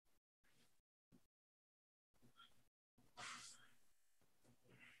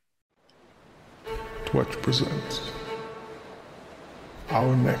Twitch presents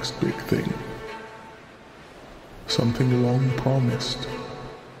our next big thing. Something long promised,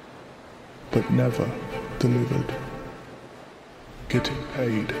 but never delivered. Getting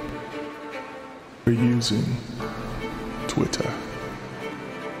paid for using Twitter.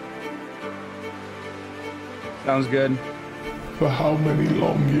 Sounds good. For how many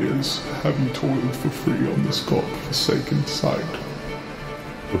long years have you toiled for free on this god-forsaken site?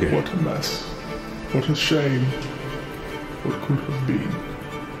 Okay. What a mess. What a shame. What could have been.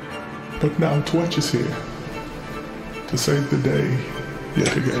 But now Twitch is here to save the day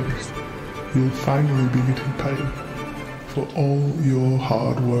yet again. You'll finally be getting paid for all your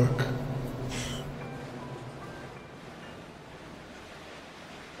hard work.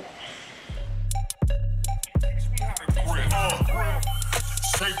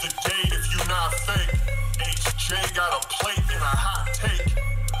 Save the date if you not fake. HJ got a plate and a hot take.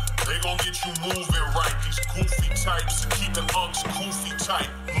 They gon' get you moving right. These goofy types keeping unks goofy tight.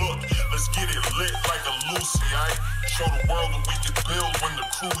 Look, let's get it lit like a Lucy, aight? Show the world what we can build when the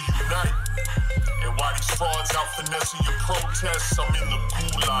crew unite. And while these frauds out finessing your protests, I'm in the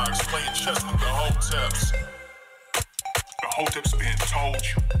gulags playing chess with the hoteps. The hoteps been told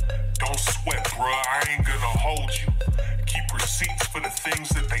you. Don't sweat, bruh, I ain't gonna hold you. Keep receipts for the things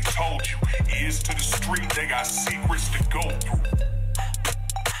that they told you. Ears to the street, they got secrets to go through.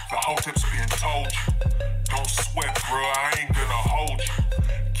 The hoteps been told you. Don't sweat, bruh, I ain't gonna hold you.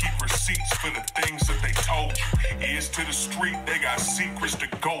 Keep receipts for the things that they told you. Ears to the street, they got secrets to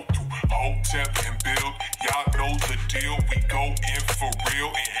go through. Hotep and build, y'all know the deal. We go in for real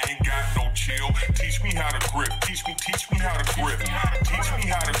and ain't got no chill. Teach me how to grip, teach me how to grip. Teach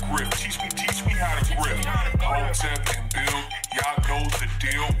me how to grip, teach me how to grip. Hotep and build, y'all know the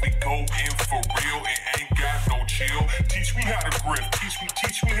deal. We go in for real and ain't got no chill. Teach me how to grip, teach me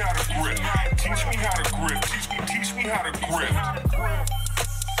how to grip. Teach me how to grip, teach me how to grip.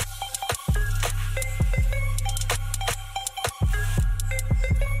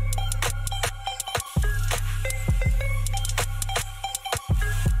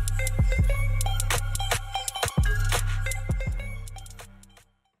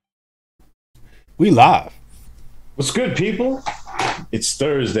 We live. What's good, people? It's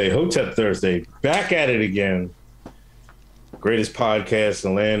Thursday, Hotep Thursday. Back at it again. Greatest podcast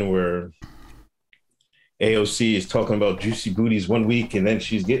in the land, where AOC is talking about juicy booties one week and then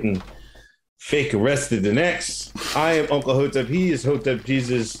she's getting fake arrested the next. I am Uncle Hotep. He is Hotep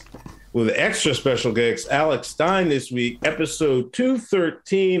Jesus, with extra special guest Alex Stein this week. Episode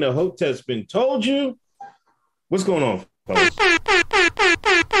 213 of Hotep's Been Told You. What's going on, fellas?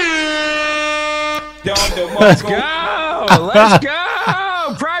 Let's go! Let's go!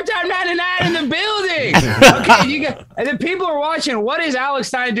 Primetime 99 in the building! Okay, you got, and the people are watching. What is Alex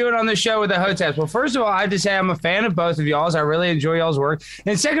Stein doing on the show with the Hoteps? Well, first of all, I have to say I'm a fan of both of y'all's. I really enjoy y'all's work.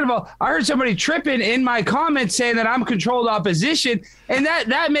 And second of all, I heard somebody tripping in my comments saying that I'm controlled opposition, and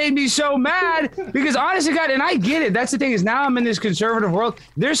that made me so mad because, honestly, God, and I get it. That's the thing, is now I'm in this conservative world.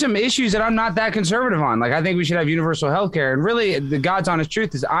 There's some issues that I'm not that conservative on. Like, I think we should have universal health care. And really, the God's honest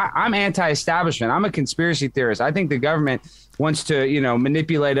truth is I'm anti-establishment. I'm a conspiracy theorist. I think the government wants to,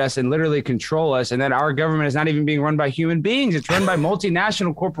 manipulate us and literally control us, and that our government is not even being run by human beings. It's run by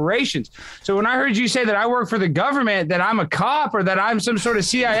multinational corporations. So when I heard you say that I work for the government, that I'm a cop, or that I'm some sort of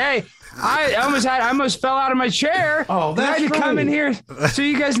CIA, I almost fell out of my chair. Oh, that's I had to come in here so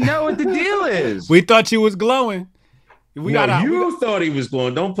you guys know what the deal is. We thought you was glowing. You thought he was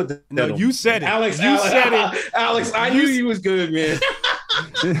glowing. Don't put that. No, you said it. Alex, said it. Alex, I knew he was good, man.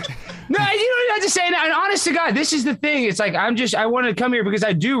 No, you don't have to say that. And honest to God, this is the thing. It's like I wanted to come here because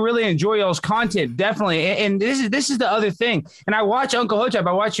I do really enjoy y'all's content, definitely. And this is the other thing. And I watch Uncle Hotep.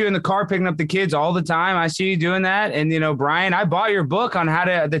 I watch you in the car picking up the kids all the time. I see you doing that. And Brian, I bought your book on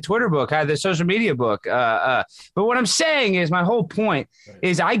the Twitter book, the social media book. But what I'm saying is, my whole point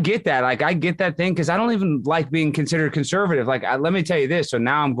is, I get that. Like, I get that thing because I don't even like being considered conservative. Like, let me tell you this. So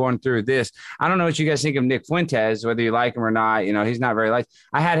now I'm going through this. I don't know what you guys think of Nick Fuentes, whether you like him or not. He's not very liked.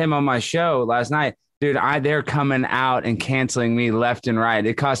 I had him on my show last night. Dude, they're coming out and canceling me left and right.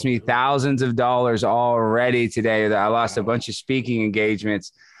 It cost me thousands of dollars already today. That I lost a bunch of speaking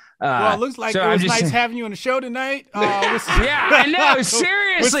engagements. Well, it looks like it was nice having you on the show tonight. Yeah, I know.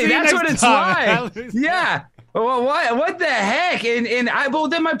 Seriously, that's what it's like. Yeah. Well, what the heck? Well,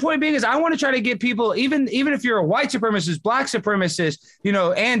 then my point being is, I want to try to get people, even if you're a white supremacist, black supremacist,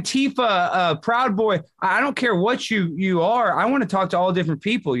 Antifa, Proud Boy, I don't care what you are. I want to talk to all different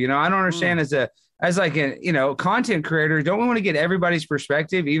people. I don't understand as a content creator, don't we want to get everybody's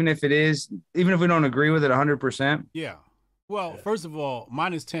perspective, even if we don't agree with it 100%? Yeah. Well, first of all,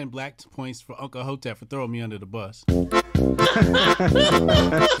 minus 10 black points for Uncle Hotep for throwing me under the bus. Check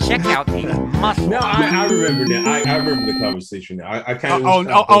out the muscle. No, I remember that. I remember the conversation now. I kind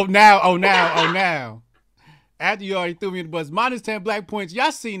of. Now. After you already threw me in the bus, minus 10 black points.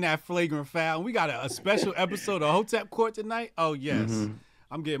 Y'all seen that flagrant foul? We got a special episode of Hotep Court tonight. Oh yes,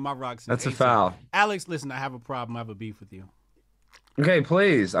 I'm getting my rocks. That's a foul. Alex, listen, I have a problem. I have a beef with you. Okay,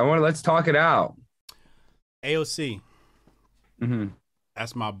 please. Let's talk it out. AOC.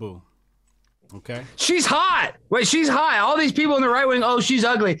 That's my boo. Okay. She's hot. Wait, she's hot. All these people in the right wing, oh, she's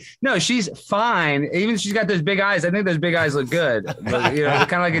ugly. No, she's fine. Even if she's got those big eyes. I think those big eyes look good. But, you know, they're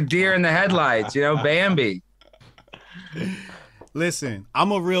kind of like a deer in the headlights, you know, Bambi. Listen,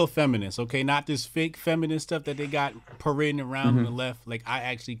 I'm a real feminist, okay? Not this fake feminist stuff that they got parading around on the left. Like, I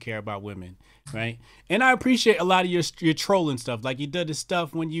actually care about women, right? And I appreciate a lot of your trolling stuff. Like, you did this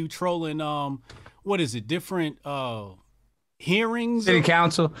stuff when you trolling, different hearings? City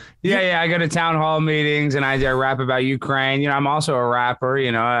council. Yeah, I go to town hall meetings and I rap about Ukraine. You know, I'm also a rapper,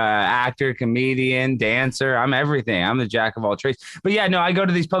 you know, actor, comedian, dancer. I'm everything. I'm the jack of all trades. But yeah, no, I go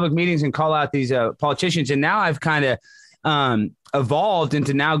to these public meetings and call out these politicians. And now I've kind of evolved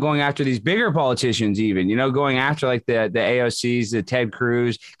into now going after these bigger politicians, even, you know, going after like the AOCs, the Ted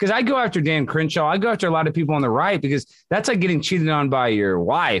Cruz, because I go after Dan Crenshaw. I go after a lot of people on the right because that's like getting cheated on by your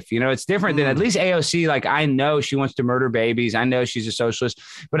wife. You know, it's different than at least AOC. Like, I know she wants to murder babies. I know she's a socialist,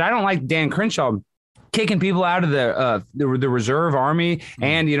 but I don't like Dan Crenshaw kicking people out of the reserve army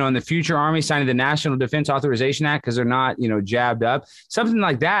and, you know, in the future army, signing the National Defense Authorization Act because they're not, you know, jabbed up. Something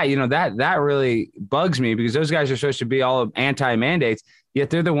like that, you know, that really bugs me because those guys are supposed to be all anti-mandates, yet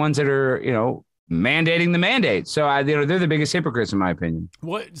they're the ones that are, you know, mandating the mandate. So, you know, they're the biggest hypocrites in my opinion.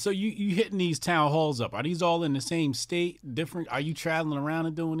 What? So you hitting these town halls up? Are these all in the same state? Different? Are you traveling around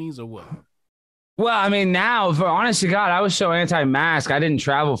and doing these or what? Well, I mean, now, for honest to God, I was so anti-mask. I didn't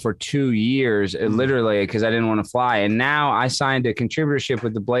travel for 2 years, literally, because I didn't want to fly. And now I signed a contributorship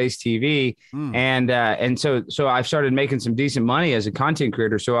with the Blaze TV, and so I've started making some decent money as a content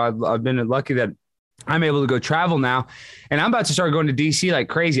creator. So I've been lucky that I'm able to go travel now, and I'm about to start going to DC like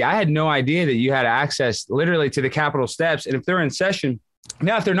crazy. I had no idea that you had access literally to the Capitol steps, and if they're in session.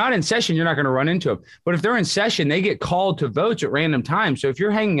 Now, if they're not in session, you're not going to run into them. But if they're in session, they get called to votes at random times. So if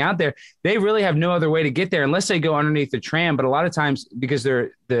you're hanging out there, they really have no other way to get there unless they go underneath the tram. But a lot of times, because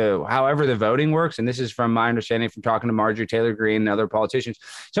however the voting works, and this is from my understanding from talking to Marjorie Taylor Greene and other politicians,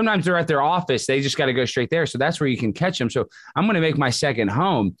 sometimes they're at their office. They just got to go straight there. So that's where you can catch them. So I'm going to make my second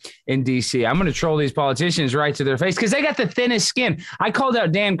home in DC. I'm going to troll these politicians right to their face because they got the thinnest skin. I called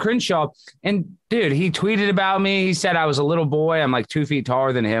out Dan Crenshaw, and dude, he tweeted about me. He said I was a little boy. I'm like 2 feet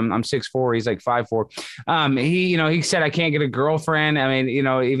taller than him. I'm 6'4". He's like 5'4". He said I can't get a girlfriend. I mean, you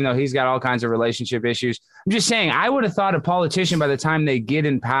know, even though he's got all kinds of relationship issues. I'm just saying, I would have thought a politician by the time they get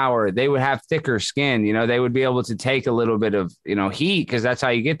in power, they would have thicker skin. You know, they would be able to take a little bit of, you know, heat because that's how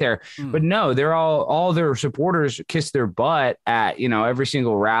you get there. But no, they're all their supporters kiss their butt at, you know, every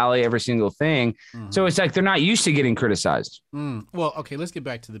single rally, every single thing. So it's like they're not used to getting criticized. Well, okay, let's get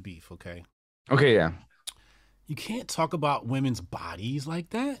back to the beef. Okay. Okay, yeah. You can't talk about women's bodies like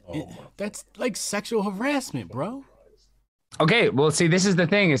that. That's like sexual harassment, bro. Okay, well, see, this is the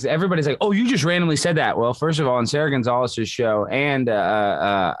thing is everybody's like, oh, you just randomly said that. Well, first of all, on Sarah Gonzalez's show and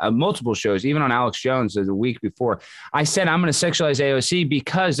multiple shows, even on Alex Jones the week before, I said I'm going to sexualize AOC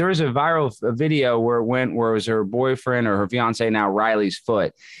because there was a viral video where it was her boyfriend or her fiance now, Riley's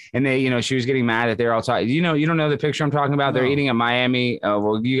foot. And they, you know, she was getting mad that they're all talking. You don't know the picture I'm talking about? No. They're eating at Miami.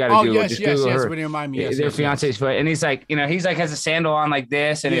 Well, you got to Google. Just Google her. We're Miami. Their fiance's foot. And he's like, you know, has a sandal on like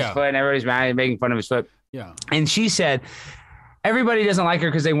this and his foot and everybody's mad making fun of his foot. Yeah. And she said, everybody doesn't like her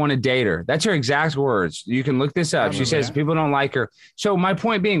because they want to date her. That's her exact words. You can look this up. She says people don't like her. So my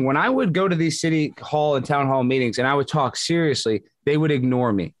point being, when I would go to these city hall and town hall meetings and I would talk seriously, they would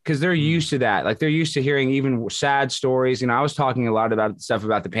ignore me because they're used to that. Like they're used to hearing even sad stories. You know, I was talking a lot about stuff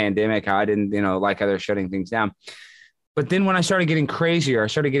about the pandemic, how I didn't, you know, like how they're shutting things down. But then when I started getting crazier, I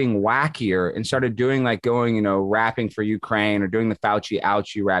started getting wackier and started doing like going, you know, rapping for Ukraine or doing the Fauci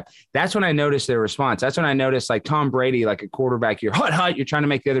ouchie rap. That's when I noticed their response. That's when I noticed like Tom Brady, like a quarterback, you're you're trying to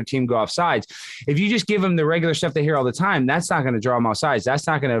make the other team go off sides. If you just give them the regular stuff they hear all the time, that's not going to draw them off sides. That's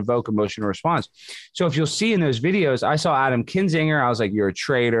not going to evoke emotional response. So if you'll see in those videos, I saw Adam Kinzinger. I was like, you're a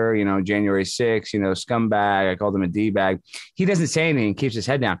traitor, you know, January 6th, you know, scumbag. I called him a D-bag. He doesn't say anything. He keeps his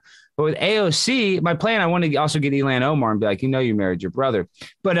head down. But with AOC, my plan, I wanted to also get Ilhan Omar and be like, you know, you married your brother.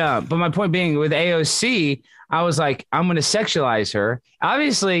 But my point being with AOC, I was like, I'm going to sexualize her.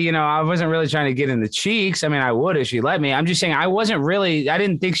 Obviously, you know, I wasn't really trying to get in the cheeks. I mean, I would if she let me. I'm just saying I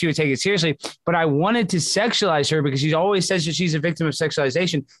didn't think she would take it seriously, but I wanted to sexualize her because she always says that she's a victim of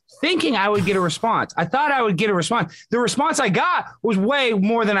sexualization, thinking I would get a response. I thought I would get a response. The response I got was way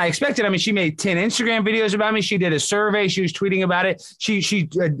more than I expected. I mean, she made 10 Instagram videos about me. She did a survey. She was tweeting about it. She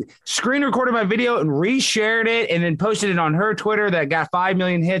screen recorded my video and reshared it and then posted it on her Twitter that got 5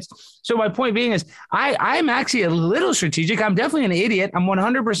 million hits. So my point being is I'm actually a little strategic. I'm definitely an idiot. I'm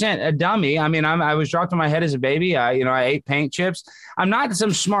 100% a dummy. I mean, I was dropped on my head as a baby. I ate paint chips. I'm not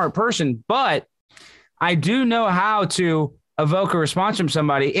some smart person, but I do know how to invoke a response.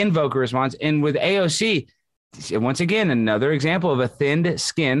 And with AOC, once again, another example of a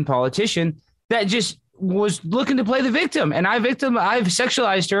thinned-skinned politician that just was looking to play the victim. And I've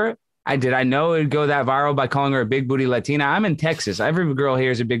sexualized her. I know it would go that viral by calling her a big booty Latina. I'm in Texas. Every girl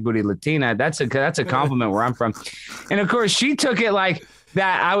here is a big booty Latina. That's a compliment where I'm from. And of course, she took it like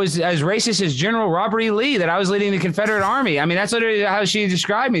that I was as racist as General Robert E. Lee, that I was leading the Confederate Army. I mean, that's literally how she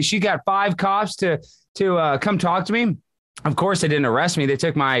described me. She got 5 cops to come talk to me. Of course, they didn't arrest me. They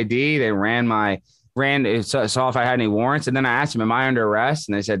took my ID. They saw if I had any warrants. And then I asked them, am I under arrest?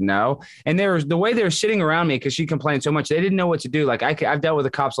 And they said no. And the way they were sitting around me, because she complained so much, they didn't know what to do. Like I've dealt with the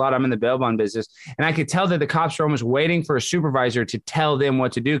cops a lot. I'm in the bail bond business. And I could tell that the cops are almost waiting for a supervisor to tell them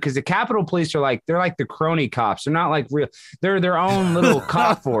what to do. Because the Capitol Police they're like the crony cops. They're not like real. They're their own little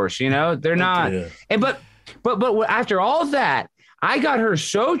cop force, They're not. Yeah. But after all of that, I got her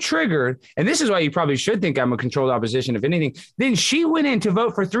so triggered, and this is why you probably should think I'm a controlled opposition, if anything. Then she went in to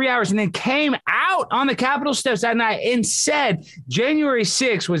vote for 3 hours and then came out on the Capitol steps that night and said January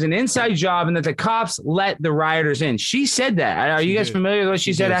 6th was an inside job and that the cops let the rioters in. She said that. Are you guys familiar with what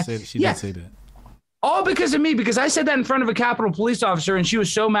she said? She did say that. All because of me, because I said that in front of a Capitol police officer, and she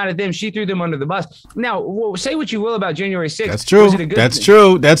was so mad at them, she threw them under the bus. Now, say what you will about January 6th. That's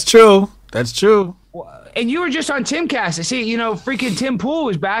true. That's true. And you were just on Timcast. See, freaking Tim Pool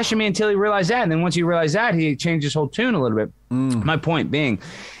was bashing me until he realized that. And then once he realized that, he changed his whole tune a little bit. My point being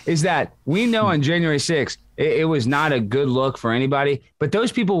is that we know on January 6th, it was not a good look for anybody. But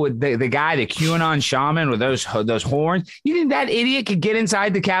those people with the guy, the QAnon shaman with those horns, you think that idiot could get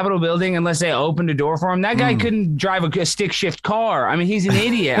inside the Capitol building unless they opened a door for him? That guy couldn't drive a stick shift car. I mean, he's an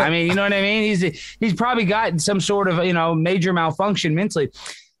idiot. I mean, you know what I mean? He's probably gotten some sort of, major malfunction mentally.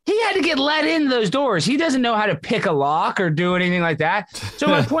 He had to get let in those doors. He doesn't know how to pick a lock or do anything like that. So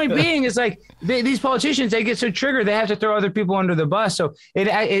my point being is like these politicians, they get so triggered, they have to throw other people under the bus. So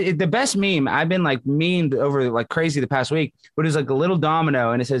the best meme, I've been like memed over like crazy the past week, but it's like a little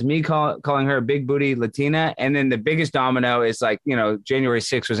domino and it says me calling her a big booty Latina. And then the biggest domino is like, January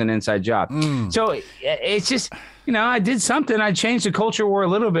 6th was an inside job. So it's just, I did something. I changed the culture war a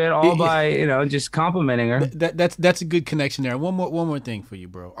little bit, all by just complimenting her. That's a good connection there. One more thing for you,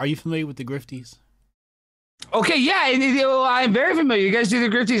 bro. Are you familiar with the Grifties? Okay, yeah, I'm very familiar. You guys do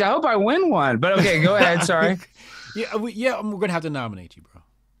the Grifties. I hope I win one. But okay, go ahead. Sorry. We're gonna have to nominate you, bro.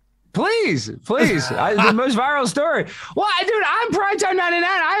 Please. The most viral story. Well, dude, I'm Primetime 99.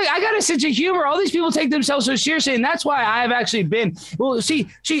 I got a sense of humor. All these people take themselves so seriously, and that's why I've actually been. Well, see,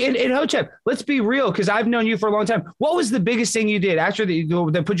 in Hotep, let's be real, because I've known you for a long time. What was the biggest thing you did after they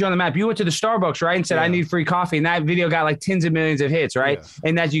put you on the map? You went to the Starbucks, right, and said, I need free coffee, and that video got like tens of millions of hits, right? Yeah.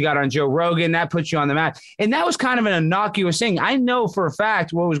 And that you got on Joe Rogan, that put you on the map. And that was kind of an innocuous thing. I know for a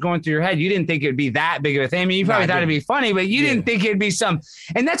fact what was going through your head. You didn't think it would be that big of a thing. I mean, you probably thought it'd be funny, but you didn't think it'd be some.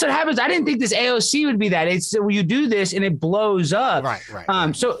 And that's what happens. I didn't think this AOC would be that. It's you do this and it blows up. Right.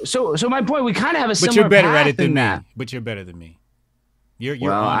 So my point, we kind of have a similar. But you're better path at it than that. me. But you're better than me.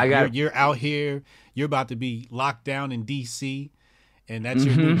 You're out here. You're about to be locked down in DC, and that's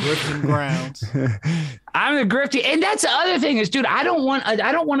your new grifting grounds. I'm the grifty, and that's the other thing is, dude, I don't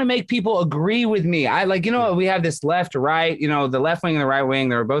want to make people agree with me. I like, we have this left, right, the left wing and the right wing.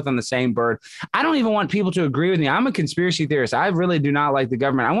 They're both on the same bird. I don't even want people to agree with me. I'm a conspiracy theorist. I really do not like the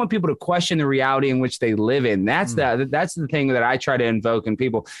government. I want people to question the reality in which they live in. That's the thing that I try to invoke in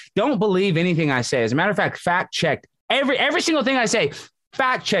people. Don't believe anything I say. As a matter of fact, fact check every single thing I say.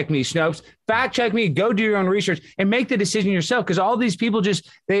 Fact check me, Snopes. Fact check me. Go do your own research and make the decision yourself. Because all these people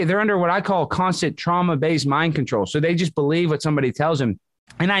they're under what I call constant trauma-based mind control. So they just believe what somebody tells them.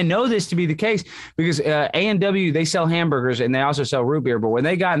 And I know this to be the case because A&W, they sell hamburgers and they also sell root beer. But when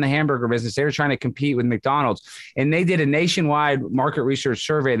they got in the hamburger business, they were trying to compete with McDonald's. And they did a nationwide market research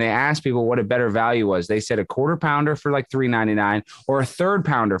survey and they asked people what a better value was. They said a quarter pounder for like $3.99 or a third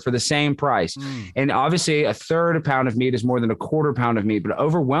pounder for the same price. And obviously a third pound of meat is more than a quarter pound of meat. But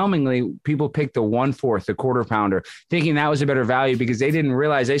overwhelmingly, people picked the 1/4, the quarter pounder, thinking that was a better value because they didn't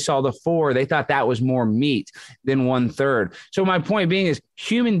realize they saw the 4. They thought that was more meat than 1/3. So my point being is,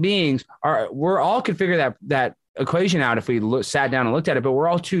 human beings we're all could figure that equation out if we sat down and looked at it, but we're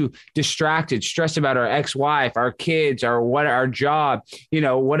all too distracted, stressed about our ex-wife, our kids, our job,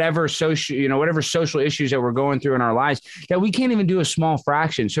 whatever social issues that we're going through in our lives, that we can't even do a small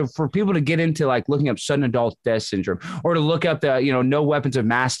fraction. So for people to get into like looking up sudden adult death syndrome or to look up the, no weapons of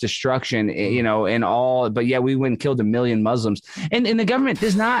mass destruction, and all, but yeah, we went and killed 1 million Muslims. And the government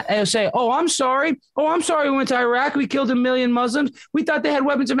does not say, oh, I'm sorry. We went to Iraq. We killed 1 million Muslims. We thought they had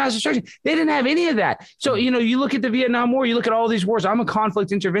weapons of mass destruction. They didn't have any of that. So, you look at the Vietnam War, you look at all these wars. I'm a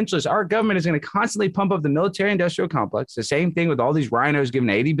conflict interventionist. Our government is going to constantly pump up the military industrial complex. The same thing with all these rhinos giving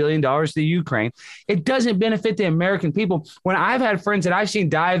 $80 billion to Ukraine. It doesn't benefit the American people. When I've had friends that I've seen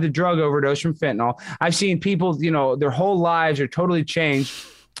die of the drug overdose from fentanyl, I've seen people, their whole lives are totally changed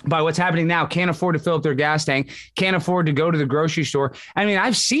by what's happening now, can't afford to fill up their gas tank, can't afford to go to the grocery store. I mean,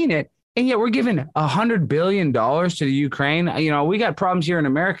 I've seen it. And yet we're giving $100 billion to the Ukraine. We got problems here in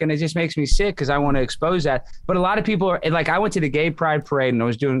America, and it just makes me sick because I want to expose that. But a lot of people are like, I went to the Gay Pride Parade and I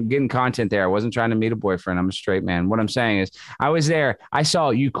was getting content there. I wasn't trying to meet a boyfriend. I'm a straight man. What I'm saying is I was there. I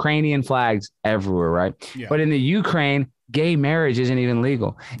saw Ukrainian flags everywhere, right? Yeah. But in the Ukraine, gay marriage isn't even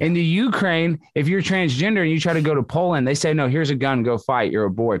legal. In the Ukraine, if you're transgender and you try to go to Poland, they say, no, here's a gun, go fight. You're a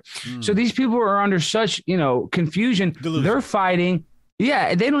boy. So these people are under such, confusion. Delusion. They're fighting.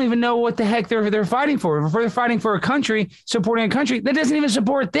 Yeah, they don't even know what the heck they're fighting for. If they're fighting for a country, supporting a country that doesn't even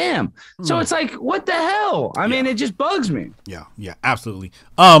support them. So it's like, what the hell? I mean, it just bugs me. Yeah, absolutely.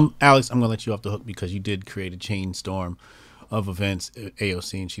 Alex, I'm going to let you off the hook because you did create a chain storm of events at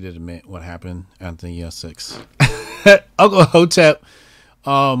AOC, and she did admit what happened at the 6. Uncle Hotep,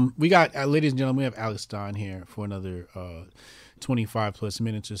 we got, ladies and gentlemen, we have Alex Stein here for another 25 plus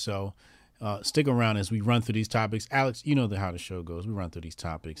minutes or so. Stick around as we run through these topics. Alex, you know how the show goes. We run through these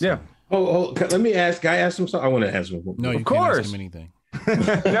topics. Yeah. Let me ask. Can I ask him something? I want to ask him. No, you can't ask him anything.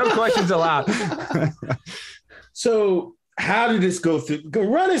 No questions allowed. So how did this go through?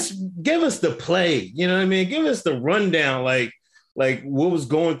 Give us the play. You know what I mean? Give us the rundown. Like what was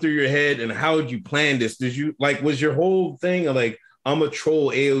going through your head and how did you plan this? Did you was your whole thing like, I'm a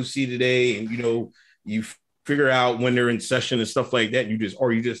troll AOC today, and you figure out when they're in session and stuff like that. You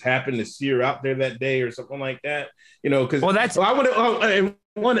just happen to see her out there that day or something like that, because I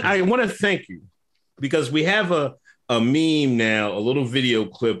want to thank you because we have a meme now, a little video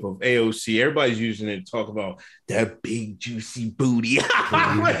clip of AOC. Everybody's using it to talk about that big juicy booty. Which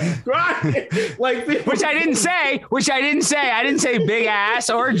I didn't say. I didn't say big ass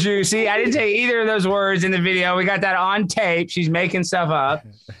or juicy. I didn't say either of those words in the video. We got that on tape. She's making stuff up.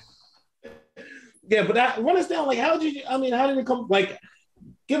 Yeah, but I want us down. Like, how did it come? Like,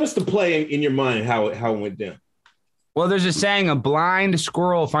 give us the play in your mind how it went down. Well, there's a saying, a blind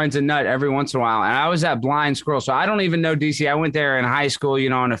squirrel finds a nut every once in a while. And I was that blind squirrel. So I don't even know DC. I went there in high school,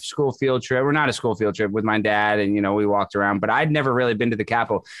 on a school field trip. We're not a school field trip with my dad. And, we walked around, but I'd never really been to the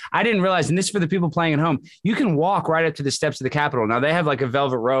Capitol. I didn't realize, and this is for the people playing at home, you can walk right up to the steps of the Capitol. Now they have like a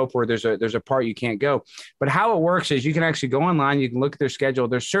velvet rope where there's a part you can't go. But how it works is you can actually go online. You can look at their schedule.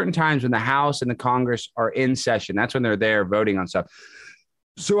 There's certain times when the House and the Congress are in session. That's when they're there voting on stuff.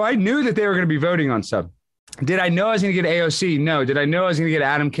 So I knew that they were going to be voting on stuff. Did I know I was going to get AOC? No. Did I know I was going to get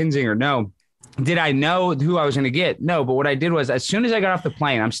Adam Kinzinger? No. Did I know who I was going to get? No. But what I did was, as soon as I got off the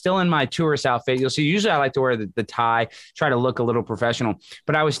plane, I'm still in my tourist outfit. You'll see, usually I like to wear the tie, try to look a little professional,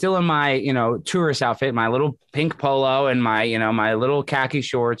 but I was still in my, tourist outfit, my little pink polo and my, my little khaki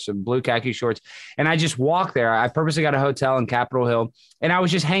shorts and blue khaki shorts. And I just walked there. I purposely got a hotel in Capitol Hill and I was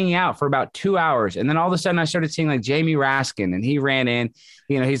just hanging out for about 2 hours. And then all of a sudden I started seeing like Jamie Raskin, and he ran in,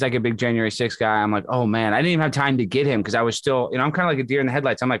 he's like a big January 6th guy. I'm like, oh man, I didn't even have time to get him because I was still, I'm kind of like a deer in the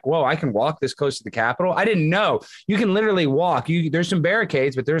headlights. I'm like, whoa, I can walk this close to the Capitol. I didn't know you can literally walk. There's some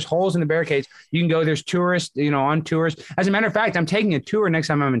barricades, but there's holes in the barricades. You can go, there's tourists, on tours. As a matter of fact, I'm taking a tour next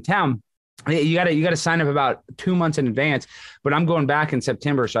time I'm in town. You got to sign up about 2 months in advance, but I'm going back in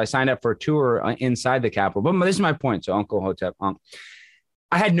September. So I signed up for a tour inside the Capitol. But this is my point. So Uncle Hotep,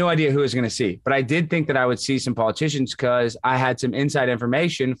 I had no idea who I was going to see, but I did think that I would see some politicians because I had some inside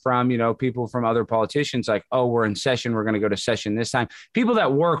information from, people from other politicians like, oh, we're in session. We're going to go to session this time. People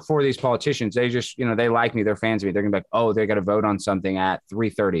that work for these politicians, they just, they like me. They're fans of me. They're going to be like, oh, they got to vote on something at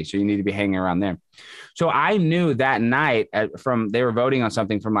 3:30. So you need to be hanging around there. So I knew that night they were voting on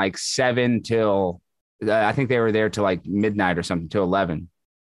something from like 7 till I think they were there till like midnight or something till 11.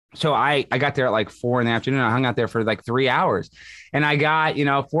 So I got there at like 4 p.m. I hung out there for like 3 hours and I got,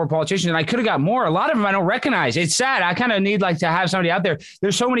 4 politicians and I could have got more. A lot of them I don't recognize. It's sad. I kind of need like to have somebody out there.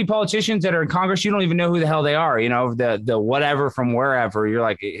 There's so many politicians that are in Congress. You don't even know who the hell they are, the whatever from wherever. You're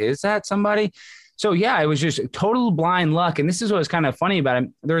like, is that somebody? So, yeah, it was just total blind luck. And this is what was kind of funny about it.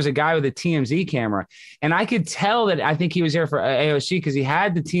 There was a guy with a TMZ camera, and I could tell that I think he was there for AOC because he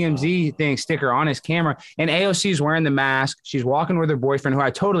had the TMZ sticker on his camera. And AOC is wearing the mask. She's walking with her boyfriend, who I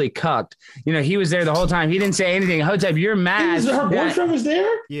totally cucked. He was there the whole time. He didn't say anything. Hotep, you're mad. Her boyfriend was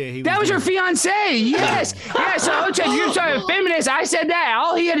there? Yeah, that was her fiance. Yes. Yeah. So, Hotep, you're so feminist. I said that.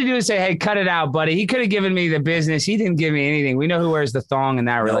 All he had to do is say, hey, cut it out, buddy. He could have given me the business. He didn't give me anything. We know who wears the thong in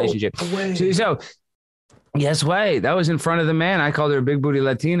that relationship. So yes, way. That was in front of the man. I called her a big booty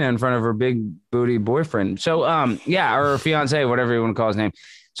Latina in front of her big booty boyfriend. So, or her fiance, whatever you want to call his name.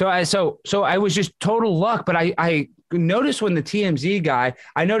 So I was just total luck. But I noticed when the TMZ guy,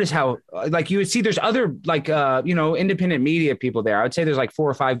 I noticed how like you would see there's other like, independent media people there. I would say there's like 4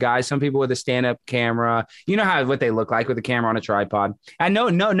 or 5 guys, some people with a stand-up camera, what they look like with a camera on a tripod. I know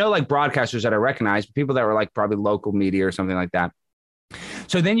like broadcasters that I recognize, but people that were like probably local media or something like that.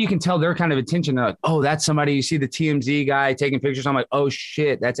 So then you can tell their kind of attention. They're like, oh, that's somebody. You see the TMZ guy taking pictures. I'm like, oh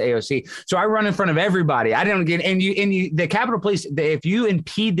shit, that's AOC. So I run in front of everybody. I don't get, and the Capitol Police, if you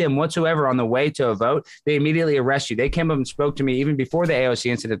impede them whatsoever on the way to a vote, they immediately arrest you. They came up and spoke to me even before the AOC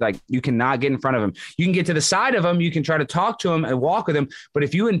incident. Like, you cannot get in front of them. You can get to the side of them. You can try to talk to them and walk with them. But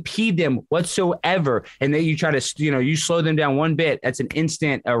if you impede them whatsoever, and then you try to, you slow them down one bit, that's an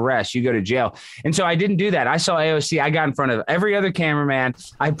instant arrest. You go to jail. And so I didn't do that. I saw AOC. I got in front of every other cameraman.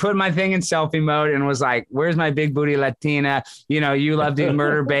 I put my thing in selfie mode and was like, where's my big booty Latina? You love to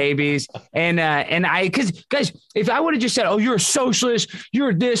murder babies. And because guys, if I would have just said, oh, you're a socialist,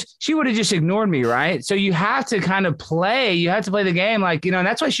 you're this, she would have just ignored me. Right. So you have to kind of play the game. Like, and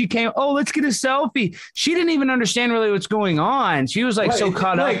that's why she came, oh, let's get a selfie. She didn't even understand really what's going on. She was like so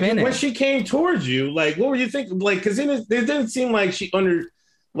caught up in it. When she came towards you, like, what were you thinking? Like, because it didn't seem like she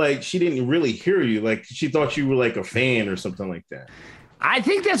didn't really hear you. Like, she thought you were like a fan or something like that. I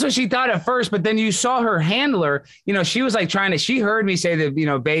think that's what she thought at first, but then you saw her handler, she was like she heard me say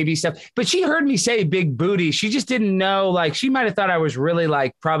the, baby stuff, but she heard me say big booty. She just didn't know, like, she might've thought I was really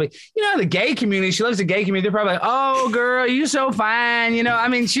like, probably, the gay community. She loves the gay community. They're probably like, oh girl, you so fine.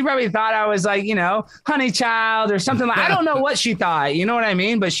 She probably thought I was like, honey child or something like, I don't know what she thought, you know what I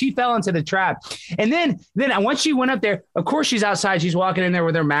mean? But she fell into the trap. And then once she went up there, of course she's outside. She's walking in there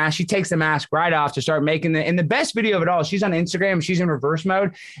with her mask. She takes the mask right off to start making and the best video of it all. She's on Instagram. She's in reverse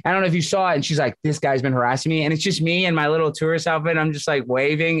mode. I don't know if you saw it. And she's like, this guy's been harassing me. And it's just me in my little tourist outfit. I'm just like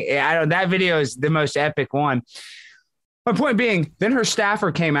waving. That video is the most epic one. My point being, then her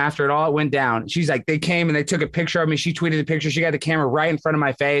staffer came after it all. It went down. She's like, they came and they took a picture of me. She tweeted the picture. She got the camera right in front of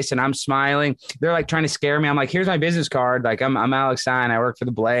my face and I'm smiling. They're like trying to scare me. I'm like, here's my business card. Like I'm Alex Stein. I work for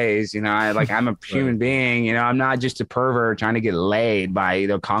the Blaze. I'm a human being. I'm not just a pervert trying to get laid by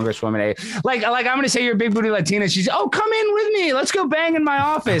Congresswoman. Like I'm going to say you're a big booty Latina. She's, oh, come in with me. Let's go bang in my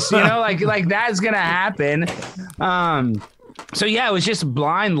office. Like that's going to happen. So yeah, it was just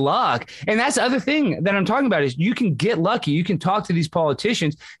blind luck. And that's the other thing that I'm talking about is you can get lucky. You can talk to these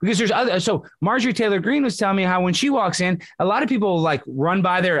politicians because there's other. So Marjorie Taylor Greene was telling me how when she walks in, a lot of people like run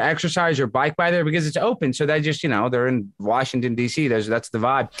by there, exercise or bike by there because it's open. So they just, they're in Washington, D.C. That's the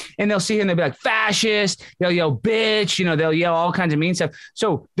vibe. And they'll see her and they'll be like fascist. They'll yell bitch. They'll yell all kinds of mean stuff.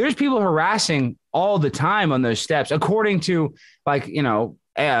 So there's people harassing all the time on those steps, according to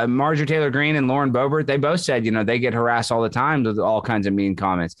Marjorie Taylor Greene and Lauren Boebert. They both said, they get harassed all the time with all kinds of mean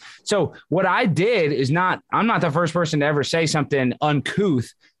comments. So what I did is I'm not the first person to ever say something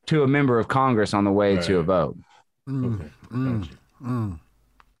uncouth to a member of Congress on the way to a vote. Hey,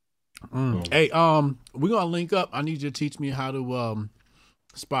 we're going to link up. I need you to teach me how to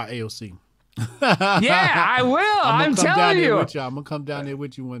spot AOC. Yeah, I will. I'm telling you. I'm gonna come down there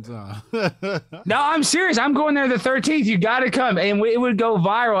with you one time. No, I'm serious. I'm going there the 13th. You got to come, and it would go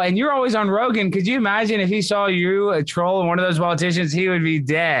viral. And you're always on Rogan. Could you imagine if he saw you a troll and one of those politicians? He would be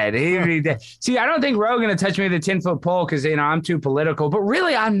dead. He would be dead. See, I don't think Rogan would touch me with a 10-foot pole because I'm too political. But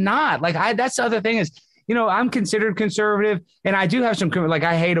really, I'm not. Like that's the other thing is. I'm considered conservative, and I do have some, like,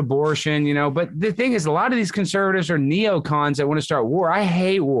 I hate abortion, but the thing is, a lot of these conservatives are neocons that want to start war. I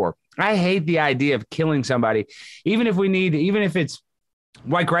hate war. I hate the idea of killing somebody, even if it's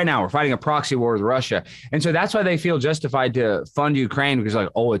like right now, we're fighting a proxy war with Russia. And so that's why they feel justified to fund Ukraine, because like,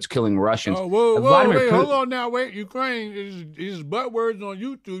 oh, it's killing Russians. Oh, wait, hold on now. Wait, Ukraine is butt words on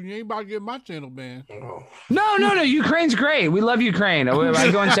YouTube. You ain't about to get my channel banned. No. Ukraine's great. We love Ukraine.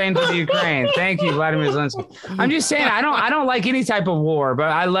 I go insane for the Ukraine. Thank you, Vladimir Zelensky. I'm just saying, I don't like any type of war, but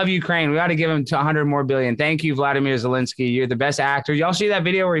I love Ukraine. We got to give him to 100 more billion. Thank you, Vladimir Zelensky. You're the best actor. Y'all see that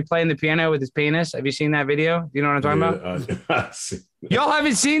video where he's playing the piano with his penis? Have you seen that video? You know what I'm talking about? Y'all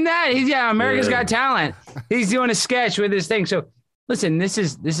haven't seen that? America's Got Talent. He's doing a sketch with this thing. So listen, this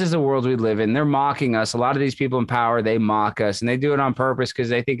is the world we live in. They're mocking us. A lot of these people in power, they mock us, and they do it on purpose because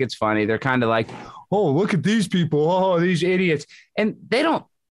they think it's funny. They're kind of like, oh, look at these people. Oh, these idiots. And they don't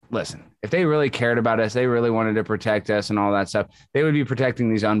listen. If they really cared about us, they really wanted to protect us and all that stuff, they would be protecting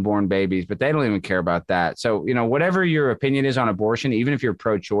these unborn babies, but they don't even care about that. So, whatever your opinion is on abortion, even if you're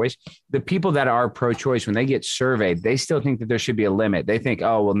pro-choice, the people that are pro-choice, when they get surveyed, they still think that there should be a limit. They think,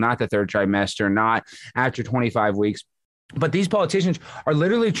 oh, well, not the third trimester, not after 25 weeks. But these politicians are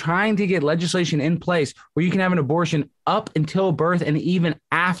literally trying to get legislation in place where you can have an abortion up until birth and even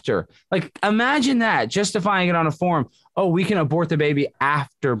after. Like, imagine that, justifying it on a form. Oh, we can abort the baby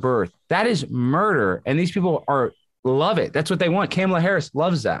after birth. That is murder. And these people love it. That's what they want. Kamala Harris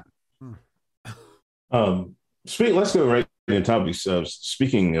loves that. Let's go right to the topic.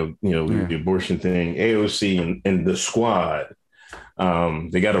 Speaking of, the abortion thing, AOC and the squad.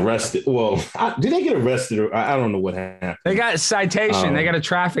 They got arrested. Well, did they get arrested? Or I don't know what happened. They got a citation. They got a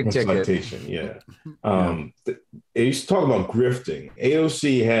traffic ticket. Citation, yeah. They used to talk about grifting.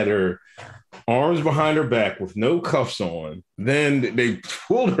 AOC had her arms behind her back with no cuffs on. Then they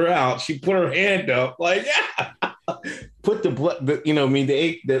pulled her out. She put her hand up, like, put the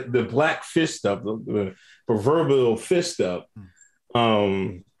black fist up, the proverbial fist up.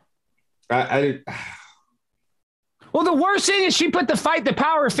 Well, the worst thing is she put the fight the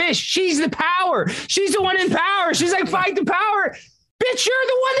power fish. She's the power. She's the one in power. She's like, fight the power. Bitch, you're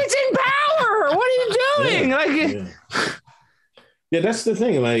the one that's in power. What are you doing? Yeah, that's the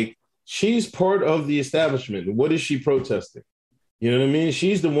thing. Like, she's part of the establishment. What is she protesting? You know what I mean?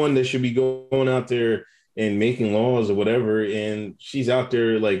 She's the one that should be going out there and making laws or whatever. And she's out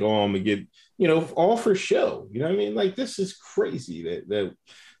there like, oh, I'm going to get, all for show. You know what I mean? Like, this is crazy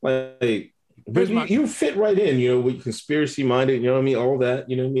but you fit right in, with conspiracy minded, all that,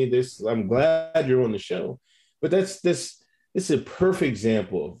 I'm glad you're on the show, but this is a perfect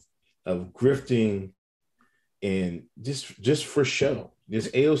example of grifting and just for show. This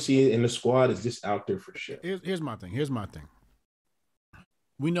AOC and the squad is just out there for show. Here's my thing.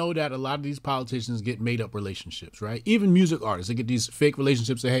 We know that a lot of these politicians get made up relationships, right? Even music artists, they get these fake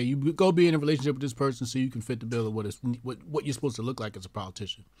relationships. Say, hey, you go be in a relationship with this person so you can fit the bill of what you're supposed to look like as a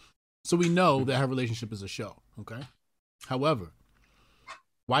politician. So we know that her relationship is a show, okay? However,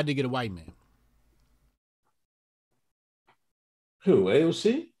 why'd they get a white man? Who,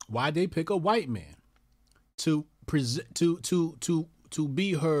 AOC? Why'd they pick a white man to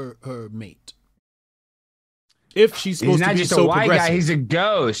be her mate? If she's supposed to be so progressive. He's not just a white guy, he's a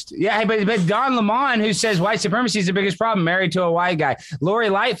ghost. Yeah, but Don Lemon, who says white supremacy is the biggest problem, married to a white guy. Lori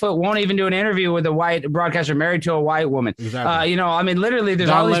Lightfoot won't even do an interview with a white broadcaster married to a white woman. Exactly. Literally, there's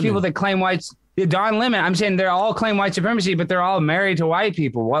all these people that claim whites. Don Lemon, I'm saying they all claim white supremacy, but they're all married to white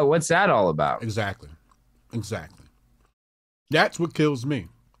people. What's that all about? Exactly. That's what kills me.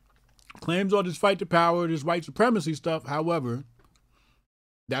 Claims all this fight to power, this white supremacy stuff. However,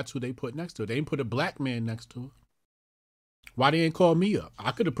 that's who they put next to her. They didn't put a black man next to her. Why they ain't call me up?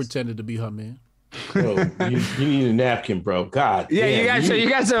 I could have pretended to be her man. Bro, you need a napkin, bro. God. Yeah, damn, you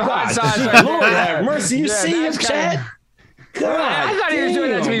got some hot sauce. Right Lord have mercy. You see him, Chad? God, I thought he was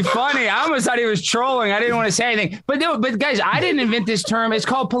doing that to be funny. I almost thought he was trolling. I didn't want to say anything. But guys, I didn't invent this term. It's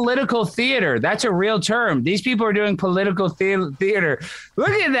called political theater. That's a real term. These people are doing political theater. Look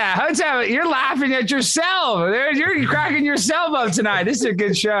at that. You're laughing at yourself. You're cracking yourself up tonight. This is a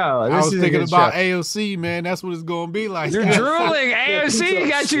good show. I was thinking about AOC, man. That's what it's going to be like. You're drooling. AOC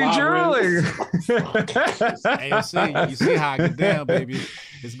got you drooling. AOC, you see how I get down, baby.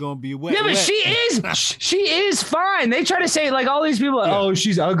 It's going to be wet. Yeah, but she is fine. They try to say, like, all these people, oh,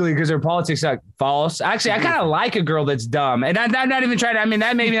 she's ugly because her politics are false. Actually, I kind of like a girl that's dumb. And I'm not even trying to,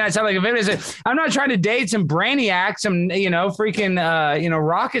 that made me not sound like a feminist. I'm not trying to date some brainiac, some, freaking,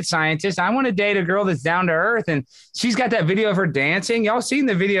 rocket scientist. I want to date a girl that's down to earth. And she's got that video of her dancing. Y'all seen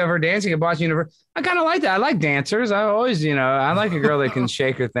the video of her dancing at Boston University? I kind of like that. I like dancers. I always, I like a girl that can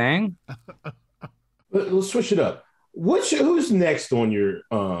shake her thing. Let's switch it up. Who's next on your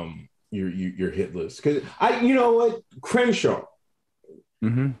hit list? Because you know what, Crenshaw.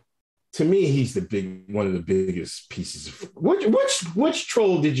 Mm-hmm. To me, he's one of the biggest pieces of which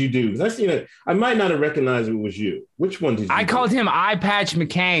troll did you do? Because I seen it. I might not have recognized it was you. Which one did you? I called him Eye Patch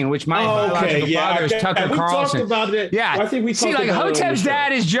McCain, which my biological father is Tucker we Carlson. Talked about it. Yeah, I think we see, talked like about Hotep's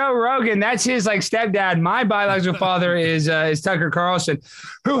dad is Joe Rogan. That's his like stepdad. My biological father is Tucker Carlson,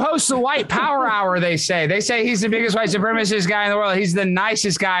 who hosts the White Power Hour. They say he's the biggest white supremacist guy in the world. He's the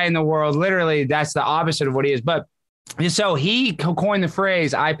nicest guy in the world. Literally, that's the opposite of what he is. But so he coined the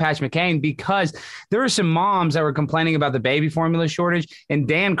phrase "Eye Patch McCain" because there were some moms that were complaining about the baby formula shortage, and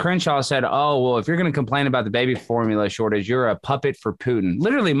Dan Crenshaw said, "Oh, well, if you're going to complain about the baby formula shortage, you're a puppet for Putin."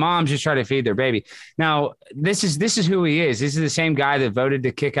 Literally, moms just try to feed their baby. Now, this is who he is. This is the same guy that voted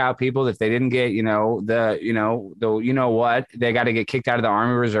to kick out people if they didn't get, they got to get kicked out of the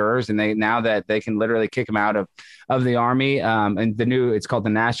Army Reserves, and now that they can literally kick them out of the Army, and it's called the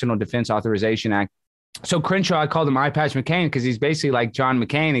National Defense Authorization Act. So Crenshaw, I called him Eye Patch McCain because he's basically like John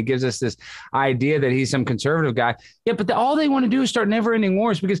McCain. He gives us this idea that he's some conservative guy. Yeah, but all they want to do is start never-ending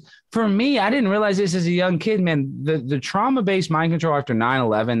wars. Because for me, I didn't realize this as a young kid, man. The trauma-based mind control after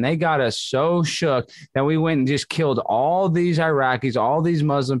 9/11, they got us so shook that we went and just killed all these Iraqis, all these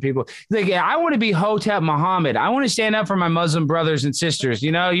Muslim people. Like, I want to be Hotep Muhammad. I want to stand up for my Muslim brothers and sisters.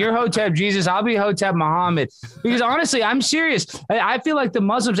 You're Hotep Jesus. I'll be Hotep Muhammad. Because honestly, I'm serious. I feel like the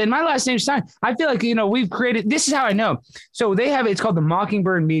Muslims, and my last name's Stein. I feel like we've created. This is how I know. So it's called the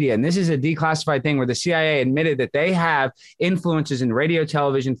Mockingbird Media, and this is a declassified thing where the CIA admitted that they have influences in radio,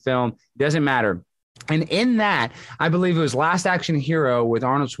 television, film. Doesn't matter. And in that, I believe it was Last Action Hero with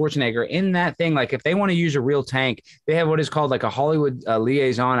Arnold Schwarzenegger. In that thing, like if they want to use a real tank, they have what is called like a Hollywood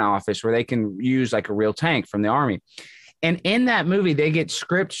liaison office where they can use like a real tank from the Army. And in that movie, they get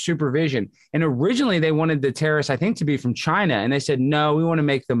script supervision. And originally they wanted the terrorists, I think, to be from China. And they said, no, we want to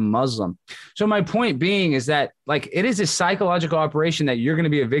make them Muslim. So my point being is that like it is a psychological operation that you're going to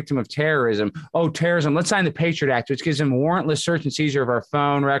be a victim of terrorism. Oh, terrorism. Let's sign the Patriot Act, which gives them warrantless search and seizure of our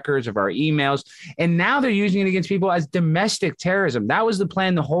phone records, of our emails. And now they're using it against people as domestic terrorism. That was the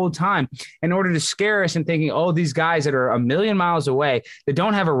plan the whole time in order to scare us and thinking, oh, these guys that are a million miles away, that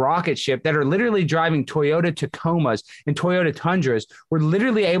don't have a rocket ship, that are literally driving Toyota Tacomas and Toyota Tundras, were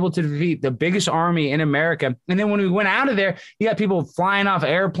literally able to defeat the biggest army in America. And then when we went out of there, you got people flying off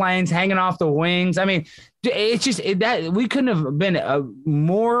airplanes, hanging off the wings. I mean, it's just that we couldn't have been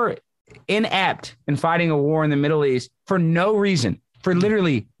more inept in fighting a war in the Middle East for no reason, for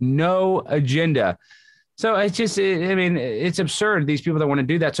literally no agenda. So it's just, it's absurd, these people that want to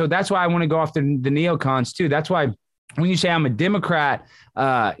do that. So that's why I want to go off the neocons too. That's why when you say I'm a Democrat,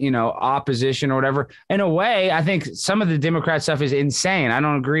 opposition or whatever, in a way, I think some of the Democrat stuff is insane. I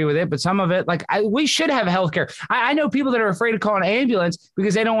don't agree with it, but some of it, we should have healthcare. I know people that are afraid to call an ambulance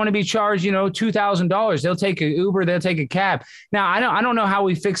because they don't want to be charged, $2,000. They'll take an Uber, they'll take a cab. Now, I don't know how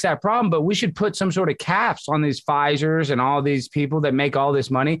we fix that problem, but we should put some sort of caps on these Pfizers and all these people that make all this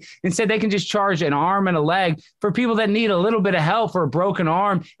money. Instead, they can just charge an arm and a leg for people that need a little bit of help for a broken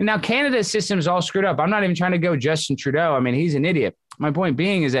arm. And now Canada's system is all screwed up. I'm not even trying to go Justin Trudeau. I mean, he's an idiot. My point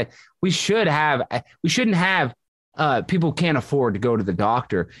being is that we shouldn't have people can't afford to go to the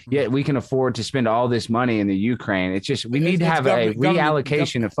doctor, yet we can afford to spend all this money in the Ukraine. It's just, we need to have a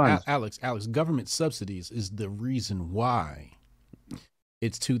reallocation of funds. Alex, government subsidies is the reason why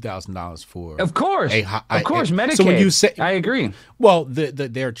it's $2,000 for. Of course, Medicaid. So when you say, I agree. Well,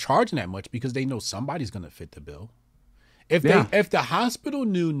 they're charging that much because they know somebody's going to fit the bill. If the hospital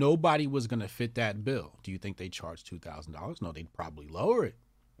knew nobody was going to fit that bill, do you think they charge $2,000? No, they'd probably lower it.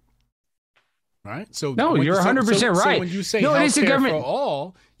 Right? So no, you're 100% right. So when you say healthcare for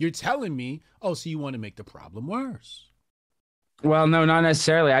all, you're telling me, oh, so you want to make the problem worse. Well, no, not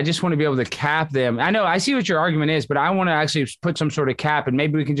necessarily. I just want to be able to cap them. I know, I see what your argument is, but I want to actually put some sort of cap, and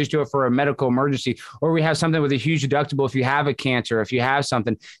maybe we can just do it for a medical emergency, or we have something with a huge deductible if you have a cancer, if you have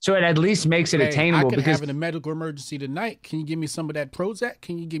something. So it at least makes it attainable. I could have a medical emergency tonight. Can you give me some of that Prozac?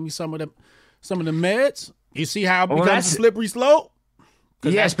 Can you give me some of the meds? You see how it becomes a slippery slope?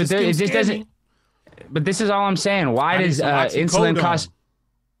 Yes, but it just doesn't. But this is all I'm saying. Why does insulin cost?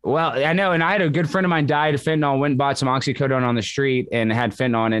 Well, I know, and I had a good friend of mine died of fentanyl, went and bought some oxycodone on the street and had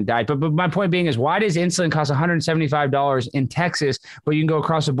fentanyl and died. But my point being is, why does insulin cost $175 in Texas, but you can go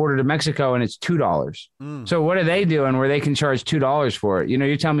across the border to Mexico and it's $2? So what are they doing where they can charge $2 for it?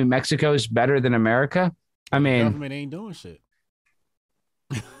 You're telling me Mexico is better than America? I mean, the government ain't doing shit.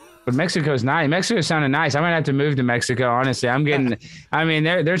 But Mexico's nice. Mexico sounded nice. I might have to move to Mexico. Honestly, I mean,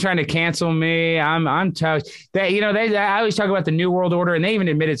 they're trying to cancel me. I'm toast. I always talk about the New World Order, and they even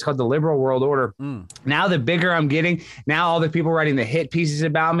admit it's called the Liberal World Order. Now, the bigger I'm getting, now all the people writing the hit pieces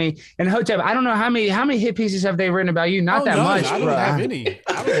about me. And Hotep, I don't know how many hit pieces have they written about you? Not that much. I don't have any.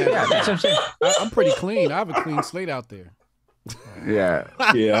 That's what I'm saying. I'm pretty clean. I have a clean slate out there. Yeah. All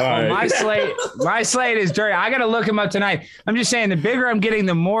right. My slate is dirty. I got to look him up tonight. I'm just saying, the bigger I'm getting,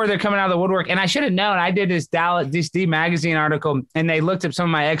 the more they're coming out of the woodwork. And I should have known. I did this D magazine article, and they looked up some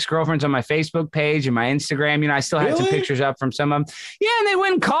of my ex-girlfriends on my Facebook page and my Instagram. I still had some pictures up from some of them. Yeah, and they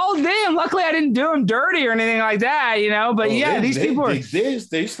went and called them. Luckily, I didn't do them dirty or anything like that. But these people are.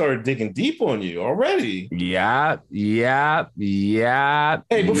 They started digging deep on you already. Yeah. Hey,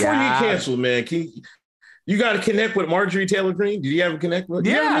 before you get canceled, man, you got to connect with Marjorie Taylor Greene. Did you ever connect with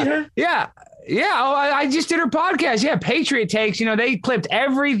her? You ever meet her? Yeah. Oh, I just did her podcast. Yeah. Patriot Takes, they clipped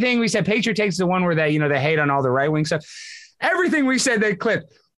everything we said. Patriot Takes is the one where they hate on all the right wing stuff. Everything we said, they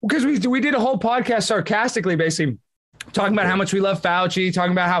clipped, because we did a whole podcast sarcastically, basically talking about how much we love Fauci,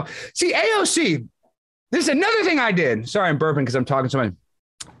 talking about how, AOC, this is another thing I did. Sorry, I'm burping because I'm talking to somebody.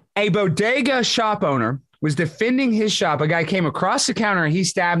 A bodega shop owner was defending his shop. A guy came across the counter and he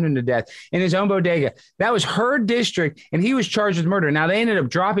stabbed him to death in his own bodega. That was her district, and he was charged with murder. Now, they ended up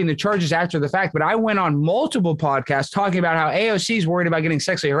dropping the charges after the fact, but I went on multiple podcasts talking about how AOC is worried about getting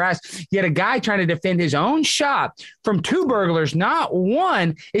sexually harassed. Yet a guy trying to defend his own shop from 2 burglars, not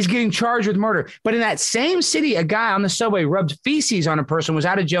one, is getting charged with murder. But in that same city, a guy on the subway rubbed feces on a person, was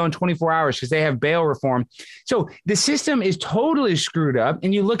out of jail in 24 hours because they have bail reform. So the system is totally screwed up.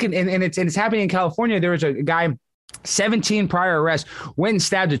 And you look at, and it's happening in California. There was a guy, 17 prior arrests, went and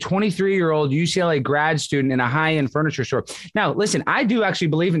stabbed a 23-year-old UCLA grad student in a high-end furniture store. Now, listen, I do actually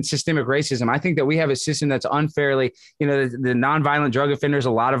believe in systemic racism. I think that we have a system that's unfairly, the nonviolent drug offenders,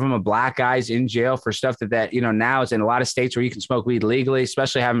 a lot of them are black guys in jail for stuff that now it's in a lot of states where you can smoke weed legally,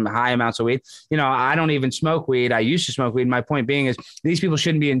 especially having high amounts of weed. I don't even smoke weed. I used to smoke weed. My point being is these people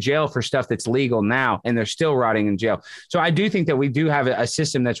shouldn't be in jail for stuff that's legal now, and they're still rotting in jail. So I do think that we do have a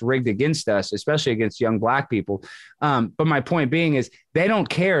system that's rigged against us, especially against young black people. But my point being is they don't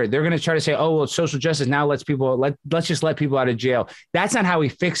care. They're going to try to say, oh, well, it's social justice. Now let's just let people out of jail. That's not how we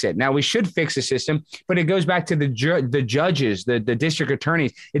fix it. Now, we should fix the system, but it goes back to the judges, the district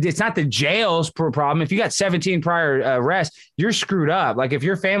attorneys. It's not the jails problem. If you got 17 prior arrests, you're screwed up. Like, if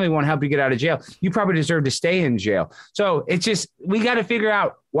your family won't help you get out of jail, you probably deserve to stay in jail. So it's just, we got to figure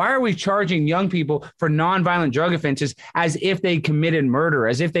out, why are we charging young people for nonviolent drug offenses as if they committed murder,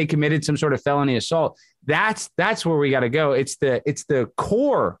 as if they committed some sort of felony assault? That's where we got to go. It's the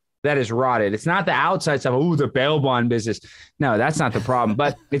core that is rotted. It's not the outside stuff. Oh, the bail bond business. No, that's not the problem.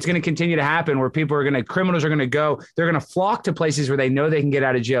 But it's going to continue to happen where criminals are going to go. They're going to flock to places where they know they can get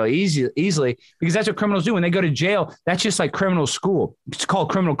out of jail easily, because that's what criminals do. When they go to jail, that's just like criminal school. It's called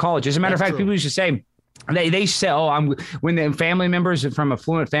criminal college. As a matter of fact, people used to say, They say, when the family members from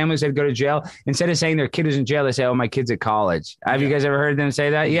affluent families that go to jail, instead of saying their kid is in jail, they say, oh, my kid's at college. Have you guys ever heard them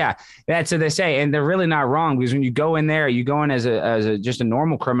say that? Yeah, that's what they say. And they're really not wrong, because when you go in there, you go in as just a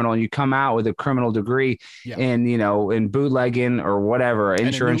normal criminal, and you come out with a criminal degree in bootlegging or whatever,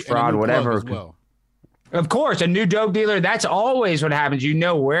 insurance fraud, whatever. Well. Of course, a new dope dealer, that's always what happens. You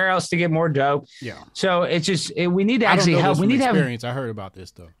know where else to get more dope. Yeah. So it's just, we need to actually help. We need to have experience. I heard about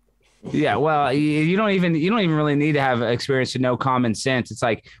this though. Yeah, well, you don't even really need to have experience to know common sense. It's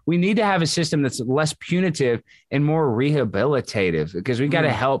like, we need to have a system that's less punitive and more rehabilitative, because we got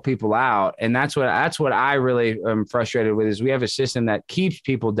to help people out. And that's what I really am frustrated with, is we have a system that keeps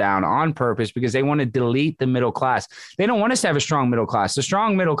people down on purpose because they want to delete the middle class. They don't want us to have a strong middle class. The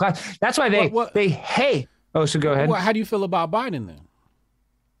strong middle class. That's why they hate. Oh, so go ahead. Well, how do you feel about Biden then?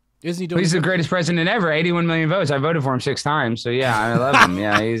 Isn't he doing? He's the greatest president ever. 81 million votes. I voted for him 6 times. So yeah, I love him.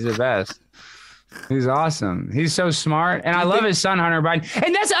 Yeah, he's the best. He's awesome. He's so smart, and I love his son, Hunter Biden.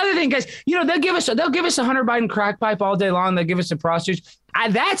 And that's the other thing, guys. They'll give us a Hunter Biden crack pipe all day long. They'll give us a prostitute.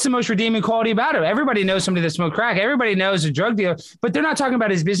 That's the most redeeming quality about him. Everybody knows somebody that smoked crack. Everybody knows a drug dealer, but they're not talking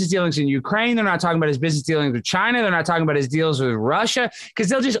about his business dealings in Ukraine. They're not talking about his business dealings with China. They're not talking about his deals with Russia, because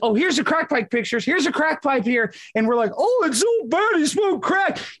they'll just, here's the crack pipe pictures. Here's a crack pipe here. And we're like, oh, it's so bad. He smoked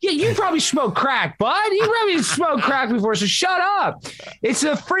crack. Yeah, you probably smoked crack, bud. You probably smoked crack before. So shut up. It's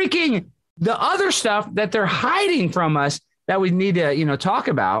the other stuff that they're hiding from us that we need to, talk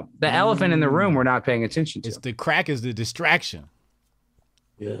about. The elephant in the room we're not paying attention to. It's the crack is the distraction.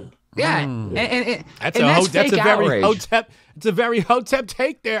 Yeah. Yeah. And that's a very Hotep. It's a very Hotep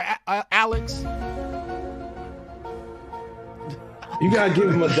take there, Alex. You gotta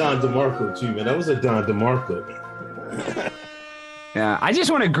give him a Don DeMarco too, man. That was a Don DeMarco. Yeah, I just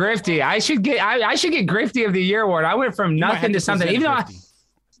want a grifty. I should get grifty of the year award. I went from nothing to something. Even though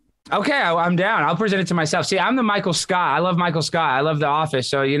I'm down. I'll present it to myself. See, I'm the Michael Scott. I love Michael Scott. I love The Office.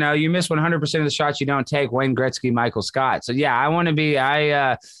 So, you know, you miss 100% of the shots you don't take. Wayne Gretzky, Michael Scott. So, yeah, I want to be.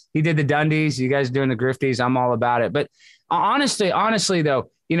 He did the Dundies. You guys doing the grifties. I'm all about it. But honestly, though,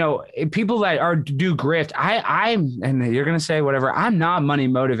 you know, people that do grift, I'm, and you're going to say whatever, I'm not money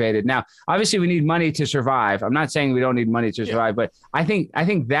motivated. Now, obviously we need money to survive. I'm not saying we don't need money to survive, but I think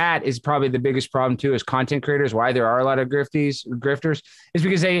that is probably the biggest problem too, as content creators, why there are a lot of grifters is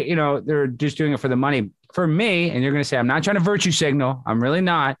because they're just doing it for the money. For me, and you're going to say, I'm not trying to virtue signal. I'm really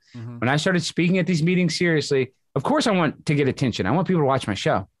not. Mm-hmm. When I started speaking at these meetings seriously, of course I want to get attention. I want people to watch my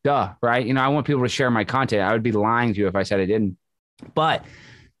show. Duh. Right. You know, I want people to share my content. I would be lying to you if I said I didn't, but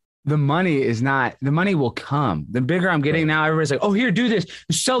the money will come. The bigger I'm getting now, everybody's like, oh, here, do this,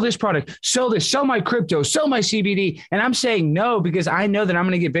 sell this product, sell this, sell my crypto, sell my CBD. And I'm saying no, because I know that I'm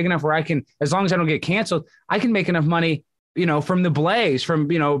going to get big enough where I can, as long as I don't get canceled, I can make enough money, you know, from the Blaze,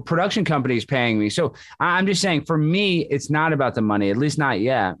 from, you know, production companies paying me. So I'm just saying, for me, it's not about the money, at least not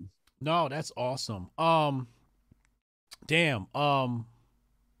yet. No, that's awesome. So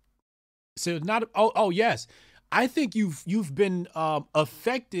not, yes. I think you've been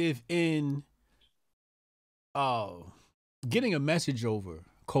effective in getting a message over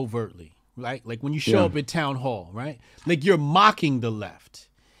covertly, right? Like when you show up at town hall, right? Like you're mocking the left,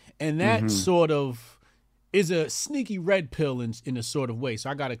 and that sort of is a sneaky red pill in a sort of way. So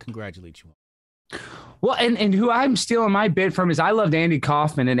I got to congratulate you. Well, and who I'm stealing my bit from is I loved Andy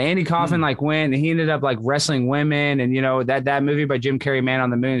Kaufman, and Andy Kaufman went and he ended up like wrestling women, and you know that movie by Jim Carrey, Man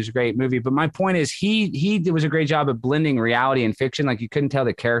on the Moon, is a great movie. But my point is he was a great job of blending reality and fiction. Like you couldn't tell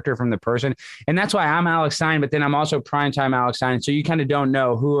the character from the person, and that's why I'm Alex Stein. But then I'm also primetime Alex Stein, so you kind of don't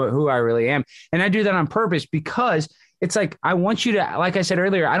know who I really am, and I do that on purpose because it's like, I want you to, like I said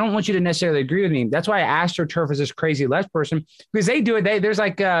earlier, I don't want you to necessarily agree with me. That's why AstroTurf is this crazy left person, because they do it. There's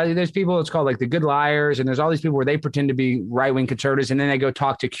there's people, it's called like the Good Liars. And there's all these people where they pretend to be right-wing conservatives. And then they go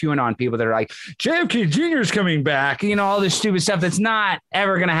talk to QAnon people that are like, JFK Jr. is coming back, you know, all this stupid stuff that's not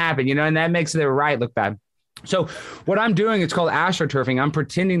ever going to happen, you know, and that makes the right look bad. So what I'm doing, it's called astroturfing. I'm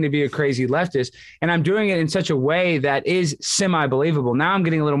pretending to be a crazy leftist, and I'm doing it in such a way that is semi-believable. Now I'm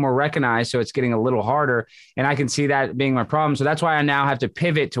getting a little more recognized, so it's getting a little harder, and I can see that being my problem. So that's why I now have to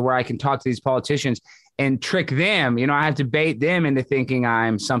pivot to where I can talk to these politicians and trick them. You know, I have to bait them into thinking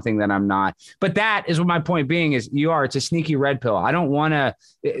I'm something that I'm not. But that is what my point being is it's a sneaky red pill. I don't want to,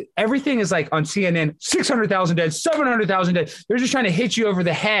 everything is like on CNN, 600,000 dead, 700,000 dead. They're just trying to hit you over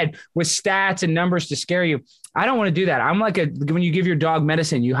the head with stats and numbers to scare you. I don't want to do that. I'm like when you give your dog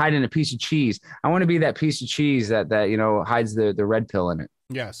medicine, you hide in a piece of cheese. I want to be that piece of cheese that you know, hides the red pill in it.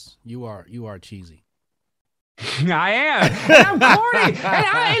 Yes, you are cheesy. I am. And I'm corny. And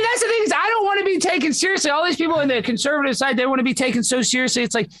that's the thing is I don't want to be taken seriously. All these people in the conservative side, they want to be taken so seriously.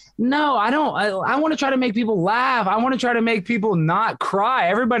 It's like, no, I don't. I want to try to make people laugh. I want to try to make people not cry.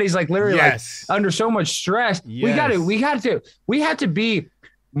 Everybody's like literally like under so much stress. Yes. We have to be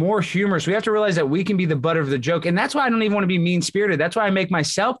more humorous. We have to realize that we can be the butt of the joke. And that's why I don't even want to be mean-spirited. That's why I make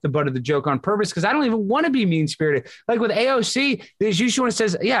myself the butt of the joke on purpose, because I don't even want to be mean-spirited. Like with AOC, she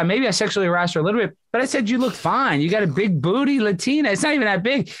says, yeah, maybe I sexually harassed her a little bit, but I said, you look fine. You got a big booty, Latina. It's not even that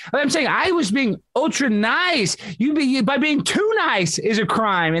big. I'm saying I was being ultra nice. By being too nice is a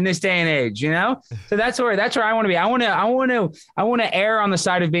crime in this day and age, you know? So that's where I want to be. I want to err on the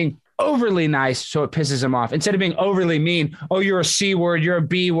side of being overly nice, so it pisses him off, instead of being overly mean. Oh, you're a C word, you're a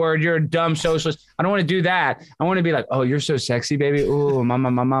B word, you're a dumb socialist. I don't want to do that. I want to be like, oh, you're so sexy, baby. Ooh,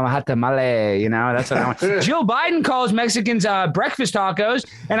 mama hot tamale. You know, that's what I want. Jill Biden calls Mexicans breakfast tacos,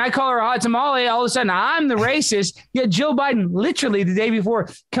 and I call her a hot tamale. All of a sudden, I'm the racist. Yet Jill Biden literally the day before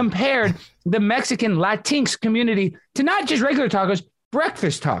compared the Mexican Latinx community to not just regular tacos,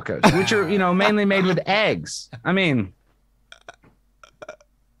 breakfast tacos, which are, you know, mainly made with eggs. I mean,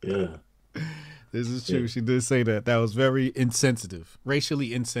 yeah, this is true. She did say that. That was very insensitive,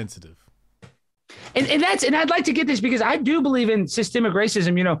 racially insensitive. And I'd like to get this because I do believe in systemic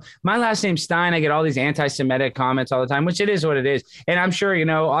racism. You know, my last name's Stein. I get all these anti-Semitic comments all the time, which it is what it is. And I'm sure, you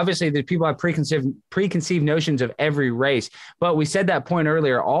know, obviously the people have preconceived notions of every race. But we said that point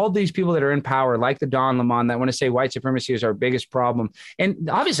earlier, all these people that are in power, like the Don Lemon, that want to say white supremacy is our biggest problem. And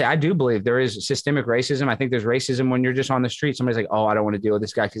obviously I do believe there is systemic racism. I think there's racism when you're just on the street. Somebody's like, oh, I don't want to deal with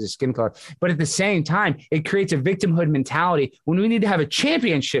this guy because of skin color. But at the same time, it creates a victimhood mentality when we need to have a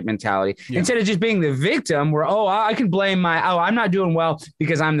championship mentality instead of just being playing the victim where, I can blame I'm not doing well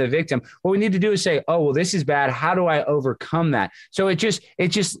because I'm the victim. What we need to do is say, well, this is bad. How do I overcome that? So it just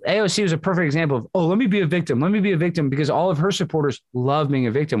AOC was a perfect example of, let me be a victim. Let me be a victim because all of her supporters love being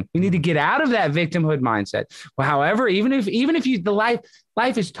a victim. We need to get out of that victimhood mindset. Well, however, even if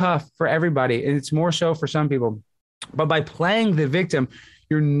life is tough for everybody, and it's more so for some people, but by playing the victim,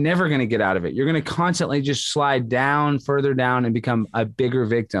 you're never going to get out of it. You're going to constantly just slide down, further down, and become a bigger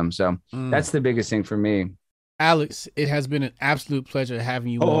victim. So that's the biggest thing for me. Alex, it has been an absolute pleasure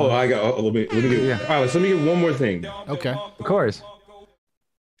having you. Let me get Alex, let me get one more thing. Okay. Of course.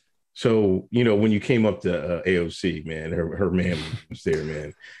 So, when you came up to AOC, man, her man was there,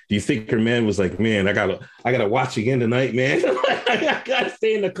 man. Do you think her man was like, man, I gotta watch again tonight, man? I gotta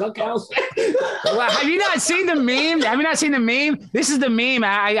stay in the cookhouse. Well, have you not seen the meme? Have you not seen the meme? This is the meme.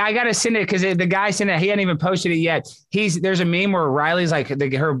 I gotta send it because the guy sent it. He hadn't even posted it yet. There's a meme where Riley's like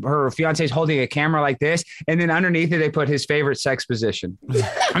her fiance is holding a camera like this, and then underneath it they put his favorite sex position,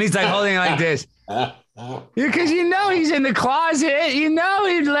 and he's like holding it like this. Because he's in the closet.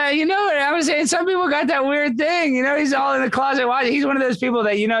 I was saying some people got that weird thing. He's all in the closet watching. He's one of those people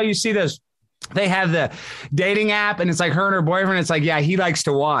that you see those. They have the dating app and it's like her and her boyfriend. It's like, yeah, he likes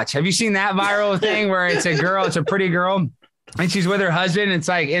to watch. Have you seen that viral thing where it's a girl, it's a pretty girl, and she's with her husband? It's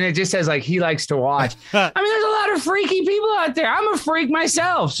like, and it just says like he likes to watch. I mean, there's a lot of freaky people out there. I'm a freak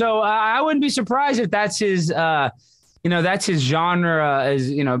myself, so I wouldn't be surprised if that's his. That's his genre as,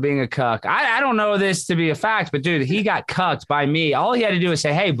 being a cuck. I don't know this to be a fact, but dude, he got cucked by me. All he had to do was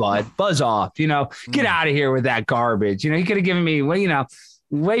say, hey, bud, buzz off, get out of here with that garbage. He could have given me,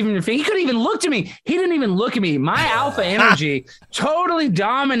 waving your finger. He couldn't even look to me. He didn't even look at me. My alpha energy totally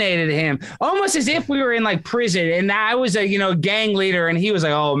dominated him, almost as if we were in like prison and I was a, gang leader and he was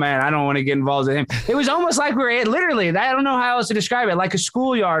like, oh man, I don't want to get involved with him. It was almost like we were literally, I don't know how else to describe it, like a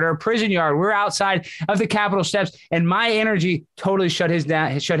schoolyard or a prison yard. We're outside of the Capitol steps and my energy totally shut his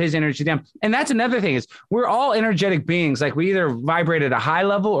energy down. And that's another thing is we're all energetic beings. Like we either vibrate at a high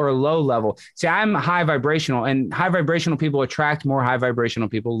level or a low level. See, I'm high vibrational and high vibrational people attract more high vibrational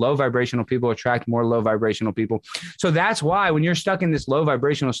people. Low vibrational people attract more low vibrational people. So that's why when you're stuck in this low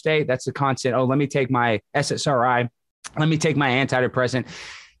vibrational state, that's the constant, let me take my SSRI, let me take my antidepressant.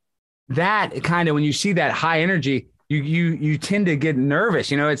 That kind of, when you see that high energy, you tend to get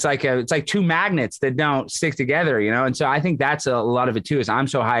nervous. It's like two magnets that don't stick together, And so I think that's a lot of it too, is I'm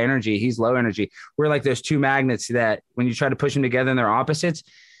so high energy, he's low energy. We're like those two magnets that when you try to push them together and they're opposites,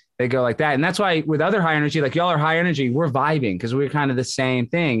 they go like that. And that's why with other high energy, like y'all are high energy, we're vibing because we're kind of the same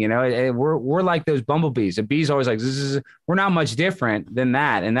thing. We're like those bumblebees. A bee's always like, we're not much different than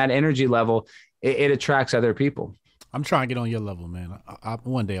that. And that energy level, it attracts other people. I'm trying to get on your level, man.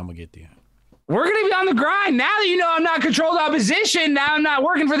 One day I'm going to get there. We're going to be on the grind. Now that I'm not controlled opposition, now I'm not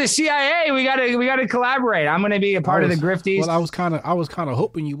working for the CIA. We got to collaborate. I'm going to be a part of the grifties. Well, I was kind of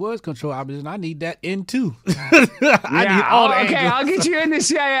hoping you was controlled opposition. I need that in too. I need all the okay, I'll get you in the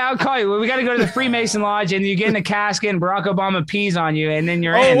CIA. I'll call you. We got to go to the Freemason Lodge and you get in a casket and Barack Obama pees on you and then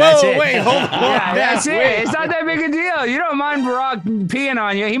you're in. That's it. Wait, hold on. Yeah, that's it. It's not that big a deal. You don't mind Barack peeing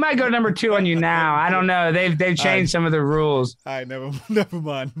on you. He might go number 2 on you now. I don't know. They've changed some of the rules. All right, never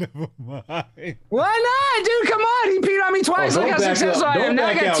mind. Why not, dude? Come on. He peed on me twice. Look how successful I am. Now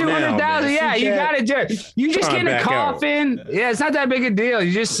I got 200,000. Yeah, you got to do it. You just get in a coffin. Yeah, it's not that big a deal.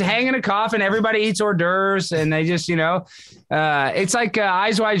 You just hang in a coffin. Everybody eats hors d'oeuvres, and they just, it's like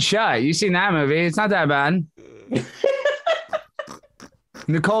Eyes Wide Shut. You seen that movie? It's not that bad.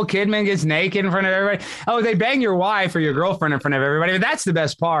 Nicole Kidman gets naked in front of everybody. Oh, they bang your wife or your girlfriend in front of everybody. But that's the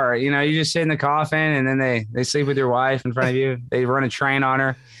best part. You just sit in the coffin, and then they sleep with your wife in front of you. They run a train on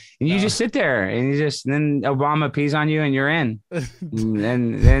her. And you just sit there and then Obama pees on you and you're in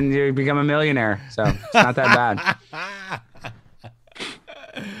and then you become a millionaire. So it's not that bad.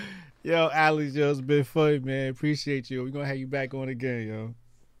 Yo, Alex, it's been fun, man. Appreciate you. We're going to have you back on again, yo.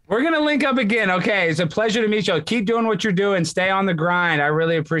 We're going to link up again. Okay. It's a pleasure to meet you. Keep doing what you're doing. Stay on the grind. I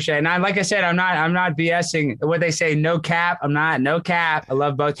really appreciate it. And like I said, I'm not BSing what they say. No cap. No cap. I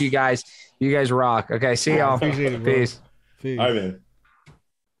love both of you guys. You guys rock. Okay. See y'all. Appreciate it, Peace. All right, man.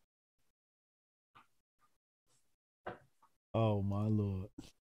 Oh my Lord.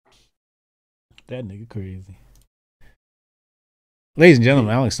 That nigga crazy. Ladies and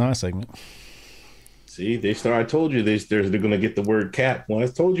gentlemen, Alex Stein segment. See, I told you they're gonna get the word cap. Well, I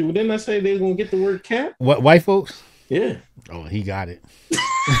told you, didn't I say they're gonna get the word cap? What, white folks? Yeah. Oh, he got it.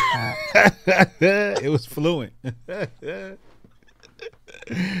 It was fluent.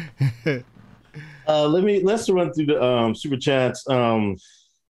 Let's run through the super chats.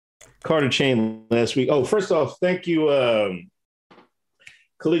 Carter Chain last week. Oh, first off, thank you,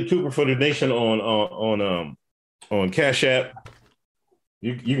 Khalid Cooper for the nation on Cash App.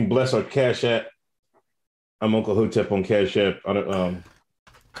 You can bless our Cash App. I'm Uncle Hotep on Cash App.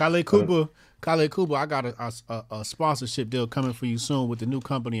 Khalid Cooper, I got a sponsorship deal coming for you soon with the new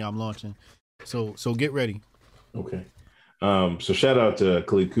company I'm launching. So get ready. Okay. So shout out to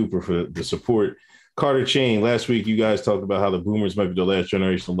Khalid Cooper for the support. Carter Chain, last week you guys talked about how the boomers might be the last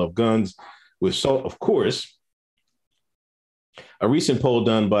generation to love guns. With salt, of course. A recent poll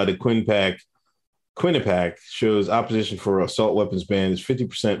done by the Quinnipiac shows opposition for assault weapons ban is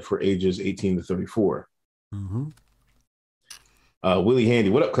 50% for ages 18 to 34. Mm-hmm. Willie Handy,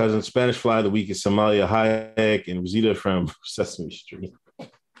 what up, cousin? Spanish Fly of the Week is Somalia Hayek and Rosita from Sesame Street.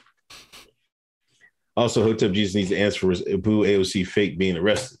 Also, Hotep Jesus needs to answer for his Abu AOC fake being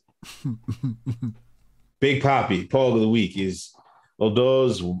arrested. Big Poppy, Paul of the Week is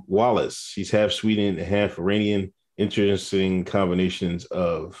Aldous Wallace. He's half Sweden and half Iranian. Interesting combinations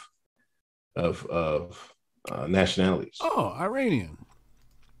of nationalities. Oh, Iranian.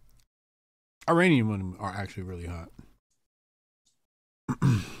 Iranian women are actually really hot.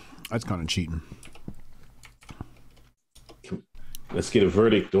 That's kind of cheating. Let's get a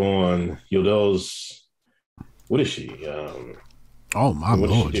verdict on Yodel's. What is she? Oh my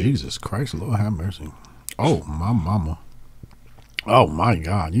Lord, Jesus Christ, Lord have mercy. Oh my mama. Oh my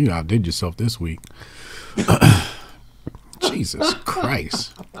God, you outdid yourself this week. Jesus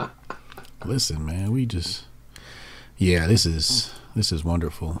Christ. Listen, man, this is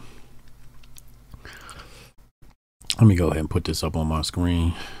wonderful. Let me go ahead and put this up on my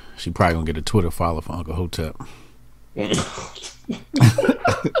screen. She probably gonna get a Twitter follow for Uncle Hotep.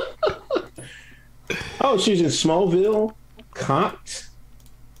 Oh, she's in Smallville, Copped,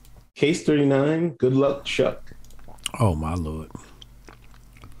 Case 39. Good luck, Chuck. Oh my Lord.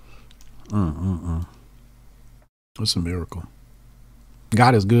 It's a miracle.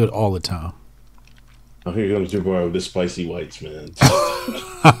 God is good all the time. Oh, here comes Jabbar with the spicy whites, man.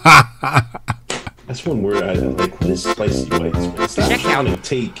 That's one word I don't like. What is spicy whites, man? Stop trying to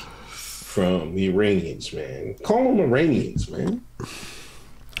take from the Iranians, man. Call them Iranians, man.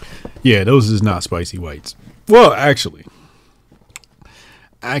 Yeah, those is not spicy whites. Well, actually,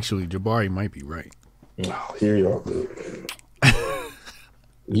 Jabari might be right. Oh, here you are.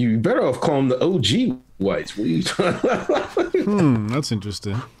 You better off call them the OG whites. What are you trying That's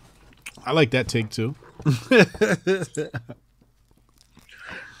interesting. I like that take too.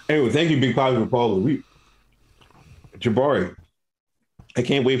 Anyway, thank you, Big Poppy, for Paul of the Week. Jabari, I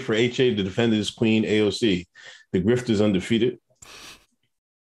can't wait for HA to defend his queen AOC. The grift is undefeated.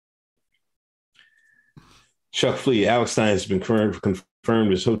 Chuck Flea, Alex Stein has been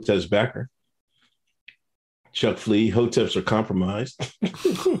confirmed as Hotep's backer. Chuck Flea, Hoteps are compromised.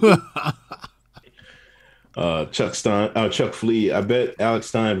 Chuck Flea, I bet Alex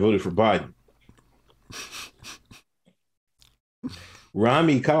Stein voted for Biden.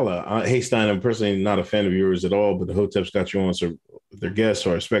 Rami Kala, hey Stein, I'm personally not a fan of yours at all, but the Hoteps got you on, so they're guests,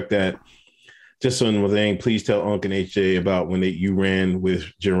 so I respect that. Just so one thing, please tell Unc and HJ about when you ran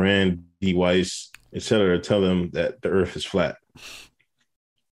with Jaran D. Weiss, etc. Tell them that the earth is flat.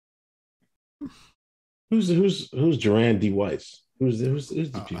 Who's Jaran D. Weiss? Who's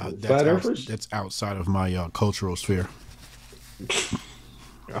the people? Flat earthers? That's outside of my cultural sphere.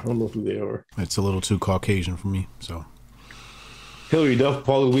 I don't know who they are. It's a little too Caucasian for me, so. Hillary Duff,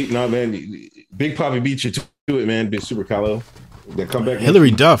 Paul of the Week. No, man. Big Poppy beat you to it, man. Big Super Kylo. That comeback.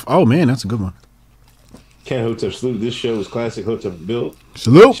 Hillary Duff. Oh, man, that's a good one. Ken Hotep salute. This show is classic Hotep build.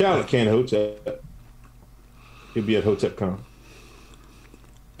 Salute. Shout out to Ken Hotep. He'll be at HotepCon.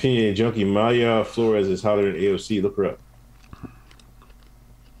 PA Junkie, Maya Flores is hotter than AOC. Look her up.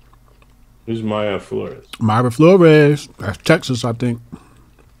 Who's Maya Flores? Maya Flores. That's Texas, I think.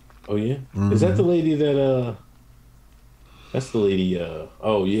 Oh, yeah? Mm-hmm. Is that the lady that, that's the lady,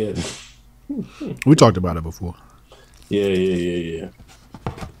 oh, yeah. We talked about it before. Yeah.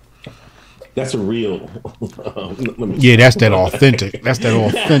 That's a real. Yeah, that's that authentic. That's that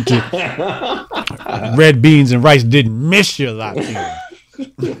authentic. Red beans and rice didn't miss you, Latino.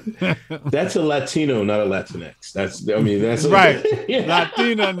 That's a Latino, not a Latinx. That's right.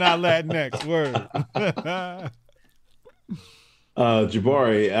 Latino, not Latinx. Word.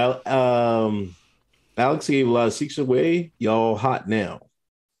 Jabari, Alex gave a lot of secrets away. Y'all hot now.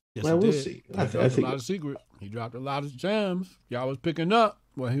 Yes, well, we'll see. I think a lot of secret. He dropped a lot of gems. Y'all was picking up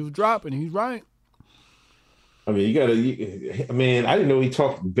when he was dropping. He's right. I mean, I didn't know he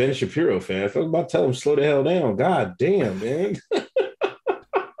talked Ben Shapiro fan. I was about to tell him slow the hell down. God damn, man.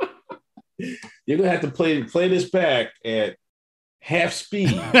 You're gonna have to play this back at half speed.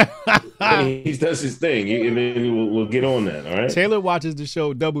 He does his thing, and then we'll get on that. All right. Taylor watches the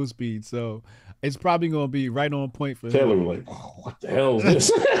show double speed, so it's probably gonna be right on point for Taylor him. was like, oh, "What the hell is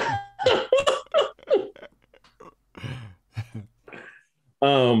this?"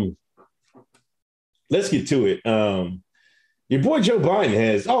 Let's get to it. Your boy Joe Biden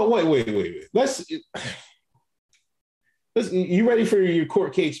has. Oh, wait. Let's. You ready for your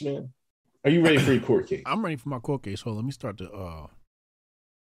court case, man? Are you ready for your court case? I'm ready for my court case. Hold on, let me start the.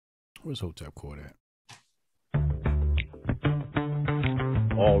 Where's Hotep Court at?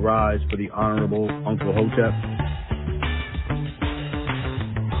 All rise for the Honorable Uncle Hotep.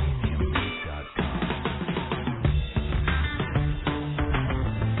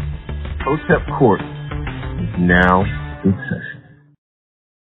 Hotep Court is now in session.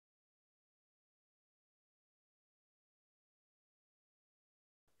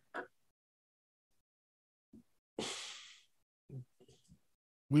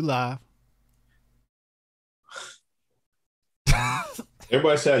 We live.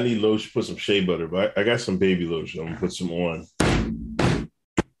 Everybody said I need lotion, put some shea butter, but I got some baby lotion. I'm gonna put some on.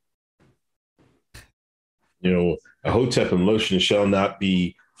 You know, a Hotep and lotion shall not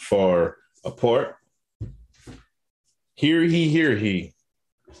be far apart. Hear he.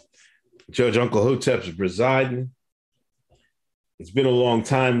 Judge Uncle Hotep's presiding. It's been a long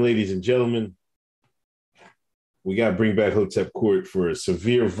time, ladies and gentlemen. We got to bring back Hotep Court for a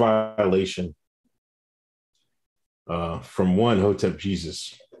severe violation from one Hotep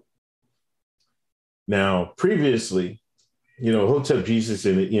Jesus. Now, previously, you know, Hotep Jesus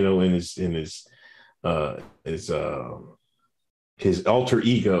in his alter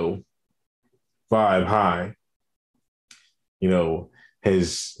ego Vibe High, you know,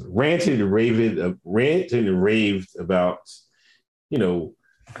 has ranted and raved about, you know,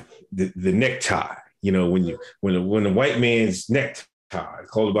 the necktie. You know, when the white man's necktie,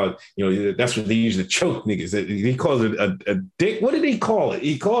 called about, you know, that's what they use to choke niggas. He calls it a dick. What did he call it?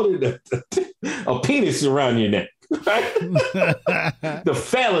 He called it a penis around your neck, right? The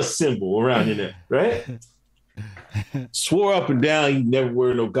phallus symbol around your neck, right? Swore up and down he never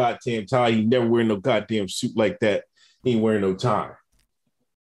wear no goddamn tie. He never wear no goddamn suit like that. He ain't wearing no tie.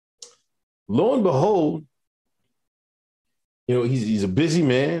 Lo and behold, you know, he's a busy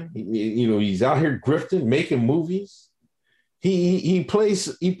man. You know, he's out here grifting, making movies. He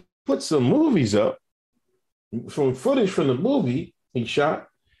puts some movies up from footage from the movie he shot.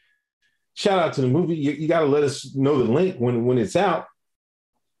 Shout out to the movie. You got to let us know the link when it's out.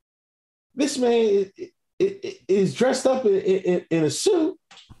 This man is dressed up in a suit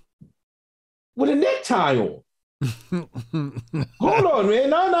with a necktie on. Hold on, man.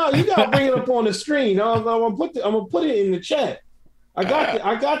 No, you gotta bring it up on the screen. I'm gonna put it in the chat. I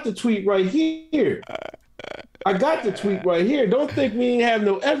got the tweet right here. Don't think we didn't have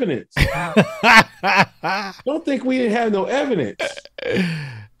no evidence.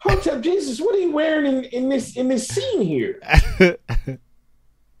 Hotep Jesus, what are you wearing in this scene here?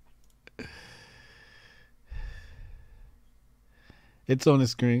 It's on the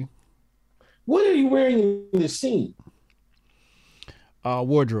screen. What are you wearing in this scene?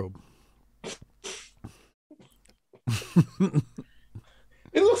 Wardrobe.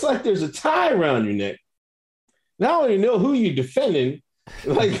 It looks like there's a tie around your neck. Now I don't even know who you're defending.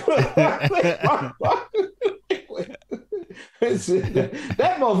 Like that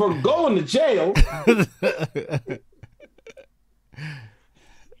motherfucker going to jail.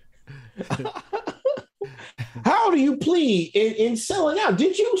 How do you plead in selling out?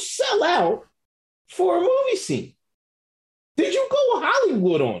 Did you sell out for a movie scene? Did you go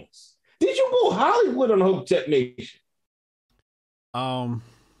Hollywood on us? Did you go Hollywood on Hotep Nation? I'm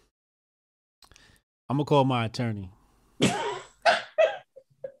gonna call my attorney.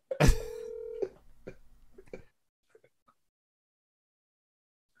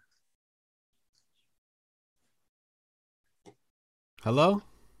 Hello?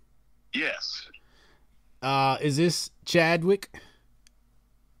 Yes. Is this Chadwick?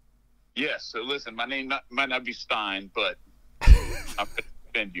 Yes. So listen, my name might not be Stein, but I'm going to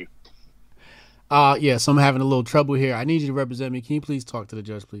defend you. Yes, I'm having a little trouble here. I need you to represent me. Can you please talk to the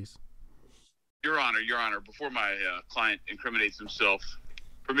judge, please? Your Honor, before my client incriminates himself,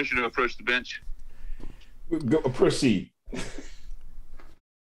 permission to approach the bench? Proceed.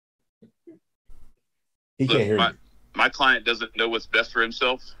 He can't hear you. My client doesn't know what's best for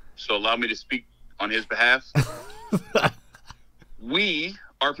himself, so allow me to speak on his behalf. We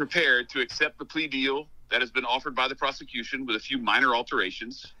are prepared to accept the plea deal that has been offered by the prosecution with a few minor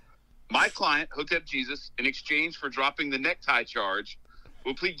alterations. My client, Hotep Jesus, in exchange for dropping the necktie charge,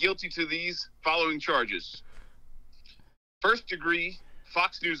 will plead guilty to these following charges. first degree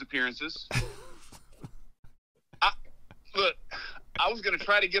Fox News appearances. Look, I was gonna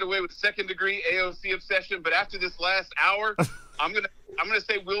try to get away with second degree AOC obsession, but after this last hour, I'm gonna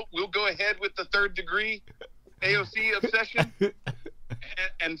say we'll go ahead with the third degree AOC obsession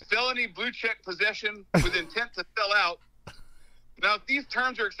and felony blue check possession with intent to sell out. Now, if these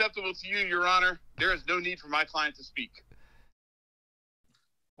terms are acceptable to you, Your Honor, there is no need for my client to speak.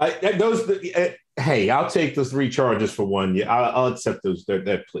 Hey, I'll take those 3 charges for one. Yeah, I'll accept those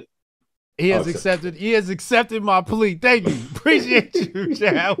that plea. He has accepted my plea. Thank you. Appreciate you,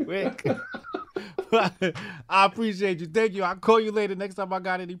 Chadwick. I appreciate you. Thank you. I'll call you later next time I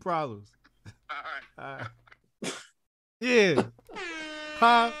got any problems. All right. Yeah.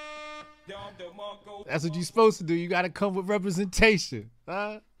 Huh? That's what you're supposed to do. You got to come with representation.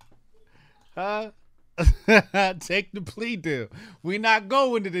 Huh? Take the plea deal. We're not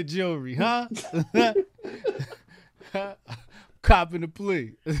going to the jury, huh? Copping the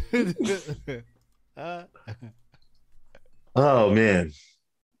plea. Oh man.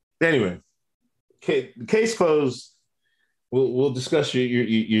 Anyway, case closed. We'll discuss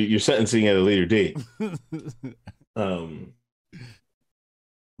your sentencing at a later date. When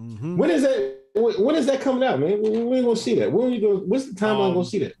is that? When is that coming out, man? When are gonna see that? What's the timeline gonna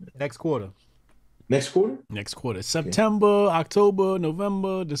see that? Next quarter. Next quarter? Next quarter. September, okay. October,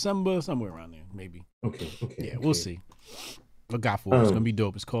 November, December, somewhere around there, maybe. Okay. Yeah, we'll see. Look out for it. It's gonna be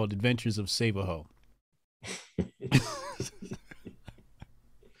dope. It's called Adventures of Save-A-Ho.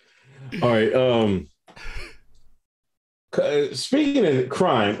 All right. Speaking of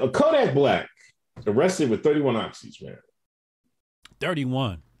crime, Kodak Black arrested with 31 oxys, man.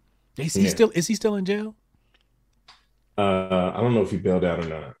 31. Is he still in jail? I don't know if he bailed out or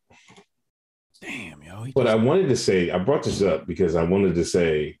not. Damn, yo. But I wanted to say, I brought this up because I wanted to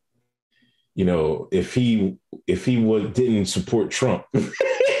say, you know, if he didn't support Trump, you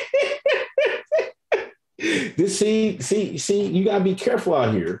gotta be careful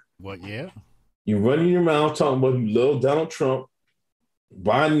out here. What? Yeah. You running your mouth talking about you love Donald Trump.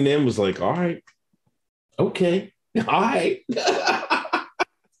 Biden then was like, all right, okay, all right.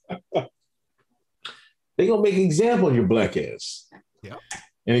 They're gonna make an example of your black ass. Yeah.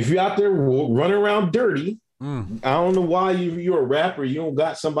 And if you're out there running around dirty, I don't know why you're a rapper. You don't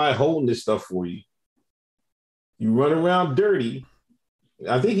got somebody holding this stuff for you. You run around dirty.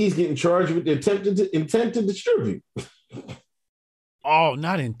 I think he's getting charged with the intent to distribute. Oh,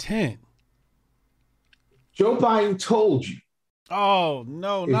 not intent. Joe Biden told you. Oh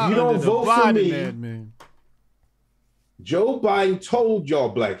no! If not you don't under vote the for Biden me, admin. Joe Biden told y'all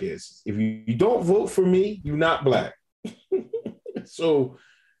black asses, if you don't vote for me, you're not black. So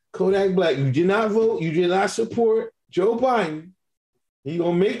Kodak Black, you did not vote, you did not support Joe Biden. He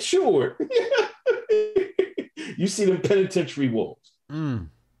gonna make sure you see them penitentiary walls. Not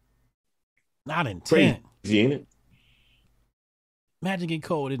intent. Crazy, ain't it? Imagine getting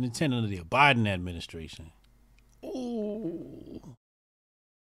caught with intent under the Biden administration. Ooh.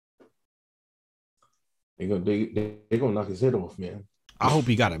 They're gonna knock his head off, man. I hope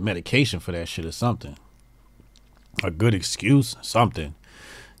he got a medication for that shit or something. A good excuse, something.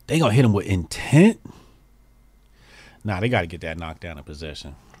 They gonna hit him with intent? Nah, they gotta get that knocked down in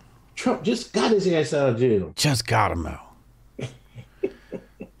possession. Trump just got his ass out of jail. Just got him out.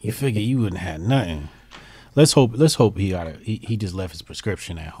 You figure you wouldn't have nothing. Let's hope he just left his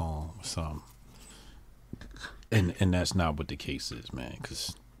prescription at home or something. And that's not what the case is, man,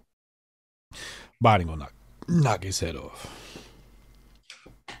 because Biden gonna knock his head off.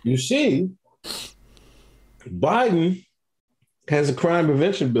 You see, Biden has a crime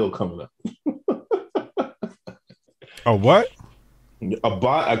prevention bill coming up. A what?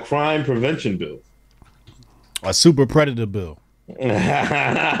 A crime prevention bill. A super predator bill. I'll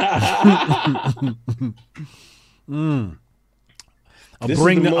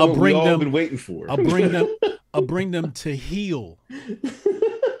bring them been waiting for. I'll bring them to heal.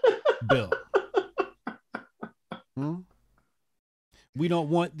 Bill. We don't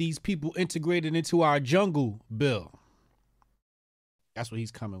want these people integrated into our jungle, Bill. That's what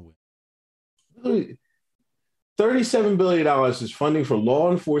he's coming with. $37 billion is funding for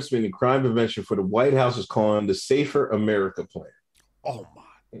law enforcement and crime prevention for the White House is calling the Safer America Plan. Oh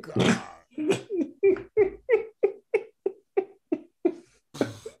my God.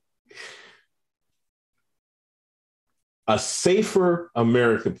 A Safer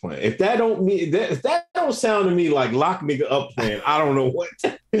America Plan. If that don't sound to me like lock nigga up plan, I don't know what.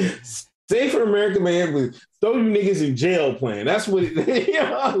 Safer America Man with throw you niggas in jail plan. That's what it, you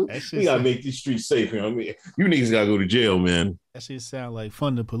know, we gotta make these streets safe. You know what I mean? You niggas gotta go to jail, man. That shit sound like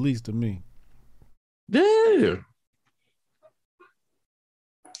fund the police to me. Yeah.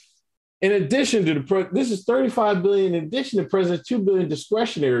 In addition to this is $35 billion in addition to the president's $2 billion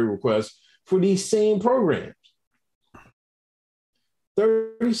discretionary request for these same programs.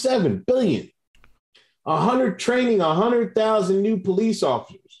 $37 billion. Training 100,000 new police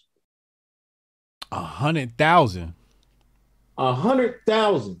officers. 100,000.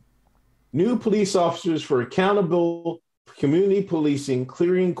 100,000 new police officers for accountable community policing,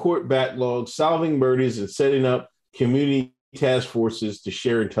 clearing court backlogs, solving murders, and setting up community task forces to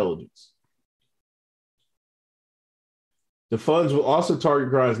share intelligence. The funds will also target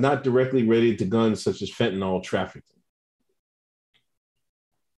crimes not directly related to guns, such as fentanyl trafficking.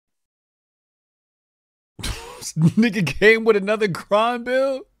 Nigga came with another crime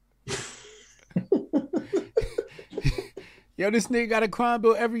bill. Yo, this nigga got a crime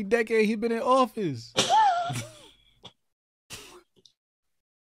bill every decade he been in office.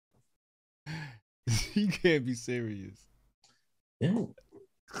 You can't be serious. Yeah.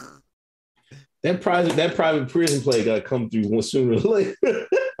 That private prison play got to come through sooner or later.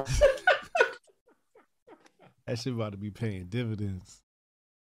 That shit about to be paying dividends.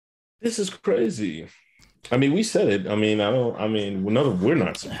 This is crazy. I mean, we said it. I mean, we're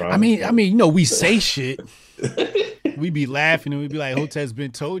not surprised. I mean, we say shit. We be laughing and we be like, Hotep's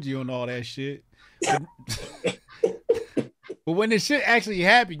been told you and all that shit. But when the shit actually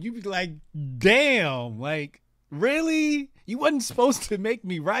happened, you be like, damn, like, really? You wasn't supposed to make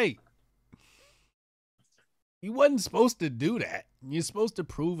me right. You wasn't supposed to do that. You're supposed to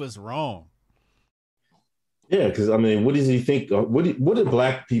prove us wrong. Yeah, because I mean, what does he think? What do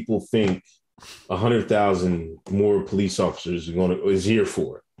black people think 100,000 more police officers is here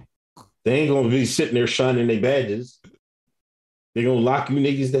for? They ain't gonna be sitting there shining their badges. They're gonna lock you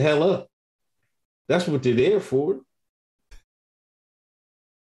niggas the hell up. That's what they're there for.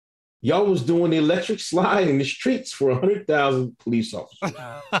 Y'all was doing the electric slide in the streets for 100,000 police officers.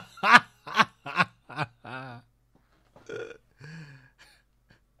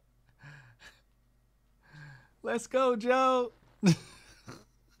 Let's go, Joe.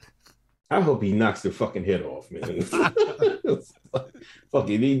 I hope he knocks their fucking head off, man.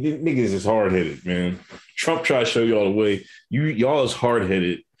 Fucking these niggas is hard-headed, man. Trump tried to show y'all the way. Y'all is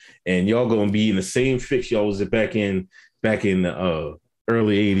hard-headed, and y'all gonna be in the same fix y'all was back in the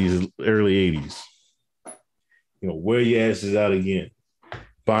early 80s. You know, wear your asses out again.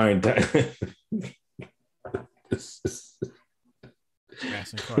 Buying time. Mass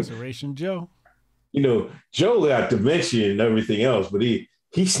incarceration, Joe. You know, Joe got dementia and everything else, but he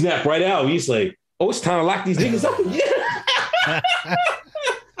snapped right out. He's like, "Oh, it's time to lock these niggas up again."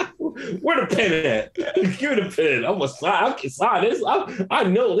 Where the pen at? Give me the pen. I'm gonna sign. I can sign this. I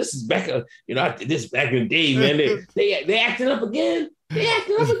know this is back. This back in the day, man. They acting up again. They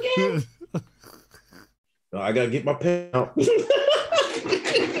acting up again. No, I gotta get my pen out.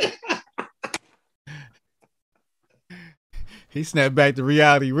 He snapped back to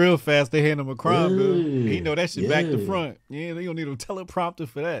reality real fast. They hand him a crime bill. He know that shit back to front. Yeah, they don't need a teleprompter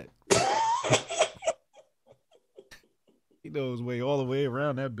for that. He knows his way all the way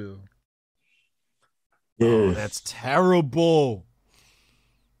around that bill. Yeah. Oh, that's terrible.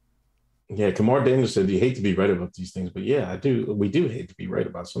 Yeah, Kamar Daniels said you hate to be right about these things, but yeah, I do. We do hate to be right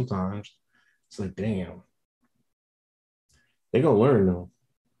about sometimes. It's like, damn. They're gonna learn though.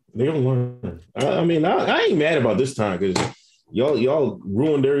 They're gonna learn. I mean, I ain't mad about this time because y'all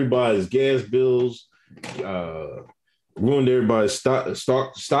ruined everybody's gas bills, ruined everybody's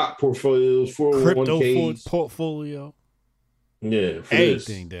stock portfolios, 401ks, portfolio. Yeah, for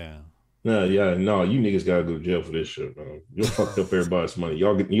everything down. No, you niggas gotta go to jail for this shit, man. You fucked up everybody's money.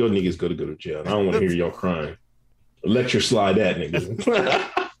 Your niggas gotta go to jail. I don't want to hear y'all crying. Let your slide that,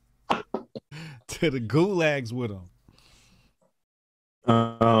 niggas. To the gulags with them.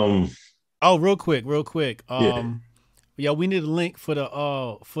 Real quick. Yeah, we need a link for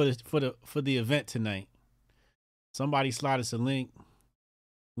the event tonight. Somebody slide us a link.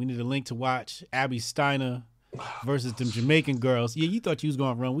 We need a link to watch Abby Steiner versus them Jamaican girls. Yeah, you thought you was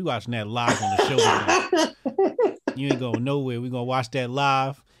gonna run. We watching that live on the show tonight. You ain't going nowhere. We gonna watch that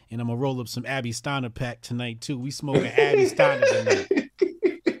live, and I'm gonna roll up some Abby Steiner pack tonight too. We smoking Abby Steiner tonight.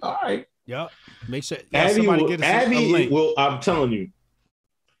 All right. Yep. Make sure somebody get us a link. Well, I'm telling you,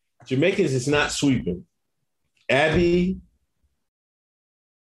 Jamaicans is not sweeping. Abby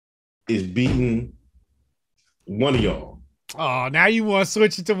is beating one of y'all. Oh, now you want to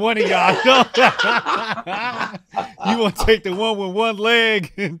switch it to one of y'all. You want to take the one with one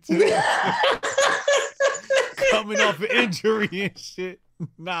leg coming off an injury and shit.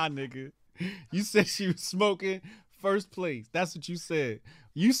 Nah, nigga. You said she was smoking first place. That's what you said.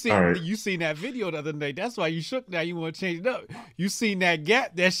 You seen All right. you seen that video the other day. That's why you shook. Now you want to change it up. You seen that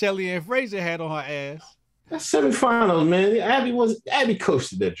gap that Shelly Ann Fraser had on her ass. That's semifinals, man. Abby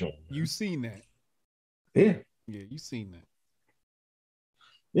coasted that joint. Man. You seen that? Yeah. Yeah, you seen that.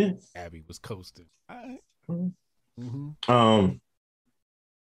 Yeah. Abby was coasting. All right. Mm-hmm.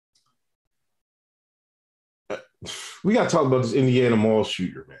 We gotta talk about this Indiana mall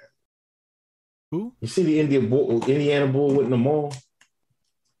shooter, man. Who? You see the Indiana bull went in the mall,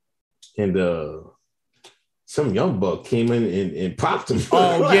 and some young buck came in and popped him.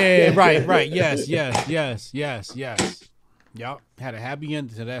 Oh yeah, right. Yes. Yup. Had a happy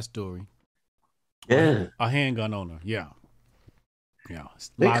ending to that story. Yeah. A handgun owner. Yeah.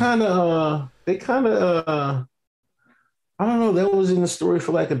 They kind of I don't know. That was in the story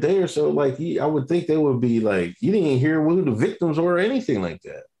for like a day or so. Like, I would think they would be like, you didn't hear who the victims were or anything like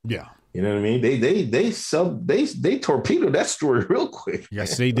that. Yeah. You know what I mean? They torpedoed that story real quick.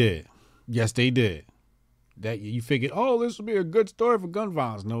 Yes, they did. That you figured, oh, this will be a good story for gun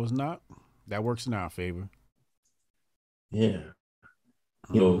violence. No, it's not. That works in our favor. Yeah.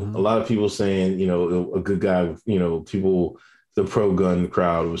 You know, a lot of people saying, you know, a good guy, you know, people, the pro-gun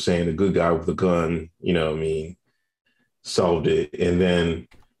crowd was saying a good guy with a gun, you know what I mean, solved it. And then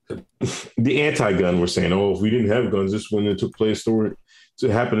the anti-gun were saying, oh, if we didn't have guns, this wouldn't have took place to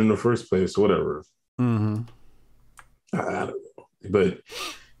happen in the first place, whatever. Mm-hmm. I don't know. But,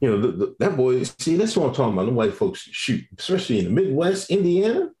 you know, that boy, see, that's what I'm talking about. The white folks shoot, especially in the Midwest,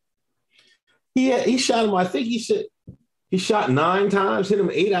 Indiana. He shot him, I think he said, he shot 9 times, hit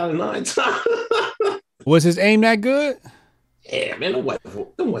him 8 out of 9 times. Was his aim that good? Yeah, man, them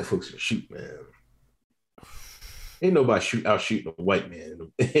white folks can shoot, man. Ain't nobody out shooting a white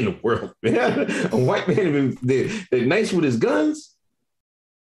man in the world, man. A white man, they're nice with his guns.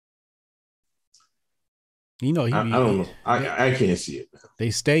 You know, I don't know. I can't see it. They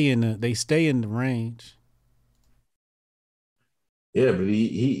stay in the range. Yeah, but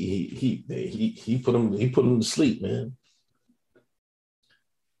he put him to sleep, man.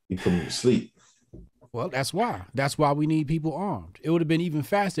 He put him to sleep. Well, that's why. That's why we need people armed. It would have been even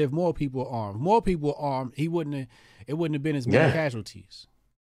faster if more people were armed. More people were armed, it wouldn't have been as many casualties.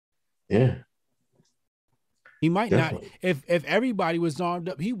 Yeah. He might Definitely. not. If everybody was armed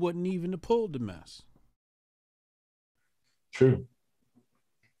up, he wouldn't even have pulled the mess. True.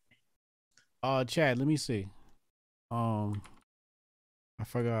 Chad, let me see. I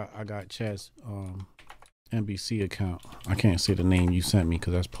forgot I got Chad's NBC account. I can't say the name you sent me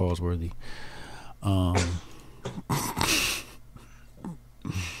because that's pause worthy.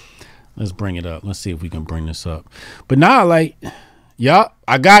 Let's bring it up. Let's see if we can bring this up. But now, like, yup,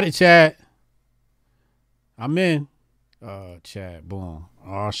 I got it, Chad. I'm in. Chad, boom.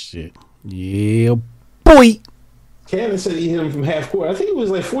 Oh shit. Yeah, boy. Cannon said he hit him from half court. I think it was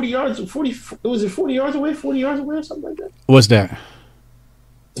like 40 yards. 40 was it 40 yards away? 40 yards away or something like that. What's that?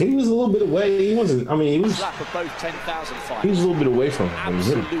 He was a little bit away. He wasn't. I mean, he was. He was a little bit away from him.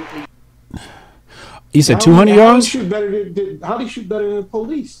 Absolutely. He said 200 yards. How do you shoot better than the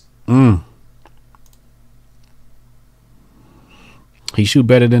police? He shoot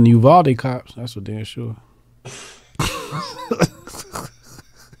better than the Uvalde cops. That's for damn sure.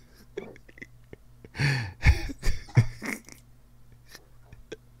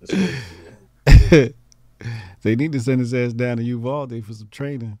 They need to send his ass down to Uvalde for some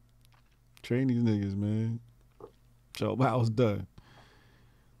training. Train these niggas, man. Show them how it's done.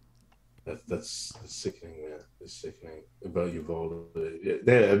 That's sickening, man. It's sickening about Uvalde.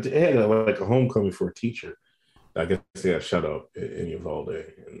 They had like a homecoming for a teacher. I guess they got shut up in Uvalde,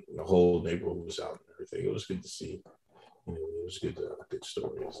 and the whole neighborhood was out and everything. It was good to see. You know, it was good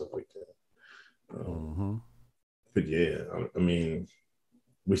story and stuff like that. But yeah, I mean,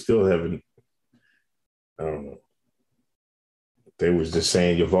 we still haven't. I don't know. They was just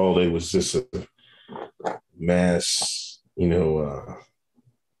saying Uvalde was just a mass,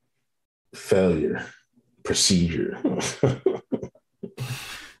 failure procedure.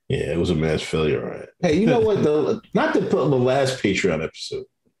 Yeah, it was a mass failure. All right. Hey, you know what? Not to put on the last Patreon episode,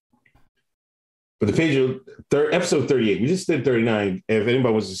 but the episode 38. We just did 39. If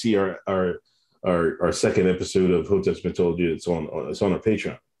anybody wants to see our second episode of Hotep's Been Told You, it's on our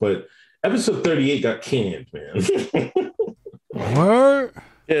Patreon. But episode 38 got canned, man. What?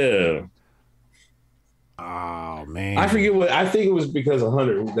 Yeah. Oh man. I forget what. I think it was because of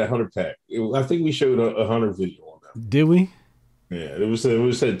that 100 pack. I think we showed a 100 video on that. Did we? Yeah, it was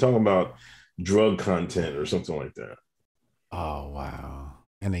talking about drug content or something like that. Oh wow.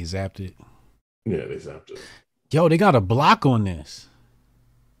 And they zapped it. Yeah, they zapped it. Yo, they got a block on this.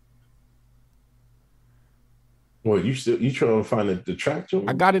 What you trying to find the track, Joe?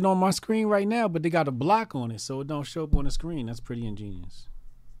 I got it on my screen right now, but they got a block on it, so it don't show up on the screen. That's pretty ingenious.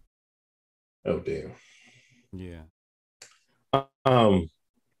 Oh damn. Yeah.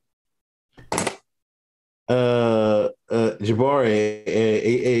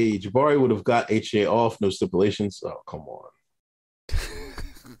 Jabari would have got HA off, no stipulations. Oh, come on.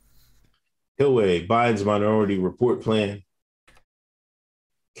 Hillway, Biden's minority report plan.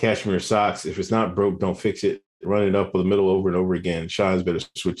 Cashmere socks. If it's not broke, don't fix it. Run it up with the middle over and over again. Shines better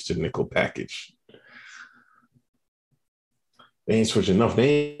switch to the nickel package. They ain't switching enough.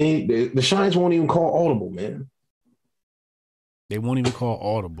 The Shines won't even call audible, man. They won't even call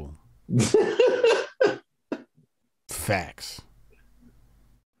audible. Facts.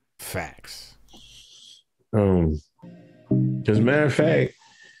 As a matter of fact,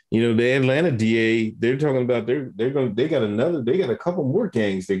 the Atlanta DA, they're talking about they got a couple more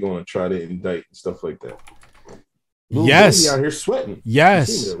gangs they're going to try to indict and stuff like that. Yes, out here sweating.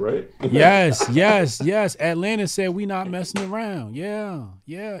 Yes, that, right? yes. Atlanta said we not messing around. Yeah.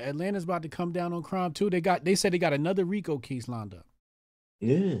 Atlanta's about to come down on crime too. They said they got another RICO case lined up.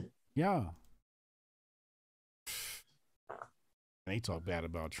 Yeah. They talk bad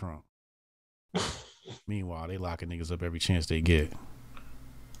about Trump. Meanwhile, they locking niggas up every chance they get.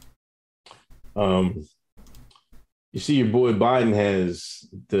 You see, your boy Biden has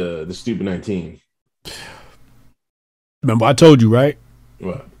the stupid 19. Remember, I told you, right?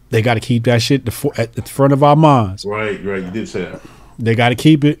 What? They got to keep that shit at the front of our minds. Right. You did say that. They got to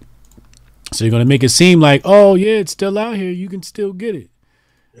keep it. So you're gonna make it seem like, oh yeah, it's still out here. You can still get it.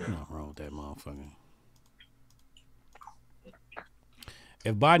 Nothing wrong with that motherfucker.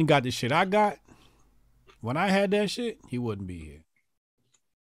 If Biden got the shit I got when I had that shit, he wouldn't be here.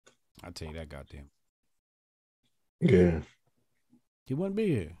 I'll tell you that goddamn. Yeah. He wouldn't be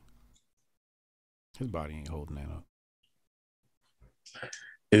here. His body ain't holding that up.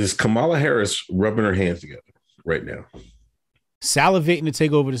 Is Kamala Harris rubbing her hands together right now? Salivating to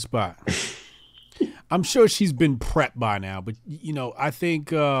take over the spot. I'm sure she's been prepped by now, but I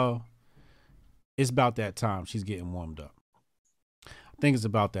think it's about that time she's getting warmed up. I think it's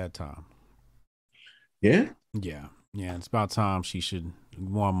about that time. Yeah? Yeah, it's about time she should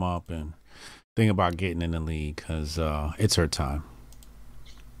warm up and think about getting in the league because it's her time.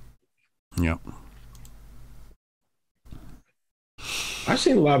 Yep. I've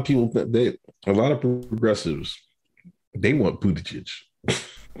seen a lot of people, a lot of progressives, they want Buttigieg.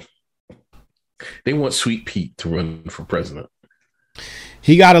 They want Sweet Pete to run for president.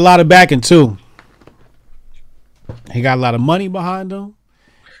 He got a lot of backing too. He got a lot of money behind him,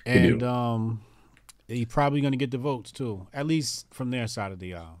 and he's probably going to get the votes too, at least from their side of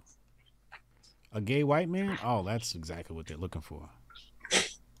the aisle. A gay white man? Oh, that's exactly what they're looking for.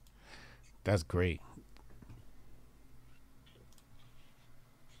 That's great.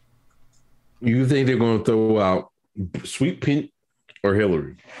 You think they're going to throw out Sweet Pete or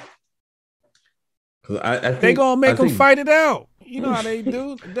Hillary? I think they gonna make them fight it out. You know how they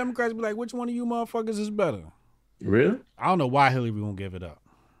do. The Democrats be like, "Which one of you motherfuckers is better?" Really? I don't know why Hillary won't give it up.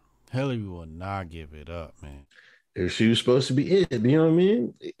 Hillary will not give it up, man. If she was supposed to be it, you know what I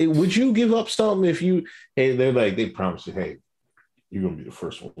mean? Would you give up something if you? Hey, they promise you, hey, you're gonna be the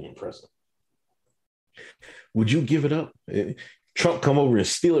first woman president. Would you give it up? Trump come over and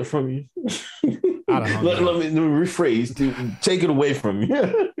steal it from you? let me rephrase to take it away from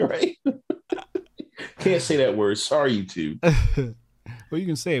you, right? Can't say that word. Sorry, YouTube. Well, you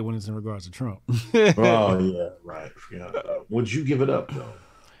can say it when it's in regards to Trump. Oh yeah, right. Yeah. Would you give it up though?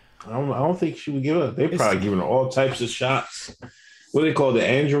 I don't think she would give it up. They're probably giving her all types of shots. What do they call the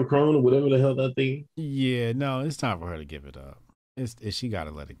androchrone or whatever the hell that thing? Yeah, no, it's time for her to give it up. She got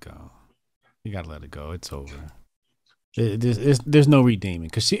to let it go. You got to let it go. It's over. There's no redeeming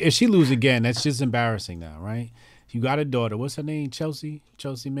because if she lose again, that's just embarrassing now, right? You got a daughter. What's her name? Chelsea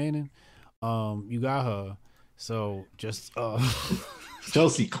Manning. You got her. So just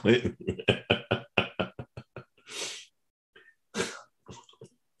Chelsea Clinton.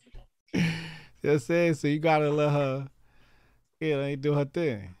 Just saying. So you gotta let her. Yeah, do her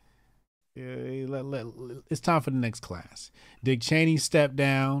thing. Yeah, it's time for the next class. Dick Cheney stepped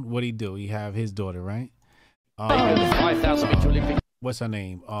down. What'd he do? He have his daughter, right? What's her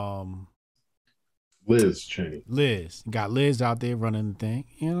name? Liz Cheney. Liz. Got Liz out there running the thing.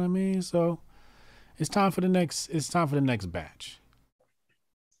 You know what I mean? So it's time for the next batch.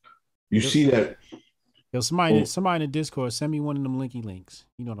 You see that? Yo, somebody in the Discord, send me one of them linky links.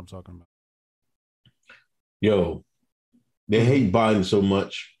 You know what I'm talking about. Yo, they hate Biden so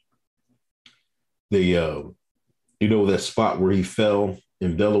much. They that spot where he fell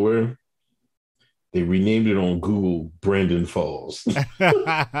in Delaware, They renamed it on Google Brandon Falls.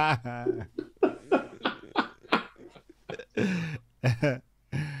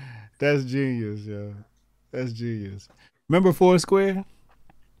 That's genius, yo. That's genius. Remember Foursquare?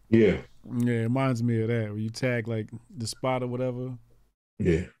 Yeah. Yeah, it reminds me of that. Where you tag like the spot or whatever.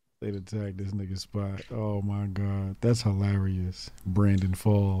 Yeah. They tag this nigga spot. Oh my God. That's hilarious. Brandon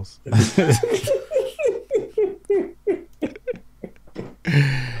Falls.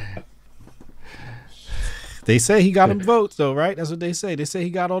 They say he got them votes though, right? That's what they say. They say he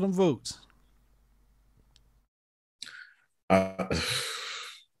got all them votes. I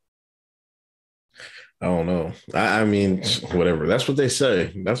don't know. I mean, whatever. That's what they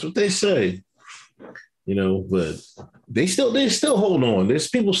say. That's what they say. You know, but they still hold on. There's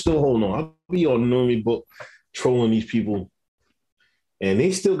people still holding on. I'll be on Normie Book trolling these people, and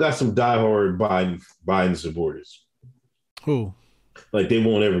they still got some diehard Biden supporters. Who? Like they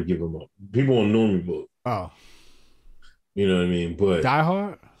won't ever give them up. People on Normie Book. Oh, you know what I mean? But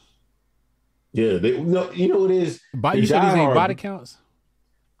diehard. Yeah, they no. You know what it is? You said these ain't body counts.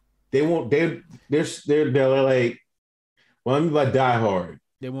 They won't. They're like. Well, I mean by diehard.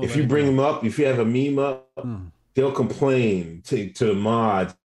 If you bring them up, if you have a meme up, they'll complain to the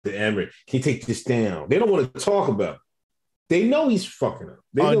mods, the Amber. Can you take this down? They don't want to talk about it. They know he's fucking up.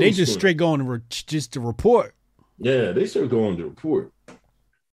 They just straight going just to report. Yeah, they start going to report.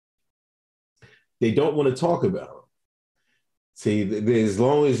 They don't want to talk about him. See, as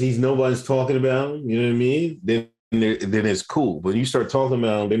long as nobody's talking about him, you know what I mean? Then it's cool. But you start talking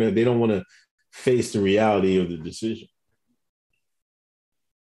about him, they don't want to face the reality of the decision.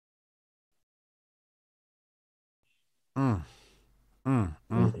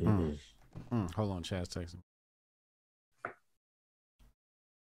 Hold on, Chad's texting.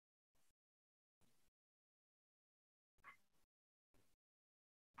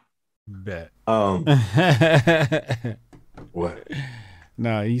 Bet. What?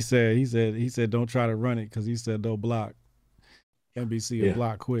 Nah, he said don't try to run it because he said don't block. NBC will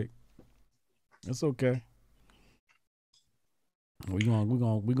block quick. That's okay. We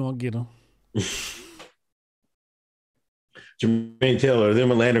gonna get him. Jermaine Taylor,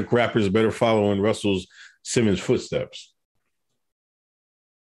 them Atlantic rappers better follow in Russell Simmons' footsteps.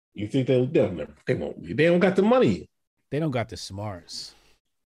 You think they'll never? They won't be. They don't got the money. They don't got the smarts.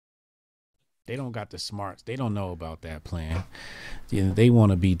 They don't got the smarts. They don't know about that plan. They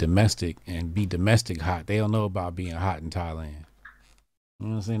want to be domestic and be domestic hot. They don't know about being hot in Thailand. You know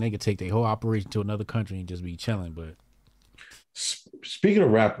what I'm saying? They could take their whole operation to another country and just be chilling. But speaking of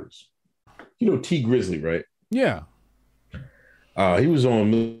rappers, you know T Grizzly, right? Yeah. He was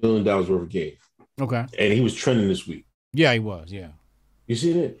on $1 million worth of game. Okay. And he was trending this week. Yeah, he was. Yeah. You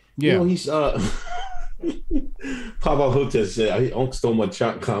see that? Yeah. You know, he's Papa Hotep said he stole my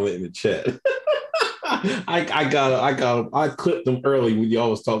comment in the chat. I clipped them early when y'all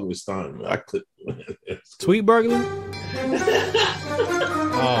was talking with Stein. I clipped them. Tweet burglar?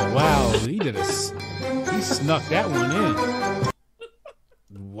 Oh wow. He snuck that one in.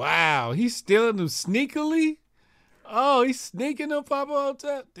 Wow. He's stealing them sneakily? Oh, he's sneaking them Papa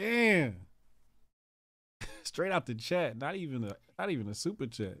Hotep? Damn. Straight out the chat. Not even a super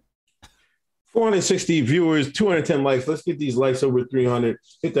chat. 460 viewers, 210 likes. Let's get these likes over 300.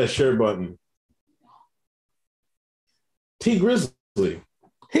 Hit that share button. T Grizzly,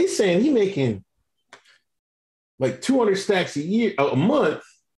 he's saying he's making like 200 stacks a month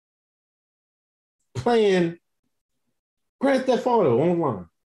playing Grand Theft Auto online.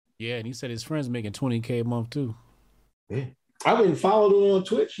 Yeah, and he said his friend's making $20K a month too. Yeah. I went and followed him on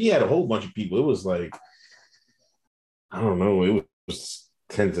Twitch. He had a whole bunch of people. It was like, I don't know, it was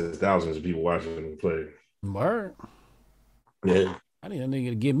tens of thousands of people watching him play. Word. Yeah. I need a nigga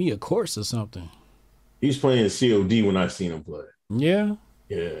to give me a course or something. He's playing COD when I seen him play. Yeah?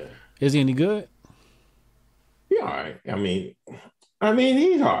 Yeah. Is he any good? He all right. I mean,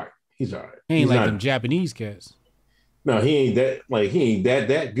 he's all right. He's all right. He ain't like them Japanese cats. No, he ain't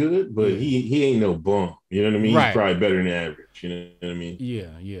that good, but he ain't no bum. You know what I mean? Right. He's probably better than average. You know what I mean?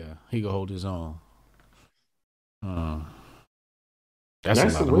 Yeah. He can hold his own. That's a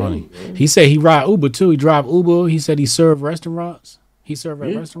lot of money. Man. He said he ride Uber too. He drive Uber. He said he served restaurants. He served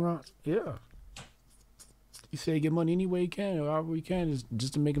at restaurants. Yeah. He said he get money any way he can, however he can, is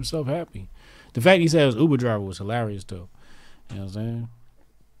just to make himself happy. The fact he said his Uber driver was hilarious though. You know what I'm saying?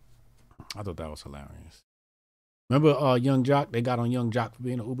 I thought that was hilarious. Remember Young Jock? They got on Young Jock for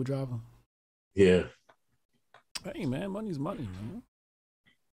being an Uber driver? Yeah. Hey man, money's money, man.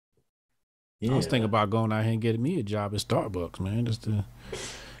 Yeah. I was thinking about going out here and getting me a job at Starbucks, man, just to,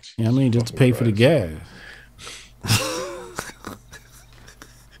 you know what I mean, just to pay for the gas.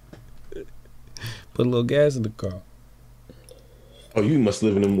 Put a little gas in the car. Oh, you must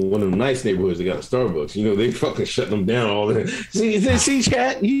live in one of them nice neighborhoods that got a Starbucks. You know, they fucking shut them down all the See,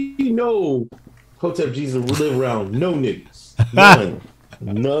 chat, you know Hotep Jesus will live around no niggas. None.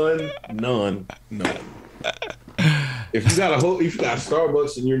 If you got a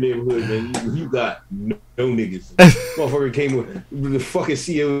Starbucks in your neighborhood, man, you got no niggas. Motherfucker came with the fucking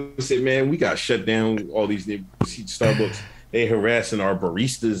CEO said, man, we got shut down all these Starbucks. They harassing our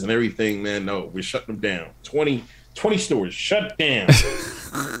baristas and everything, man. No, we're shutting them down. 20 stores shut down.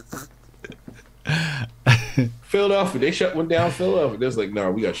 Philadelphia, they shut one down. Philadelphia, they was like,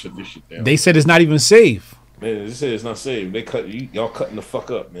 no, we got to shut this shit down. They said it's not even safe. Man, they said it's not safe. They y'all cutting the fuck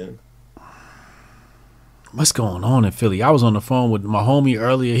up, man. What's going on in Philly? I was on the phone with my homie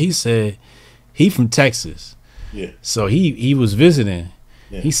earlier. He said he from Texas. Yeah. So he was visiting.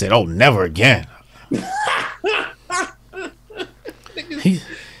 Yeah. He said, "Oh, never again."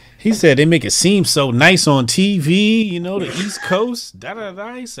 He said they make it seem so nice on TV, you know, the East Coast.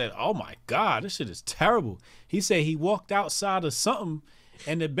 He said, "Oh my God, this shit is terrible." He said he walked outside of something,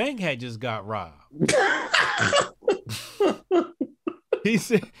 and the bank had just got robbed. He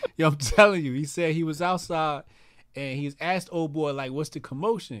said, "Yo, I'm telling you." He said he was outside, and he's asked old boy like, "What's the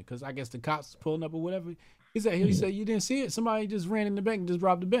commotion?" Because I guess the cops was pulling up or whatever. He said, "You didn't see it? Somebody just ran in the bank and just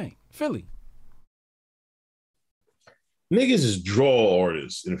robbed the bank." Philly. Niggas is draw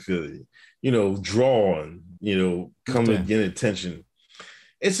artists in Philly, you know, drawing, you know, coming to get attention.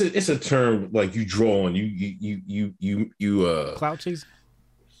 It's a term like you drawing, you clout chasing,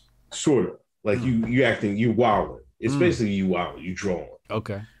 sort of like you acting, you wilding. It's basically you wilding, you drawing.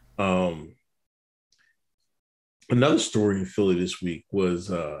 Okay. Another story in Philly this week was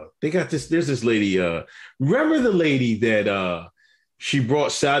they got this. There's this lady. Remember the lady that she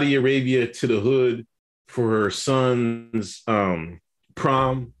brought Saudi Arabia to the hood for her son's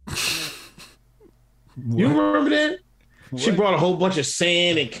prom. You remember that? What? She brought a whole bunch of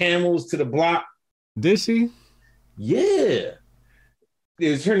sand and camels to the block. Did she? Yeah.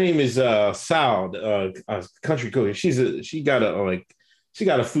 Her name is Sal, country cook. She got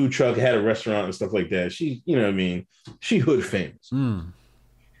a food truck, had a restaurant and stuff like that. She, you know what I mean? She hood famous.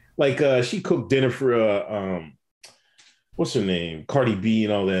 Like she cooked dinner for what's her name? Cardi B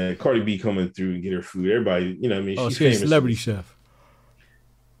and all that. Cardi B coming through and get her food. Everybody, you know what I mean? Oh, she's a celebrity chef.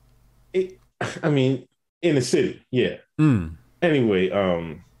 I mean, in the city, yeah. Anyway,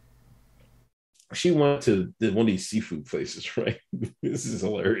 she went to one of these seafood places, right? This is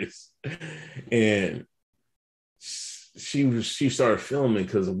hilarious. And she started filming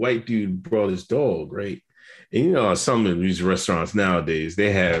because a white dude brought his dog, right? And you know, some of these restaurants nowadays,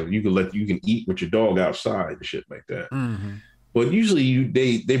 they have you can eat with your dog outside and shit like that. But usually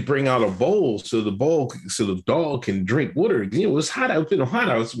they bring out a bowl so the dog can drink water. You know, it's hot out.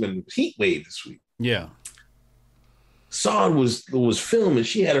 It's been heat wave this week. Yeah. Saad was filming.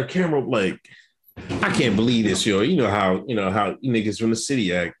 She had her camera like, I can't believe this, yo. You know how niggas from the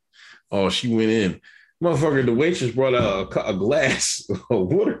city act. Oh, she went in. Motherfucker, the waitress brought out a glass, a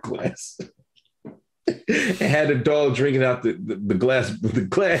water glass. And had the dog drinking out the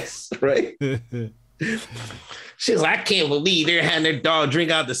glass, right? She's like, I can't believe they're having their dog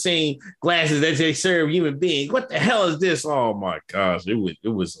drink out the same glasses that they serve human beings. What the hell is this? Oh my gosh, it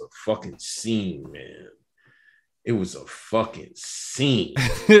was a fucking scene, man. It was a fucking scene.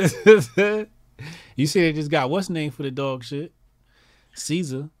 You see, they just got what's name for the dog shit?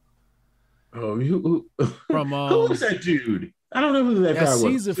 Caesar. Oh, who from who was that dude? I don't know who that guy was.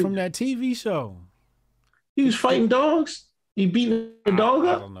 Caesar from that TV show. He was fighting dogs. He beating the dog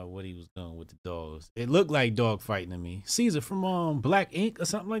up. I don't know what he was doing with the dogs. It looked like dog fighting to me. Caesar from Black Ink or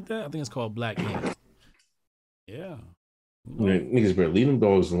something like that. I think it's called Black Ink. Yeah. Man, niggas better leave them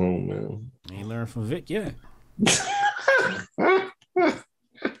dogs alone, man. Ain't learned from Vic yet.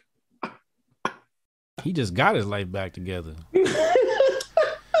 He just got his life back together.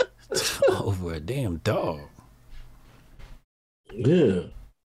 Over a damn dog. Yeah.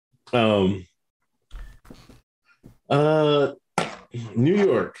 New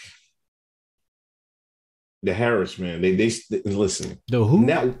York. The Harris, man. They listen. The who?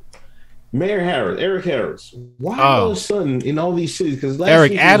 Now, Mayor Harris, Eric Harris. Why all of a sudden in all these cities? Because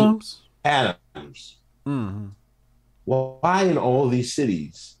Eric Adams? Adams. Mm-hmm. Why in all these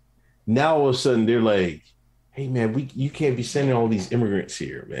cities? Now all of a sudden they're like, hey man, you can't be sending all these immigrants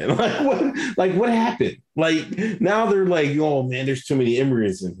here, man. What happened? Like now they're like, oh man, there's too many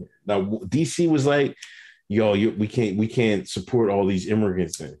immigrants in here. Now DC was like, yo, we can't support all these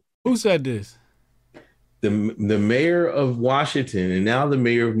immigrants in. Who said this? The mayor of Washington and now the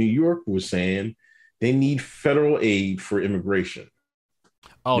mayor of New York was saying they need federal aid for immigration.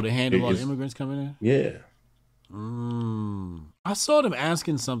 Oh, to handle all the It's- immigrants coming in? Yeah. I saw them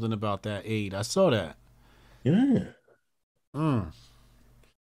asking something about that aid. I saw that. Yeah.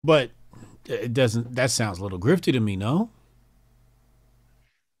 But it doesn't, that sounds a little grifty to me, no?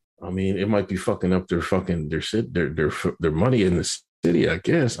 I mean, it might be fucking up their money in the city, I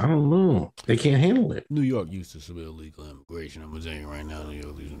guess. I don't know. They can't handle it. New York used to some illegal immigration. I'm gonna tell you right now, New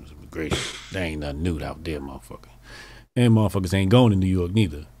York used to some immigration. There ain't nothing new out there, motherfucker. And motherfuckers ain't going to New York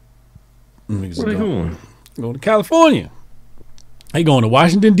neither. Niggas Where they going? Going to California. They going to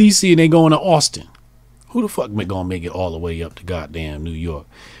Washington, D.C., and they going to Austin. Who the fuck gonna make it all the way up to goddamn New York?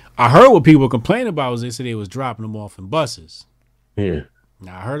 I heard what people were complaining about was they said they was dropping them off in buses. Yeah.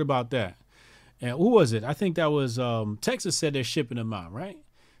 Now, I heard about that. And who was it? I think that was Texas said they're shipping them out, right?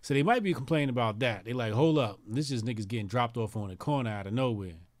 So they might be complaining about that. They like, hold up. This is niggas getting dropped off on the corner out of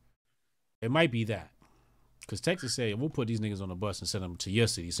nowhere. It might be that. Because Texas said, we'll put these niggas on a bus and send them to your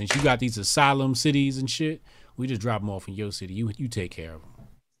city. Since you got these asylum cities and shit, we just drop them off in your city. You take care of them.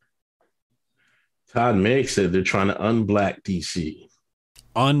 Todd Meg said they're trying to unblack DC.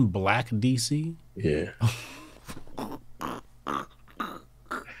 Unblack DC? Yeah.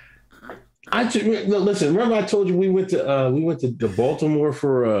 Listen. Remember, I told you we went to Baltimore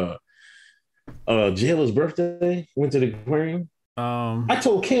for Jayla's birthday. Went to the aquarium. I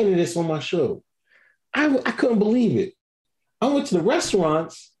told Candy this on my show. I couldn't believe it. I went to the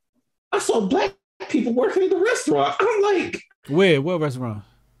restaurants. I saw black people working at the restaurant. I'm like, where? What restaurant?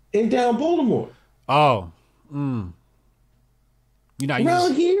 In down Baltimore. Oh, you not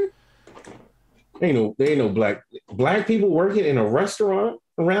around here. There ain't no black people working in a restaurant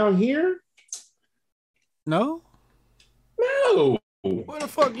around here. No. Where the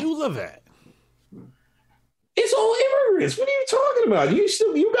fuck you live at? It's all immigrants. What are you talking about?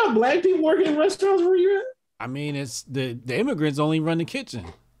 You got black people working in restaurants where you're at? I mean, it's the immigrants only run the kitchen.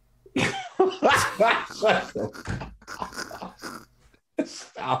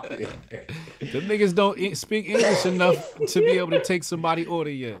 Stop it. The niggas don't speak English enough to be able to take somebody order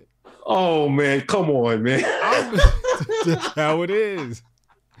yet. Oh man, come on, man. That's how it is.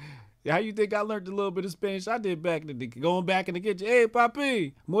 How you think I learned a little bit of Spanish? I did going back in the kitchen. Hey,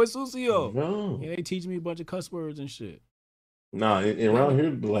 papi, muy sucio. No. Yeah, they teach me a bunch of cuss words and shit. Nah, around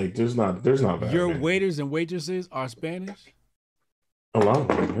here, like there's not bad. Your waiters and waitresses are Spanish? A lot of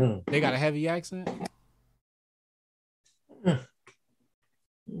them, yeah. They got a heavy accent?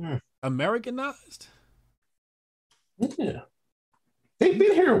 Yeah. Americanized? Yeah. They've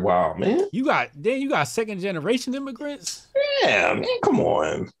been here a while, man. You got second generation immigrants? Yeah, man. Come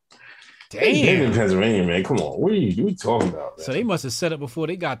on. Damn. They've been in Pennsylvania, man. Come on. What are you talking about, man? So they must have set up before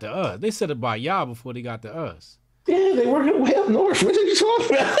they got to us. They set up by y'all before they got to us. Yeah, they working way up north. What are you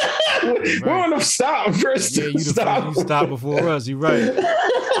talking about? Right. We're on the stop first. Yeah, you stopped before us. You right.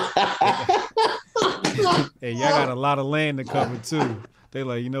 Hey, y'all got a lot of land to cover too. They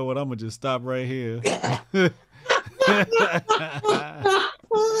like, you know what? I'm gonna just stop right here. I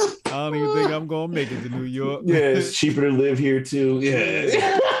don't even think I'm gonna make it to New York. Yeah, it's cheaper to live here too. Yeah.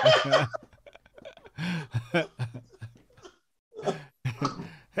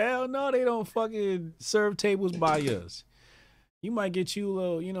 Hell no, they don't fucking serve tables by us. You might get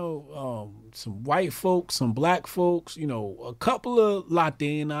you, some white folks, some black folks, a couple of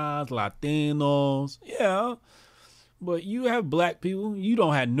Latinos. Yeah. But you have black people. You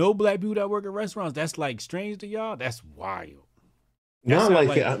don't have no black people that work at restaurants. That's like strange to y'all. That's wild. Y'all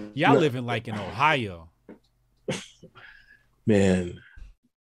living like in Ohio. Man,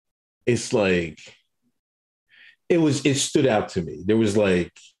 it's like it stood out to me. It was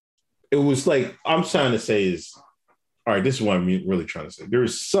like I'm trying to say is, all right, this is what I'm really trying to say. There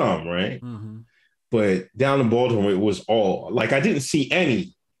was some, right? Mm-hmm. But down in Baltimore, it was all like I didn't see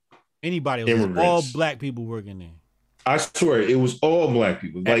anybody. It was all black people working there. I swear it was all black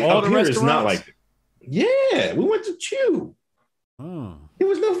people. At like all up the here, it's not restaurants? like. Yeah, we went to Chew. Oh. There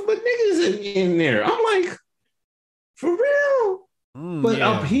was nothing but niggas in there. I'm like, for real. But yeah.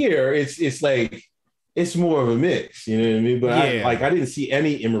 up here, it's like it's more of a mix. You know what I mean? But I didn't see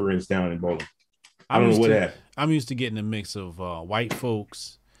any immigrants down in Baltimore. I don't know what happened. I'm used to getting a mix of white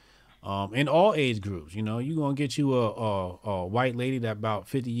folks, in all age groups. You're gonna get you a white lady that about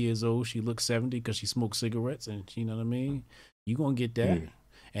 50 years old. She looks 70 because she smokes cigarettes, and you know what I mean. You gonna get that,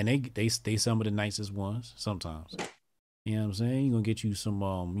 and they some of the nicest ones sometimes. You know what I'm saying? You're gonna get you some.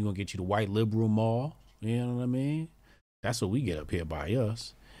 You're gonna get you the white liberal mall. You know what I mean? That's what we get up here by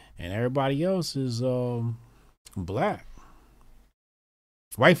us, and everybody else is black.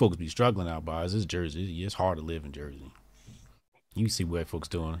 White folks be struggling out by us. It's Jersey. It's hard to live in Jersey. You see what folks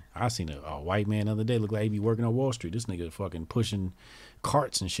doing. I seen a white man the other day look like he be working on Wall Street. This nigga fucking pushing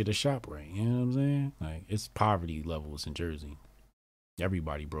carts and shit at ShopRite. You know what I'm saying? Like, it's poverty levels in Jersey.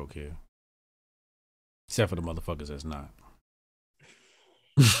 Everybody broke here. Except for the motherfuckers that's not.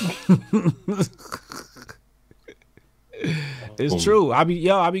 It's true. I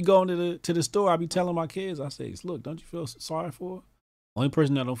be going to the store. I be telling my kids, I say, look, don't you feel sorry for her? Only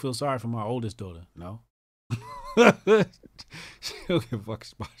person that don't feel sorry for my oldest daughter. No. She don't give a fuck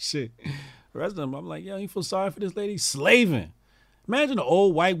about shit. The rest of them, I'm like, yo, you feel sorry for this lady? Slaving. Imagine an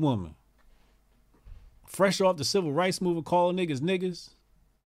old white woman, fresh off the civil rights movement, calling niggas.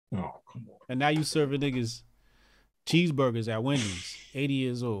 Oh, come on. And now you serving niggas cheeseburgers at Wendy's, 80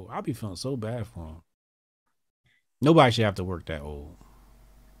 years old. I'll be feeling so bad for him. Nobody should have to work that old.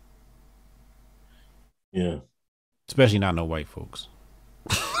 Yeah. Especially not no white folks.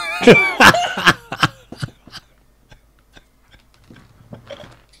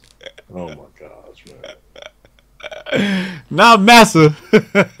 Oh my gosh, man. Not massa.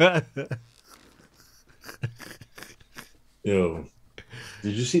 Yo,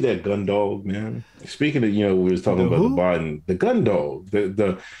 did you see that gun dog, man? Speaking of, we was talking about the Biden, the gun dog,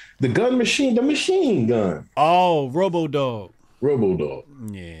 the gun machine, the machine gun. Oh, Robo-Dog. Robo-Dog.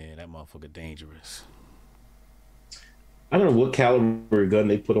 Yeah, that motherfucker dangerous. I don't know what caliber gun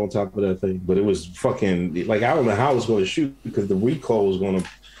they put on top of that thing, but it was fucking, like, I don't know how it was going to shoot because the recoil was going to,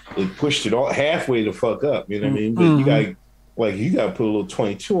 it pushed it all halfway to fuck up, you know what I mean? But you got to put a little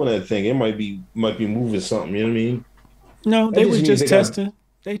 22 on that thing. It might be moving something, you know what I mean? No, they were just testing.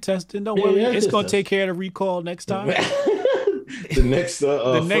 They testing. Don't worry, it's going to take care of the recall next time. The next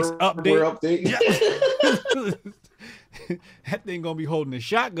update. Yeah. That thing gonna be holding a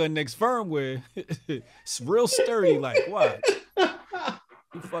shotgun next firmware. It's real sturdy. Like what?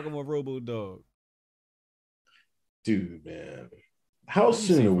 You fucking with Robo-Dog, dude, man. How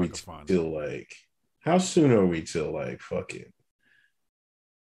soon are we till fucking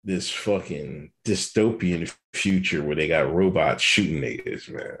this fucking dystopian future where they got robots shooting niggas,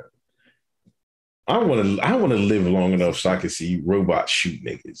 man? I want to live long enough so I can see robots shoot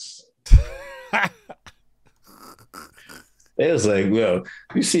niggas. It was like, well,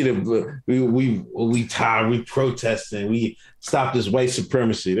 you see we protesting, we stop this white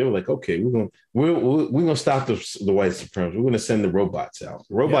supremacy. They were like, okay, we're gonna stop the white supremacy. We're gonna send the robots out.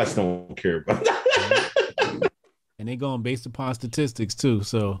 The robots don't care about that. And they going based upon statistics too.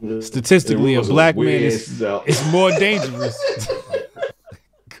 So statistically, a black man is more dangerous.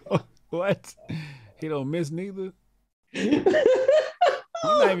 What? He don't miss neither. You're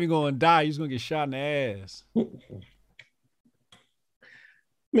not even gonna die. You're just gonna get shot in the ass.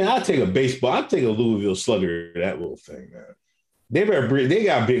 Man, I'll take a Louisville Slugger, that little thing, man. They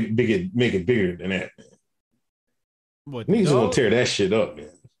got make it bigger than that, man. What, niggas are gonna tear that shit up, man.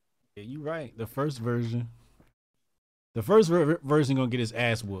 Yeah, you right. The first version gonna get his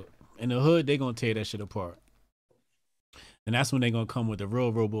ass whooped. In the hood, they gonna tear that shit apart. And that's when they gonna come with the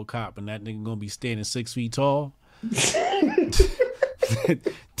real RoboCop, and that nigga gonna be standing 6 feet tall.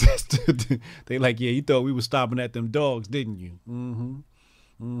 They like, yeah, you thought we was stopping at them dogs, didn't you? Mm-hmm.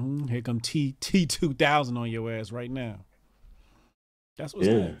 Mm-hmm. Here come T2000 on your ass right now. That's what's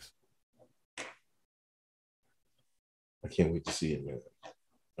next. I can't wait to see it, man.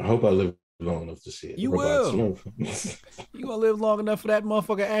 I hope I live long enough to see it. You will. You gonna live long enough for that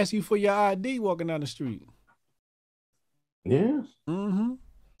motherfucker to ask you for your ID walking down the street. Yeah. Mm-hmm.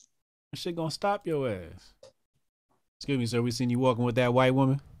 That shit gonna stop your ass. Excuse me, sir. We seen you walking with that white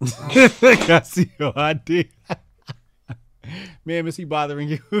woman. I see your ID. Man, is he bothering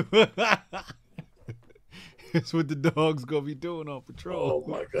you? That's what the dog's gonna be doing on patrol. Oh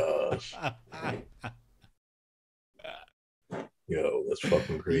my gosh. Yo, that's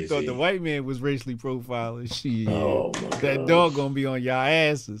fucking crazy. You thought the white man was racially profiling. Shit. Oh my god. That dog gonna be on y'all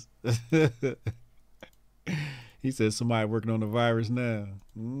asses. He said somebody working on the virus now.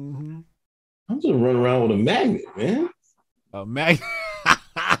 Mm-hmm. I'm just running around with a magnet, man. A magnet.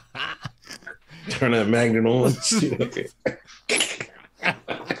 Turn that magnet on.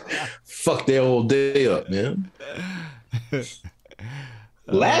 Fuck that whole day up, man.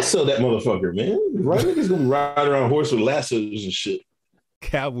 Lasso that motherfucker, man. Right, niggas gonna ride around horse with lassos and shit.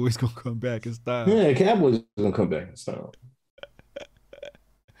 Cowboys gonna come back in style. Yeah, Cowboys gonna come back in style.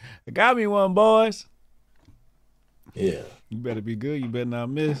 I got me one, boys. Yeah. You better be good. You better not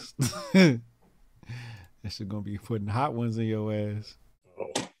miss. That shit gonna be putting hot ones in your ass.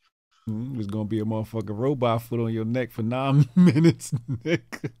 Oh. It's gonna be a motherfucking robot foot on your neck for 9 minutes.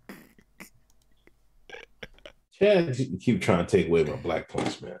 Chad keep trying to take away my black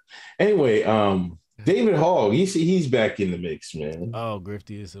points, man. Anyway, David Hogg, he's back in the mix, man. Oh,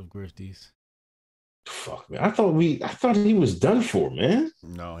 griftiest of grifties. Fuck, man. I thought he was done for, man.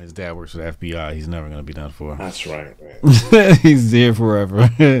 No, his dad works for the FBI. He's never gonna be done for. That's right, man. He's there forever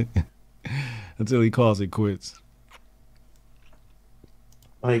until he calls it quits.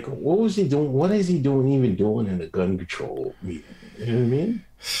 Like, what was he doing? What is he even doing in the gun control meeting? You know what I mean?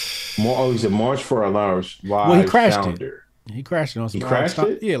 He's a March for Our Lives live. Well, he crashed founder. it. He crashed it on some. He crashed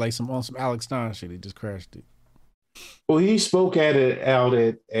it? Yeah, like on some Alex Stein shit. He just crashed it. Well, he spoke out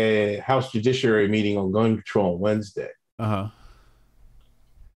at a House Judiciary meeting on gun control on Wednesday.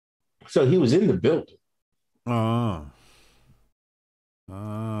 So he was in the building.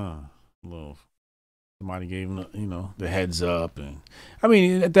 Little somebody gave him, the heads up, and I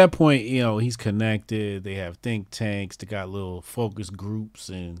mean, at that point, he's connected. They have think tanks. They got little focus groups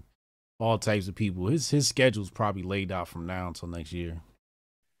and all types of people. His schedule's probably laid out from now until next year.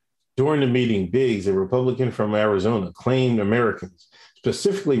 During the meeting, Biggs, a Republican from Arizona, claimed Americans,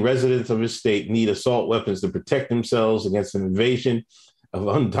 specifically residents of his state, need assault weapons to protect themselves against an invasion of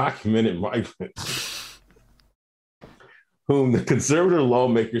undocumented migrants, whom the conservative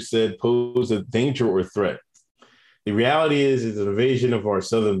lawmaker said pose a danger or threat. The reality is it's an invasion of our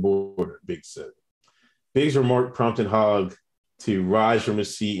southern border, Biggs said. Biggs' remark prompted Hogg to rise from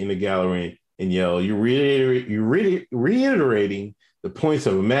his seat in the gallery and yell, "You're reiterating the points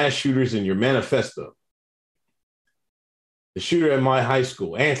of mass shooters in your manifesto. The shooter at my high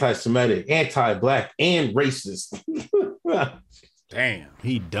school, anti-Semitic, anti-Black, and racist." Damn,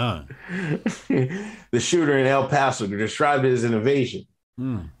 he done. The shooter in El Paso described it as an invasion.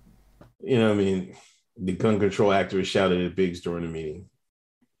 You know what I mean? The gun control activist shouted at Biggs during the meeting.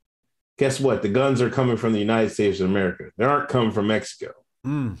 Guess what? The guns are coming from the United States of America. They aren't coming from Mexico.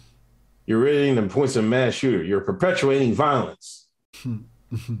 You're reading the points of mass shooter. You're perpetuating violence.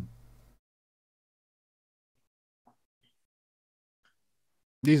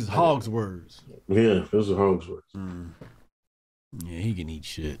 These are Hogg's words. Yeah, those are Hogg's words. Yeah, he can eat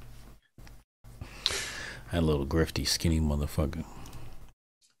shit. That little grifty, skinny motherfucker.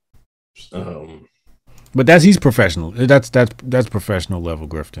 But he's professional. That's professional level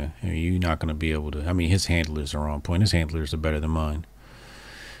grifting. You're not gonna be able to. I mean, his handlers are on point. His handlers are better than mine.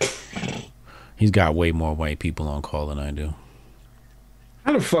 He's got way more white people on call than I do.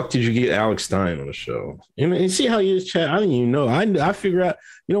 How the fuck did you get Alex Stein on the show? You see how you chat? I didn't even know. I figure out.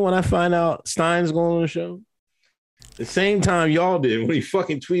 When I find out Stein's going on the show, the same time y'all did when he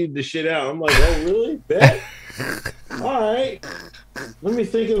fucking tweeted the shit out. I'm like, oh really? Bet. All right. Let me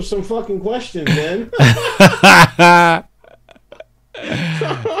think of some fucking questions then.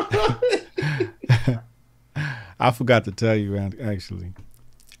 I forgot to tell you, actually.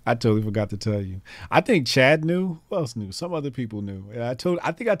 I totally forgot to tell you. I think Chad knew. Who else knew? Some other people knew. And I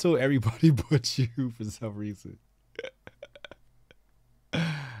think I told everybody but you for some reason.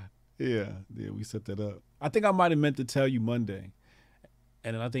 Yeah, we set that up. I think I might have meant to tell you Monday.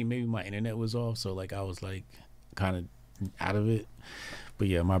 And then I think maybe my internet was off, so I was kind of out of it. But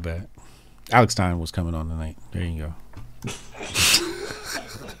yeah, my bad. Alex Stein was coming on tonight. There you go.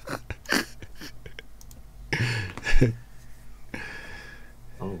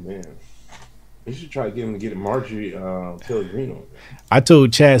 Oh man, you should try to get him to get Marjorie Taylor Greene on. I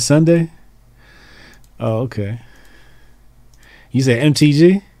told Chad Sunday. Oh, okay. You said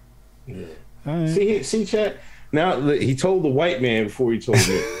MTG? Yeah. All right. See, Chad. Now he told the white man before he told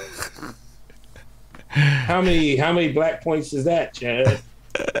me. How many black points is that, Chad?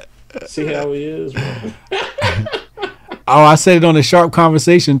 See how he is, man. Oh, I said it on a Sharp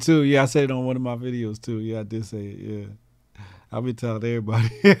Conversation too. Yeah, I said it on one of my videos too. Yeah, I did say it. Yeah. I'll be telling everybody.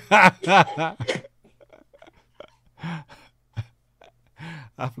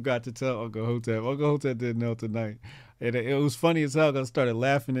 I forgot to tell Uncle Hotep. Uncle Hotep didn't know tonight. And it was funny as hell because I started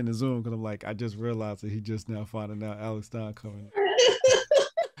laughing in the Zoom because I'm like, I just realized that he just now finding out Alex Stein coming.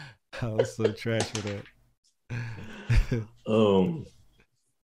 I was so trash for that.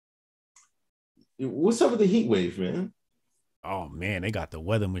 What's up with the heat wave, man? Oh, man, they got the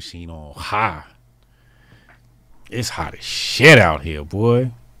weather machine on high. It's hot as shit out here,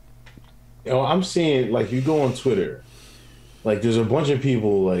 boy. I'm seeing, you go on Twitter, there's a bunch of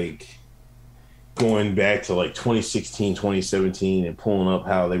people, going back to, 2016, 2017 and pulling up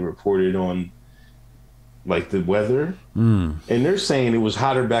how they reported on, the weather. And they're saying it was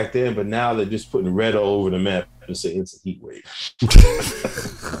hotter back then, but now they're just putting red all over the map and saying it's a heat wave.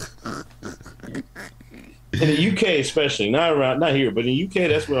 In the UK, especially, not here, but in the UK,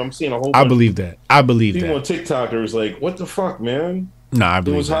 that's what I'm seeing a whole bunch. I believe that. People on TikTok are what the fuck, man? No, I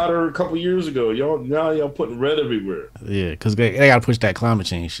believe it was hotter a couple years ago. Y'all putting red everywhere. Yeah, because they got to push that climate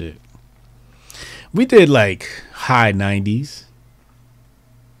change shit. We did like high 90s.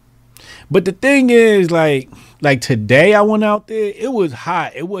 But the thing is, like today I went out there, it was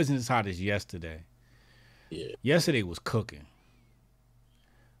hot. It wasn't as hot as yesterday. Yeah. Yesterday was cooking.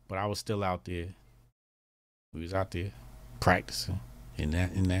 But I was still out there. We was out there practicing in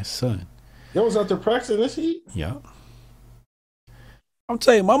that sun. Y'all was out there practicing this heat? Yeah. I'm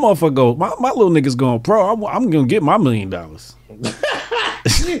telling you, my motherfucker my little niggas going pro. I'm gonna get my $1 million.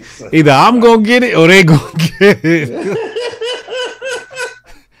 Either I'm gonna get it or they gonna get it.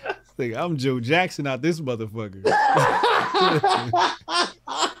 Like, I'm Joe Jackson out this motherfucker.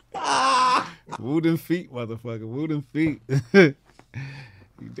 Woo them feet, motherfucker. Woo them feet.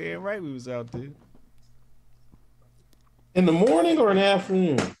 You damn right we was out there. In the morning or in the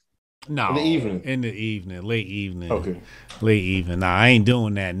afternoon? No. In the evening? In the evening. Late evening. Okay. Late evening. Nah, I ain't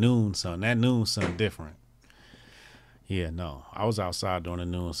doing that noon sun. That noon sun different. Yeah, no. I was outside during the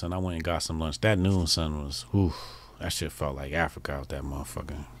noon sun. I went and got some lunch. That noon sun was, that shit felt like Africa out that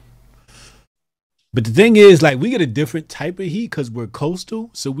motherfucker. But the thing is, like, we get a different type of heat because we're coastal,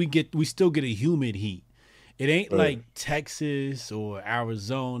 so we still get a humid heat. It ain't like Texas or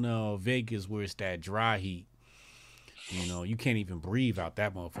Arizona or Vegas where it's that dry heat. You know, you can't even breathe out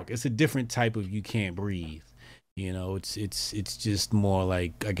that motherfucker. It's a different type of you can't breathe. You know, it's just more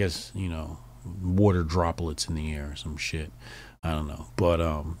like, I guess, you know, water droplets in the air or some shit. I don't know. But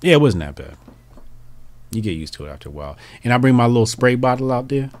yeah, it wasn't that bad. You get used to it after a while. And I bring my little spray bottle out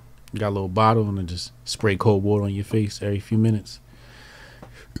there. Got a little bottle and then just spray cold water on your face every few minutes.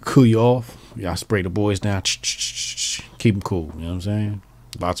 Cool you off. Yeah, I spray the boys down. Keep them cool. You know what I'm saying?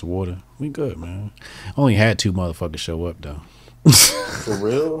 Lots of water. We good, man. Only had 2 motherfuckers show up though. For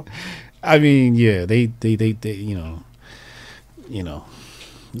real? I mean, yeah, they you know,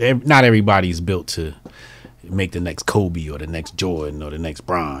 not everybody's built to make the next Kobe or the next Jordan or the next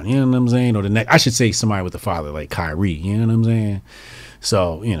Bron. You know what I'm saying? Or the next, I should say somebody with a father like Kyrie. You know what I'm saying?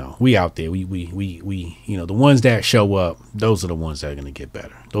 So, you know, we out there. We you know, the ones that show up, those are the ones that are gonna get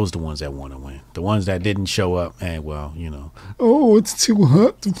better. Those are the ones that want to win. The ones that didn't show up, and well, you know, oh, it's too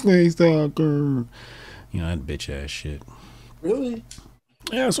hot to play soccer. You know, that bitch ass shit. Really?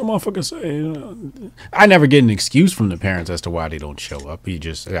 Yeah, that's what motherfuckers say. You know. I never get an excuse from the parents as to why they don't show up. I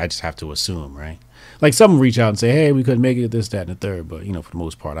just have to assume, right? Like, some reach out and say, hey, we couldn't make it, this, that, and the third. But, you know, for the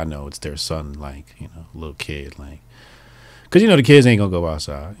most part, I know it's their son, like, you know, little kid, like. Because, you know, the kids ain't going to go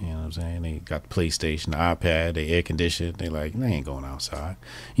outside. You know what I'm saying? They got the PlayStation, the iPad, they air conditioned. They ain't going outside.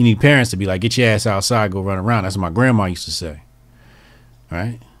 You need parents to be like, get your ass outside, go run around. That's what my grandma used to say.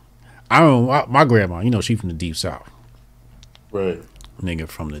 Right? I don't know, my grandma, you know, she from the deep south. Right. Nigga,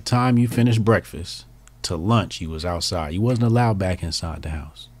 from the time you finished breakfast to lunch, you was outside. You wasn't allowed back inside the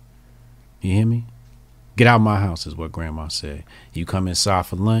house. You hear me? Get out of my house is what grandma said. You come inside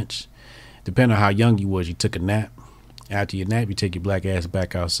for lunch. Depending on how young you was, you took a nap. After your nap, you take your black ass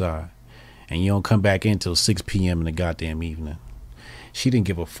back outside. And you don't come back in till 6 p.m. in the goddamn evening. She didn't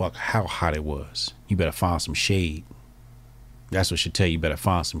give a fuck how hot it was. You better find some shade. That's what she'll tell you. You better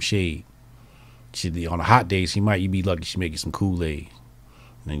find some shade. On the hot days, you be lucky she make you some Kool-Aid.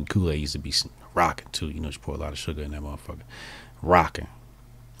 And Kool-Aid used to be rocking too. You know, she pour a lot of sugar in that motherfucker. Rocking.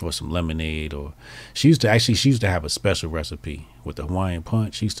 Or some lemonade. Or she used to have a special recipe with the Hawaiian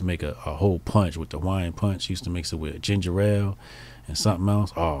punch. She used to make a whole punch with the Hawaiian punch. She used to mix it with ginger ale and something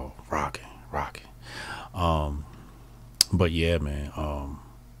else. Oh, rocking. But yeah, man.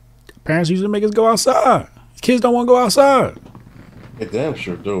 Parents used to make us go outside. Kids don't want to go outside. They damn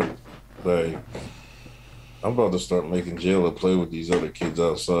sure do. Like, I'm about to start making Jayla play with these other kids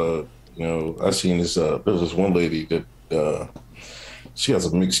outside. You know, I seen this. There was this one lady that she has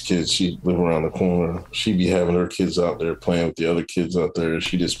a mixed kids. She live around the corner. She be having her kids out there playing with the other kids out there.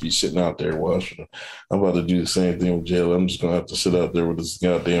 She just be sitting out there watching them. I'm about to do the same thing with Jayla. I'm just gonna have to sit out there with this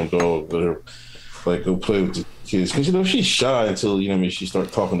goddamn dog, let her like go play with the kids. Because, you know, she's shy until, you know what I mean, she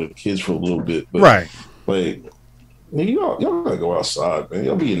start talking to the kids for a little bit. But, right. Like, y'all gotta go outside, man.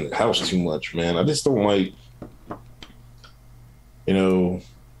 Y'all be in the house too much, man. I just don't like, you know,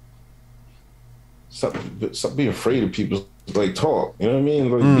 stop being afraid of people. Like, talk, you know what I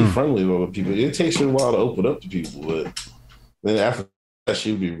mean? Like, be friendly with other people. It takes her a while to open up to people, but then after that,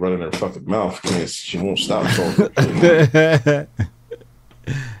 she'll be running her fucking mouth because she won't stop talking.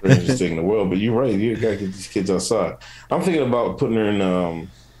 Greatest thing in the world, but you're right. You gotta get these kids outside. I'm thinking about putting her in. I'm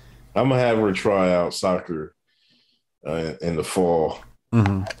gonna have her try out soccer in the fall,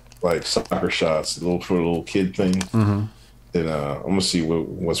 like soccer shots, for a little kid thing. And I'm gonna see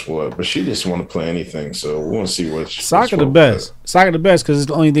what's what. But she just want to play anything, so we want to see what. Soccer the best. Soccer the best because it's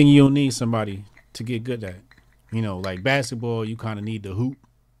the only thing you don't need somebody to get good at. You know, like basketball, you kind of need the hoop.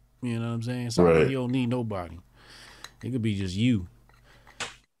 You know what I'm saying? Soccer, Right. you don't need nobody. It could be just you.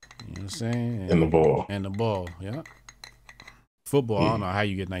 You know what I'm saying? And the ball. And the ball, yeah. Football, I don't know how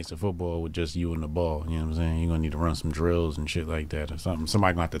you get nice at football with just you and the ball. You know what I'm saying? You're going to need to run some drills and shit like that or something.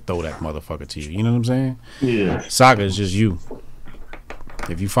 Somebody going to have to throw that motherfucker to you. You know what I'm saying? Yeah. Soccer is just you.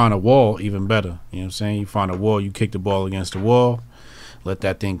 If you find a wall, even better. You know what I'm saying? You find a wall, you kick the ball against the wall, let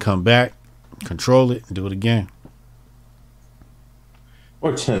that thing come back, control it, and do it again.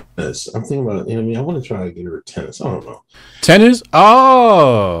 Or tennis. I'm thinking about, you know what I mean? I want to try to get her tennis. I don't know. Tennis?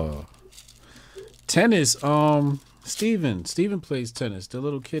 Oh. Tennis, Steven plays tennis. The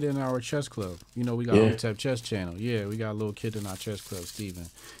little kid in our chess club. You know, we got Hotep Chess Channel. Yeah, we got a little kid in our chess club, Steven.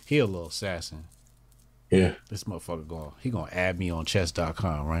 He a little assassin. Yeah. This motherfucker he gonna add me on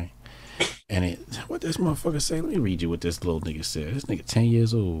chess.com, right? And what this motherfucker say? Let me read you what this little nigga said. This nigga 10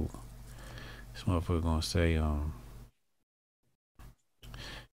 years old. This motherfucker gonna say,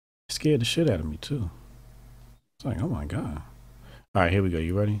 scared the shit out of me too. It's like, oh my God. All right, here we go.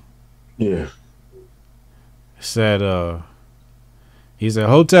 You ready? Yeah. Said, he said,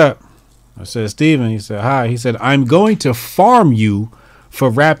 Hotep. I said, Steven. He said, hi. He said, I'm going to farm you for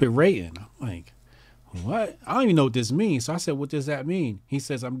rapid rating. I'm like, what? I don't even know what this means. So I said, what does that mean? He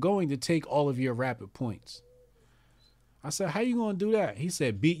says, I'm going to take all of your rapid points. I said, how you going to do that? He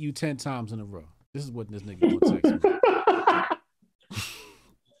said, beat you 10 times in a row. This is what this nigga going to text me.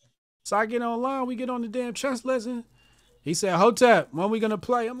 So I get online. We get on the damn chess lesson. He said, Hotep, when we going to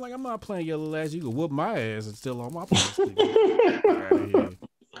play? I'm like, I'm not playing your little ass. You can whoop my ass and still on my place.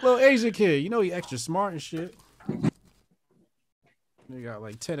 Little Asian kid. You know he extra smart and shit. He got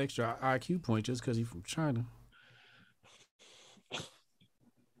like 10 extra IQ points just because he's from China.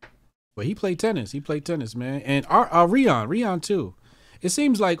 But he played tennis. He played tennis, man. And Rion too. It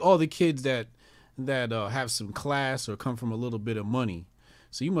seems like all the kids that have some class or come from a little bit of money.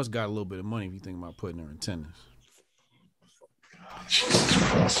 So you must got a little bit of money if you think about putting her in tennis.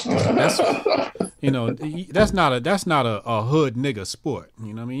 That's, you know, that's not a hood nigga sport.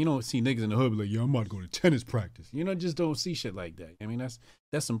 You know what I mean? You don't see niggas in the hood be like, yo, I'm about to go to tennis practice. You know, just don't see shit like that. I mean, that's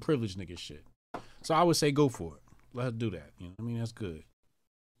some privileged nigga shit. So I would say go for it. Let her do that. You know what I mean? That's good.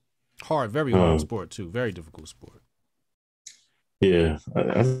 Hard, very hard sport too. Very difficult sport. Yeah.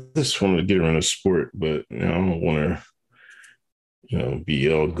 I just wanted to get her in a sport, but you know, I don't want her, you know,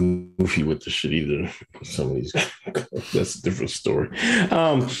 be all goofy with the shit either. Some of these, that's a different story.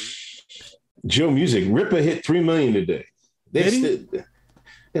 Joe Music, Ripper hit 3 million today.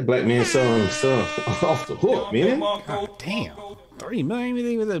 That black man selling stuff off the hook, man. God damn, 3 million. You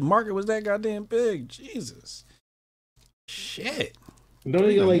think the market was that goddamn big? Jesus, shit. Don't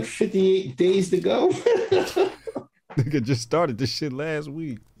you got like 58 days to go? Nigga just started this shit last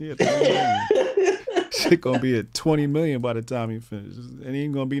week. Yeah. Shit gonna be at 20 million by the time he finishes. And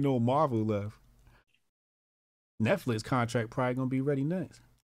ain't gonna be no Marvel left. Netflix contract probably gonna be ready next.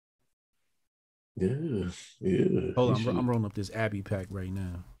 Yeah. Hold on, I'm rolling up this Abbey pack right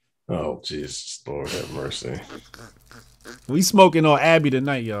now. Oh, Jesus, Lord have mercy. We smoking on Abbey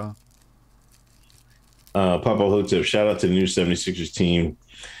tonight, y'all. Papa Hotep, shout out to the new 76ers team.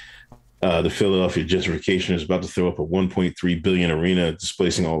 The Philadelphia gentrification is about to throw up a $1.3 billion arena,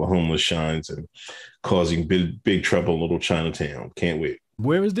 displacing all the homeless shines and causing big trouble in Little Chinatown. Can't wait.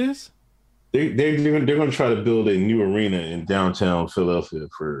 Where is this? They're going to try to build a new arena in downtown Philadelphia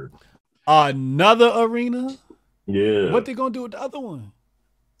for another arena. Yeah. What they gonna do with the other one?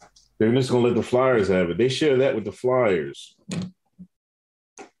 They're just going to let the Flyers have it. They share that with the Flyers.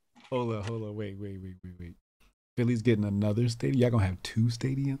 Hold on. Wait. Philly's getting another stadium. Y'all gonna have 2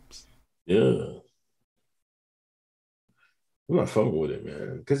 stadiums? Yeah. I'm not fucking with it,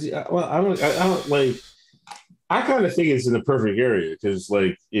 man. Because I don't like. I kind of think it's in the perfect area because,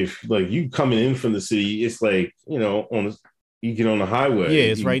 like, if like you coming in from the city, it's like, you know, you get on the highway.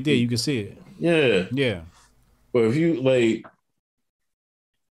 Yeah, it's right there. You can see it. Yeah. But if you like,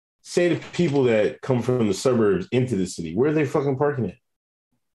 say the people that come from the suburbs into the city, where are they fucking parking at?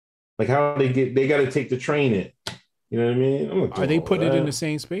 Like, how they got to take the train in. You know what I mean? Are they putting it in the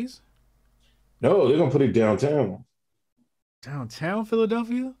same space? No, they're gonna put it downtown. Downtown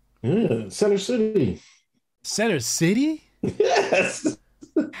Philadelphia? Yeah, Center City. Center City? Yes.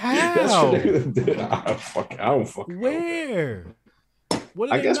 How? I don't fucking Where?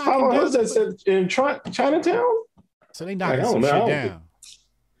 I guess Papa Jose in Chinatown. So they knocking some shit down.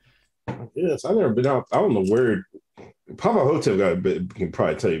 Yes, I've never been out. I don't know where. Papa Hotep can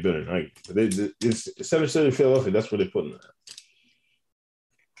probably tell you better than I can. It's Center City, Philadelphia. That's where they're putting it.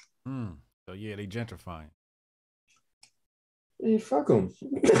 So yeah, they gentrifying. Hey, fuck them.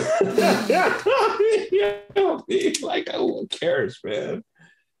 Like, who cares, man?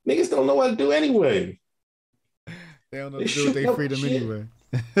 Niggas don't know what to do anyway. They don't know what to do with their freedom shit. anyway.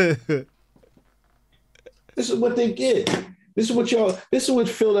 This is what they get. This is what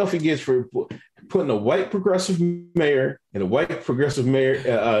Philadelphia gets for putting a white progressive mayor and a white progressive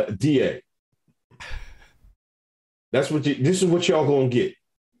mayor DA. This is what y'all gonna get.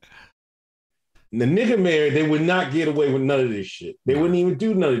 The nigga mayor, they would not get away with none of this shit. They wouldn't even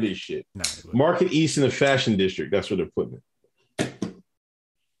do none of this shit. Market East in the fashion district. That's where they're putting it.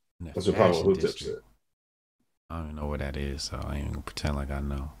 That's what Pablo Hotep said. I don't even know what that is, so I ain't even gonna pretend like I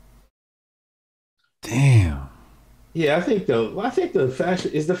know. Damn. Yeah, I think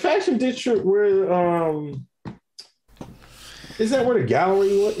the fashion district where is that where the gallery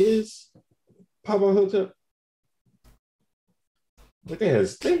is? Pablo Hotep. Like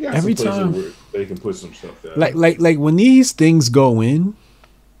they got every some time where they can put some stuff there. Like when these things go in,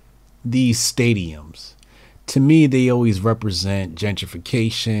 these stadiums, to me they always represent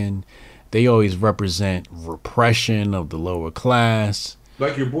gentrification. They always represent repression of the lower class.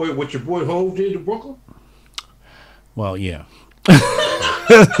 Like what your boy Hove did to Brooklyn? Well, yeah.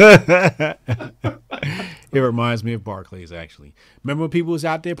 It reminds me of Barclays, actually. Remember when people was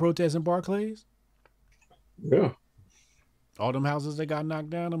out there protesting Barclays? Yeah. All them houses that got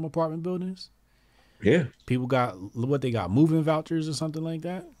knocked down, them apartment buildings? Yeah. People got, what they got, moving vouchers or something like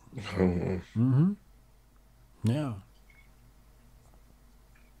that? Mm-hmm. Yeah.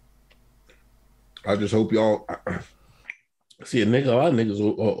 I just hope y'all see a lot of niggas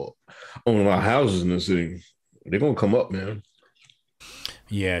own a lot of houses in the city. They're gonna come up, man.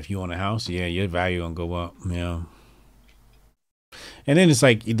 Yeah, if you own a house, yeah, your value gonna go up. Yeah. And then it's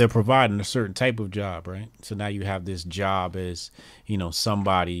like they're providing a certain type of job, right? So now you have this job as,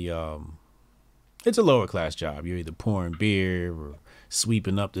 somebody, it's a lower class job. You're either pouring beer or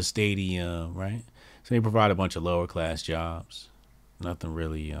sweeping up the stadium, right? So they provide a bunch of lower class jobs. Nothing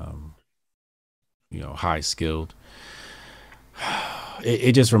really, high skilled.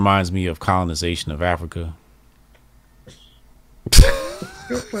 It just reminds me of colonization of Africa.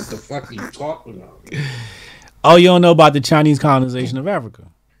 What the fuck are you talking about? Oh, you don't know about the Chinese colonization of Africa?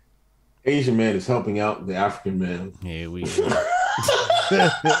 Asian man is helping out the African man. Yeah, we.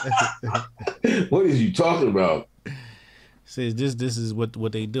 What is you talking about? Says this is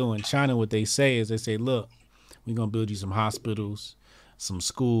what they do in China. What they say is they say, look, we're gonna build you some hospitals, some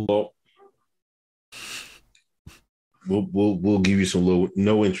schools. We'll give you some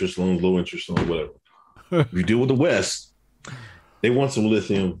no interest loans, low interest loans, whatever. If you deal with the West, they want some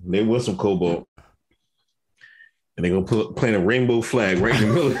lithium, they want some cobalt, and they're gonna plant a rainbow flag right in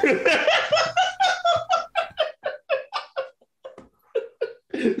the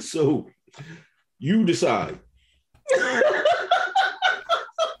middle. So you decide.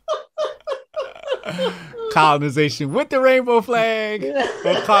 Colonization with the rainbow flag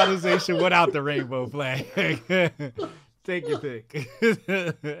or colonization without the rainbow flag. Take your pick.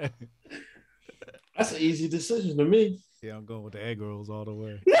 That's an easy decision to me. Yeah, I'm going with the egg rolls all the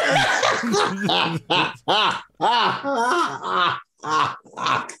way.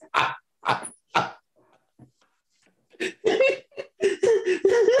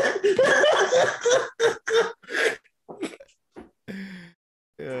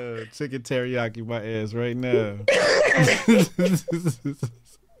 Chicken teriyaki my ass right now.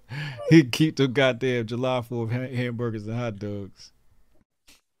 He keep the goddamn July 4th hamburgers and hot dogs.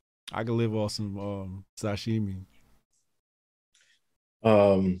 I could live off some sashimi.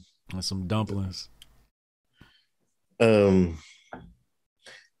 And some dumplings. That's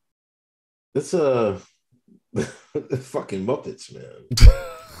fucking Muppets, man.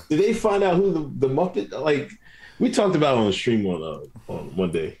 Did they find out who the Muppet? Like we talked about on the stream on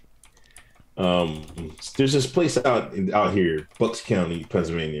one day. There's this place out here, Bucks County,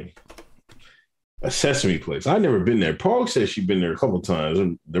 Pennsylvania. A Sesame place. I've never been there. Paul says she's been there a couple times.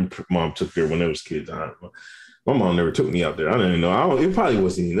 And their mom took her when they was kids. My mom never took me out there. I don't even know. It probably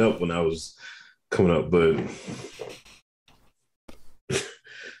wasn't even up when I was coming up, but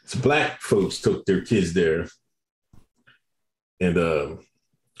some black folks took their kids there. And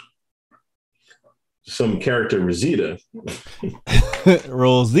some character, Rosita.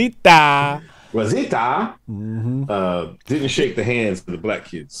 Rosita. Didn't shake the hands of the black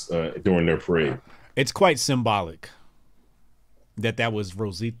kids during their parade. It's quite symbolic that was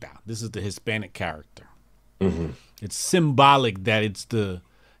Rosita. This is the Hispanic character. Mm-hmm. It's symbolic that it's the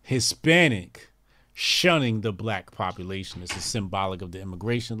Hispanic shunning the black population. This is symbolic of the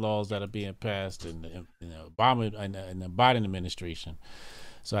immigration laws that are being passed in the Obama and the Biden administration.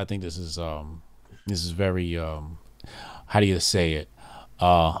 So I think this is very how do you say it?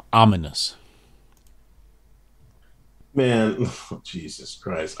 Ominous. Man, Jesus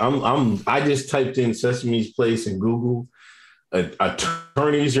Christ. I just typed in Sesame's Place in Google.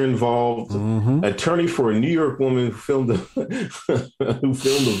 Attorneys are involved. Mm-hmm. Attorney for a New York woman who filmed a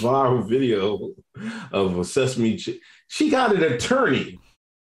viral video of a Sesame. She got an attorney.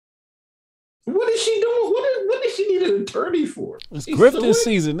 What is she doing? What does she need an attorney for? It's grifting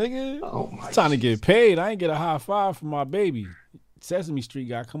season, nigga. Oh my! It's time to get paid. I ain't get a high five from my baby. Sesame Street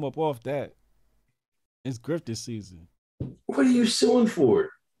got to come up off that. It's grifting season. What are you suing for?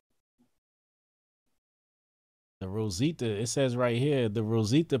 The Rosita, it says right here, the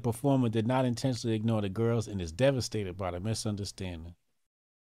Rosita performer did not intentionally ignore the girls and is devastated by the misunderstanding.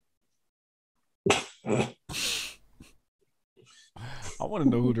 I want to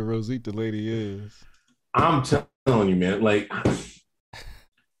know who the Rosita lady is. I'm telling you, man. Like,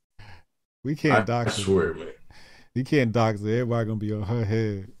 we can't dox her. I swear, man. You can't dox her. Everybody gonna be on her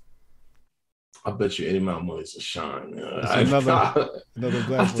head. I bet you any amount of money is a shine. Another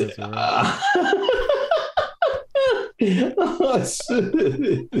black person, right?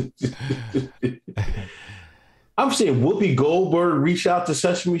 I'm seeing Whoopi Goldberg reach out to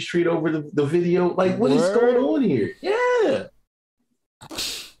Sesame Street over the video. Like, what is going on here? Yeah.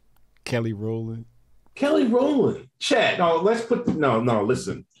 Kelly Rowland. Chat. No,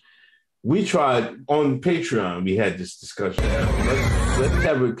 listen. We tried on Patreon. We had this discussion. Let's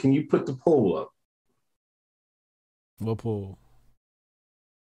have it. Can you put the poll up? What poll?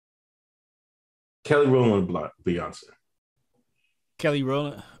 Kelly Rowland, Beyonce. Kelly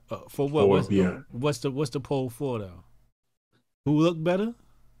Rowland for what? What's the poll for though? Who looked better?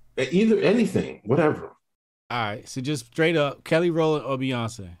 Either anything, whatever. All right, so just straight up, Kelly Rowland or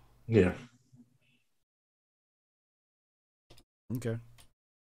Beyonce? Yeah. Okay.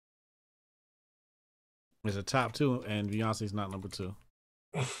 There's a top two, and Beyonce's not number two.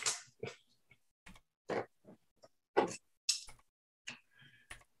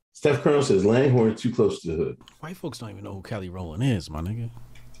 Steph Colonel says Langhorn too close to the hood. White folks don't even know who Kelly Rowland is, my nigga.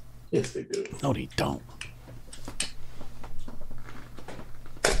 Yes, they do. No, they don't.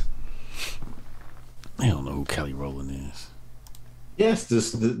 They don't know who Kelly Rowland is. Yes,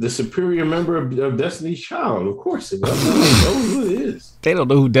 the superior member of Destiny's Child. Of course, they know who it is. They don't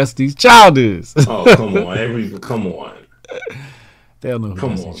know who Destiny's Child is. Oh, come on, come on. They don't know who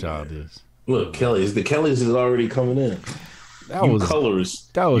Destiny's Child is. Look, the Kellys is already coming in. Colorists.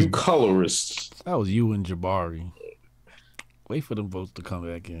 You colorists. That was you and Jabari. Wait for them votes to come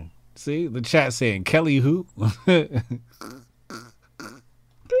back in. See, the chat saying Kelly who?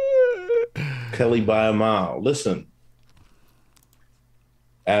 Kelly by a mile. Listen,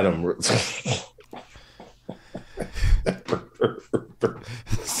 Adam.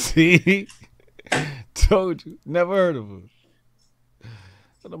 See, told you. Never heard of her.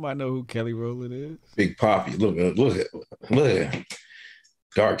 Nobody know who Kelly Rowland is. Big Poppy. Look at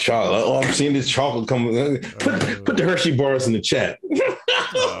dark chocolate. Oh, I'm seeing this chocolate coming. Put the Hershey bars in the chat.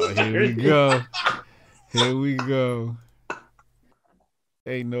 Oh, here we go.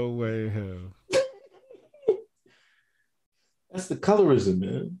 Ain't no way in hell. That's the colorism,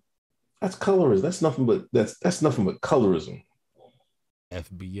 man. That's colorism. That's nothing but colorism.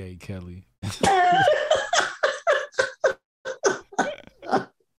 FBA Kelly.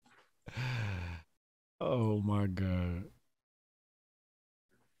 Oh my God.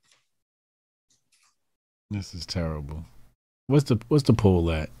 This is terrible. What's the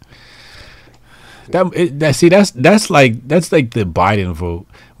poll at? That's like the Biden vote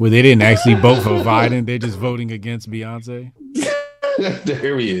where they didn't actually vote for Biden. They're just voting against Beyonce.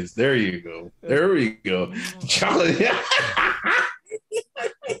 There he is. There you go. There we go. Chocolate.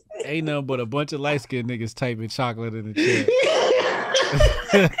 Ain't nothing but a bunch of light skinned niggas typing chocolate in the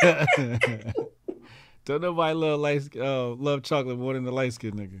chat. Don't nobody love chocolate more than the light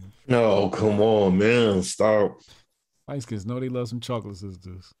skinned nigga. No, come on, man. Stop. Light skins know they love some chocolate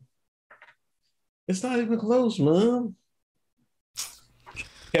sisters. It's not even close, man.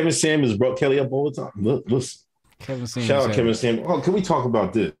 Kevin Samuels brought Kelly up all the time. Listen. Kevin Samuels. Shout out Kevin Samuels. Oh, can we talk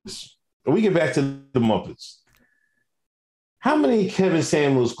about this? When we get back to the Muppets. How many Kevin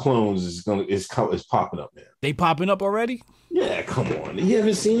Samuels clones is popping up, man? They popping up already? Yeah, come on. You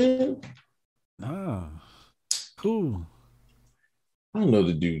haven't seen it? Nah. Who? I don't know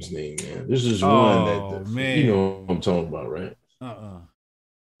the dude's name, man. There's just one that man. You know what I'm talking about, right?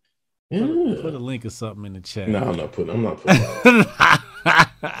 Yeah. Put a link or something in the chat. No, I'm not putting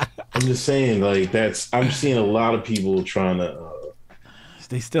I'm just saying, like, I'm seeing a lot of people trying to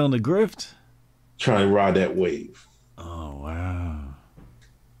they still in the grift? Trying to ride that wave. Oh wow.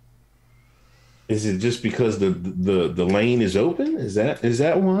 Is it just because the lane is open? Is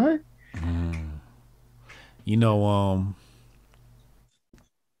that why? You know,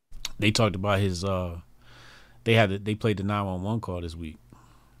 they talked about his. They played the 911 call this week.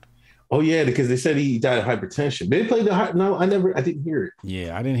 Oh yeah, because they said he died of hypertension. They played no, I didn't hear it.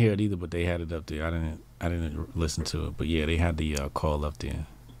 Yeah, I didn't hear it either, but they had it up there. I didn't listen to it, but yeah, they had the call up there.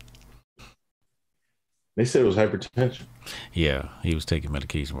 They said it was hypertension. Yeah, he was taking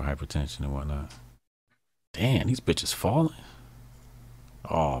medication for hypertension and whatnot. Damn, these bitches falling.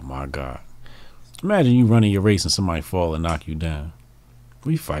 Oh my god! Imagine you running your race and somebody fall and knock you down.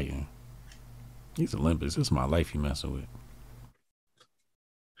 We fighting. These Olympics. This is my life you messing with.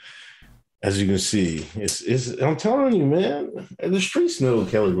 As you can see, it's. I'm telling you, man. The streets know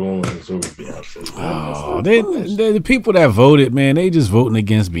Kelly Rowland is over Beyonce. Oh, the people that voted, man, they just voting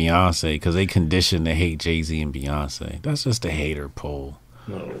against Beyonce because they conditioned to hate Jay-Z and Beyonce. That's just a hater poll.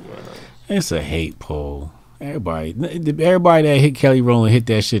 No, man. It's a hate poll. Everybody that hit Kelly Rowland hit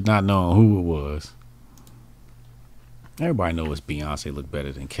that shit not knowing who it was. Everybody knows Beyonce look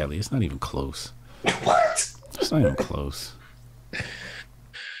better than Kelly. It's not even close. What? It's not even close.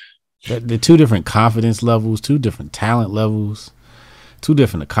 They're two different confidence levels, two different talent levels, two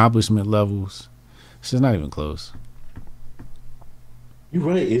different accomplishment levels. It's just not even close. You're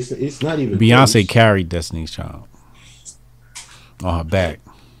right. It's not even Beyonce close. carried Destiny's Child on her back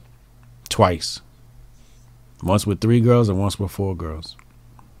twice. Once with 3 girls and once with 4 girls.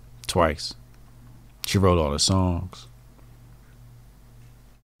 Twice. She wrote all the songs.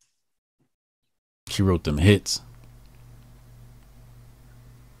 She wrote them hits.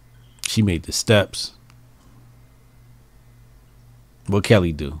 She made the steps. What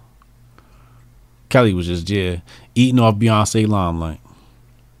Kelly do? Kelly was just eating off Beyonce limelight.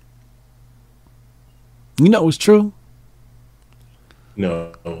 You know it's true.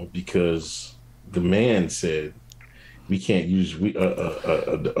 No, because the man said we can't use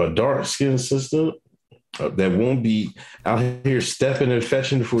a dark skinned sister that won't be out here stepping and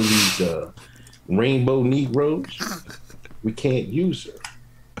fetching for these rainbow Negroes. We can't use her.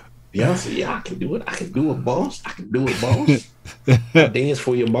 Beyonce, yeah, I can do it. I can do it, boss. I can do it, boss. I dance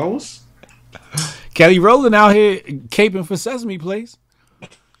for your boss. Kelly Rowland out here caping for Sesame Place.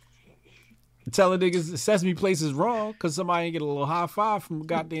 Telling niggas Sesame Place is wrong because somebody ain't get a little high five from a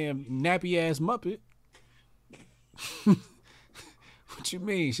goddamn nappy ass Muppet. What you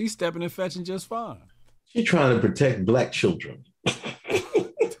mean? She's stepping and fetching just fine. She's trying to protect black children.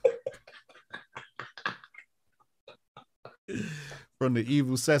 From the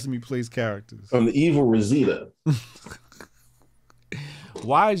evil Sesame Place characters. From the evil Rosita.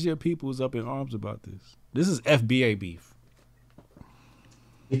 Why is your peoples up in arms about this? This is FBA beef.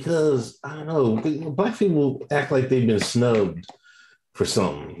 Because, I don't know, black people act like they've been snubbed for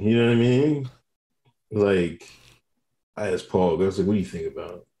something. You know what I mean? Like, I asked Paul, I was like, what do you think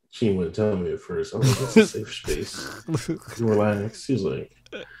about it? She didn't want to tell me at first. I was like, that's a safe space. Relax. She was like,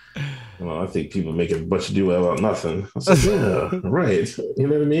 well, I think people make a bunch of do about nothing. I was like, yeah, right. You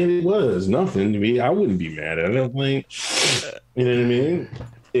know what I mean? It was nothing to me. I wouldn't be mad at it. I'm like, you know what I mean?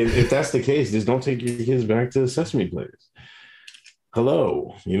 If that's the case, just don't take your kids back to the Sesame Place.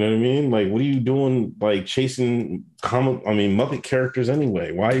 Hello, you know what I mean? Like, what are you doing? Like chasing Muppet characters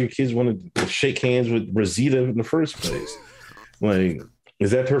anyway? Why do your kids want to shake hands with Rosita in the first place? Like,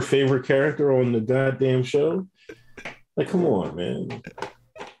 is that her favorite character on the goddamn show? Like, come on, man.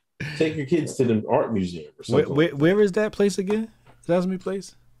 Take your kids to the art museum or something. Where is that place again? Sesame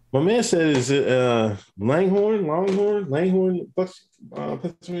Place? My man said, is it Longhorn,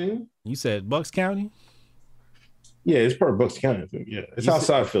 Pennsylvania? You said Bucks County? Yeah, it's part of Bucks County, I think. Yeah, it's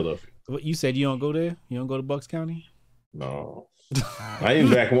outside Philadelphia. What you said? You don't go there? You don't go to Bucks County? No, I ain't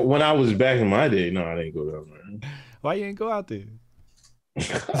back when I was back in my day. No, I didn't go down there. Why you ain't go out there?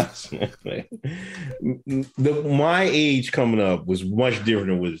 My age coming up was much different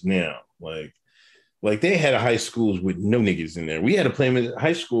than what it is now. Like they had high schools with no niggas in there. We had to play them in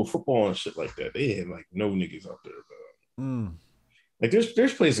high school football and shit like that. They had like no niggas out there. Like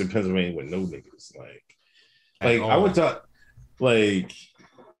there's places in Pennsylvania with no niggas. Like I went to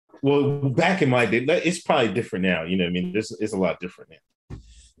well, back in my day, it's probably different now. You know what I mean? It's a lot different now.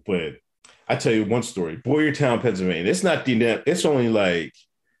 But I tell you one story. Boyertown, Pennsylvania. It's only like,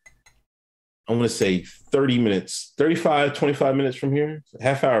 I want to say 30 minutes, 25 minutes from here,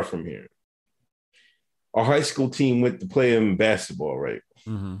 half hour from here. Our high school team went to play them basketball, right?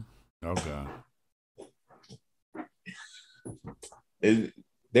 Mm-hmm. Oh, God.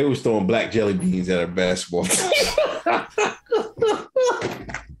 They was throwing black jelly beans at our basketball team.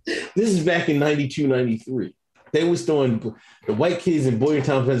 This is back in 92, 93. They was throwing, the white kids in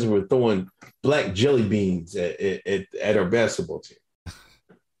Boyertown, Pennsylvania were throwing black jelly beans at our basketball team.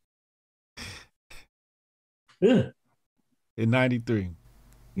 Yeah. In 93.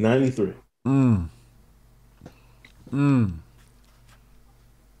 93. And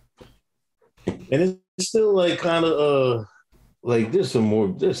it's still like kind of like there's some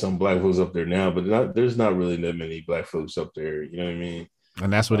black folks up there now, but there's not really that many black folks up there. You know what I mean?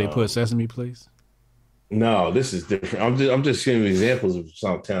 And that's where they put Sesame Place. No, this is different. I'm just giving examples of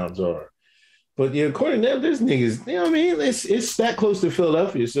how towns are. But yeah, according to them, there's niggas. You know what I mean? It's that close to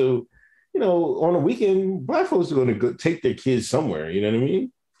Philadelphia, so you know, on a weekend, black folks are going to go take their kids somewhere. You know what I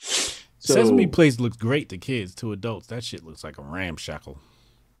mean? So, Sesame Place looks great to kids, to adults. That shit looks like a ramshackle.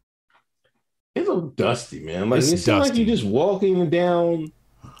 It's a little dusty, man. Like It's it seems like dusty. you're just walking down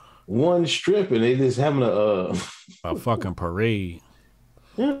one strip and they just having a fucking parade.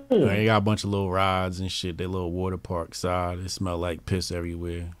 Yeah. They got a bunch of little rides and shit. They little water park side. It smell like piss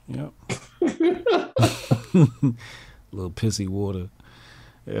everywhere. Yep. Little pissy water.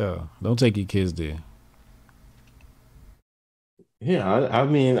 Yeah. Don't take your kids there. Yeah, I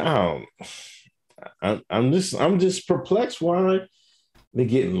mean, I'm just perplexed why they're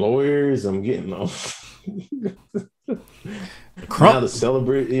getting lawyers. I'm getting Crump now to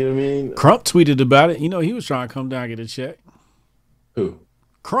celebrate. You know what I mean? Crump tweeted about it. You know, he was trying to come down and get a check. Who?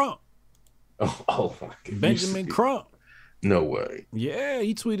 Crump. Oh my God. Benjamin Crump. No way. Yeah,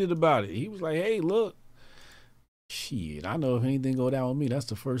 he tweeted about it. He was like, "Hey, look, shit. I know if anything go down with me, that's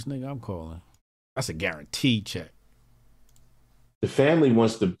the first nigga I'm calling. That's a guaranteed check." The family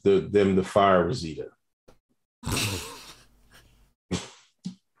wants them to fire Rosita.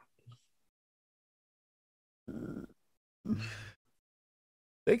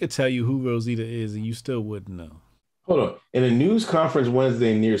 They could tell you who Rosita is and you still wouldn't know. Hold on. In a news conference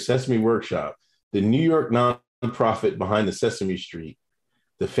Wednesday near Sesame Workshop, the New York nonprofit behind the Sesame Street,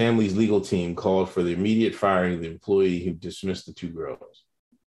 the family's legal team called for the immediate firing of the employee who dismissed the two girls.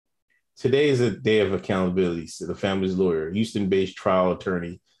 Today is a day of accountability, said the family's lawyer, Houston-based trial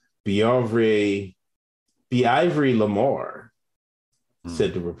attorney Beivry Lamar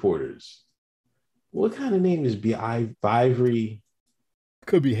said to reporters. What kind of name is Beivry?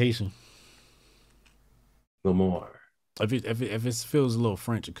 Could be Haitian. Lamar. If it feels a little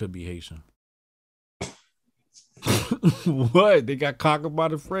French, it could be Haitian. What? They got conquered by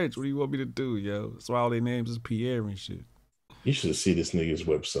the French. What do you want me to do, yo? That's why all their names is Pierre and shit. You should see this nigga's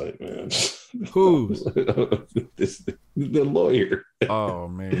website, man. Who's? The lawyer. Oh,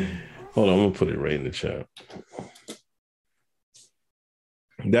 man. Hold on, I'm going to put it right in the chat.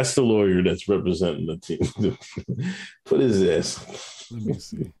 That's the lawyer that's representing the team. Put his ass. Let me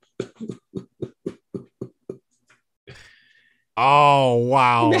see. Oh,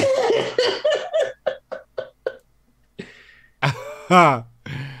 wow.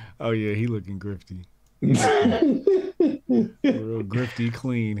 Oh, yeah, he looking grifty. Real grifty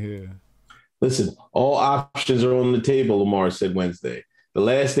clean here. Listen, all options are on the table, Lamar said Wednesday. The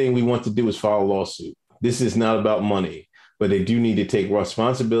last thing we want to do is file a lawsuit. This is not about money, but they do need to take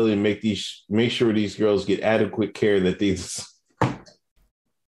responsibility and make sure these girls get adequate care that these.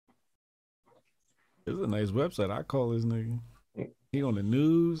 This is a nice website. I call this nigga. He on the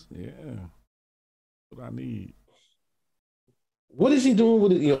news. Yeah. That's what I need. What is he doing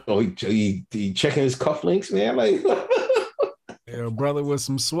with it? You know, he checking his cufflinks, man. Like, yeah, brother with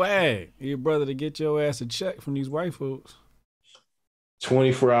some swag. Your brother to get your ass a check from these white folks.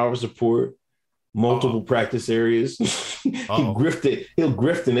 24-hour support, multiple practice areas. He'll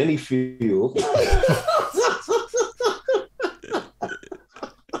grift in any field.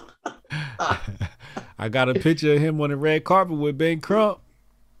 I got a picture of him on the red carpet with Ben Crump.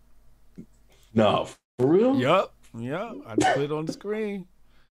 No, for real? Yup. I just put it on the screen.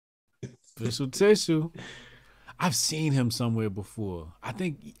 Official tissue. I've seen him somewhere before. I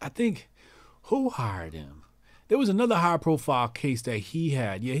think who hired him? There was another high profile case that he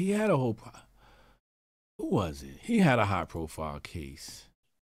had. Yeah, he had a whole who was it? He had a high profile case.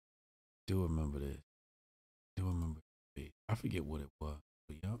 Do remember this. I forget what it was.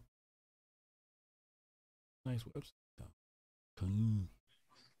 But yep. Nice website though.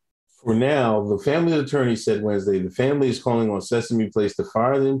 For now, the family attorney said Wednesday the family is calling on Sesame Place to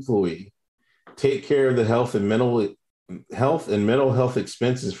fire the employee, take care of the health and mental health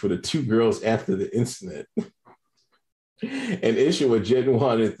expenses for the two girls after the incident, and issue a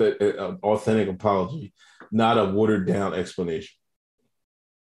genuine and authentic apology, not a watered down explanation.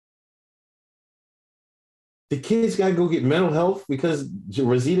 The kids got to go get mental health because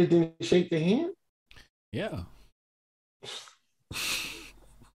Rosita didn't shake their hand? Yeah.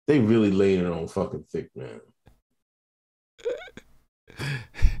 They really laying it on fucking thick, man.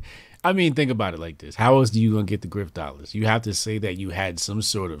 I mean, think about it like this. How else do you gonna get the grift dollars? You have to say that you had some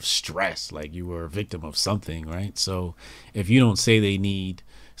sort of stress, like you were a victim of something, right? So if you don't say they need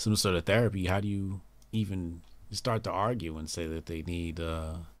some sort of therapy, how do you even start to argue and say that they need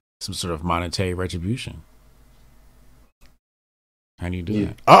some sort of monetary retribution? How do you do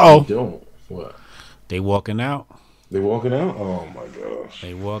that? You don't. What? They walking out. They walking out? Oh my gosh.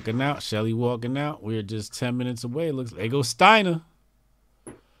 They walking out. Shelly walking out. We're just 10 minutes away. Looks. There goes Steiner.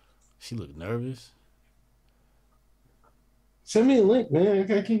 She looked nervous. Send me a link, man. I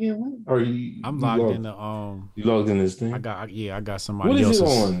can't get a link. Or you? I'm logged in the You logged in this thing? I got somebody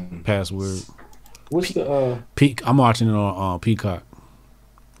else's password. What's the Peak? I'm watching it on Peacock.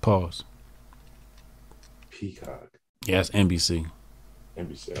 Pause. Peacock. Yeah, it's NBC.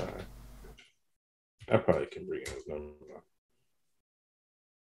 NBC. All right. I probably can bring his number.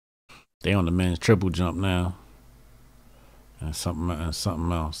 They on the men's triple jump now. And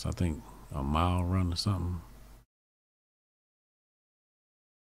something else. I think a mile run or something.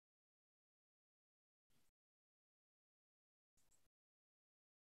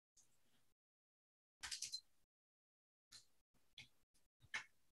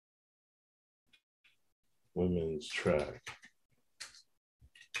 Women's track.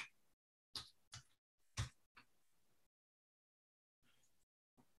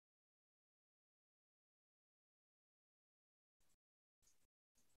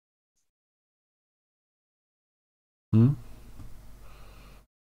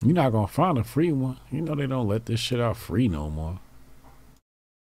 You're not gonna find a free one. You know they don't let this shit out free no more.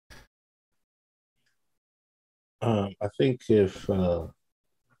 I think if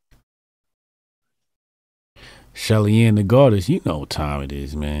Shelly and the Garters, you know what time it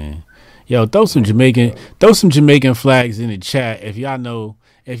is, man. Yo, throw some Jamaican flags in the chat if y'all know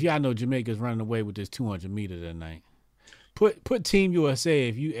Jamaica's running away with this 200 meter tonight. Put Team USA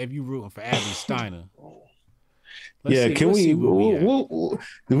if you rooting for Abby Steiner. We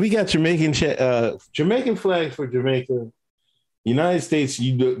got Jamaican flags for Jamaica. United States,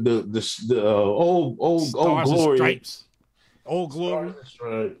 the old glory stripes. Old glory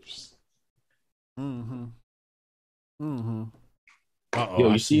stripes. Mm-hmm.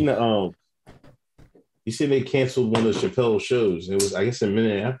 Yo, you seen they canceled one of Chappelle's shows. It was, I guess, in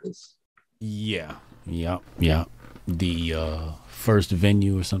Minneapolis. Yeah. The first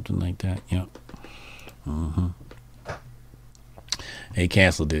venue or something like that. Yep. Mm-hmm. They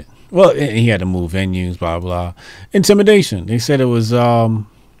canceled it. Well, he had to move venues, blah, blah. Intimidation. They said it was,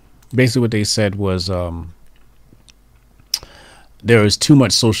 basically what they said was there was too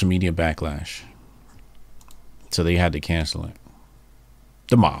much social media backlash. So they had to cancel it.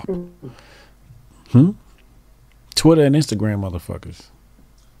 The mob. Twitter and Instagram motherfuckers.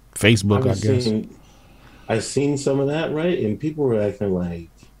 Facebook, I guess. I've seen some of that, right? And people were acting like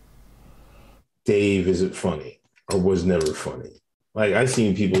Dave isn't funny or was never funny. Like, I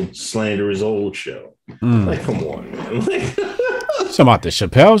seen people slander his old show. Like, come on, man. Something about the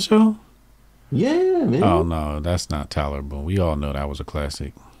Chappelle show? Yeah, man. Oh, no, that's not tolerable. We all know that was a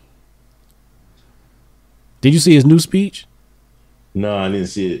classic. Did you see his new speech? No, I didn't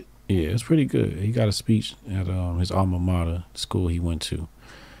see it. Yeah, it's pretty good. He got a speech at his alma mater, school he went to.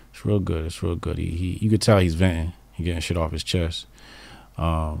 It's real good. It's real good. You could tell he's venting. He getting shit off his chest.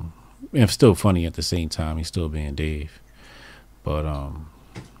 And still funny at the same time. He's still being Dave. But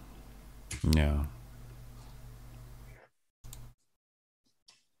yeah.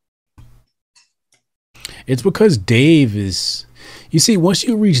 It's because Dave is, you see, once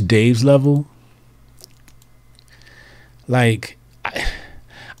you reach Dave's level, like,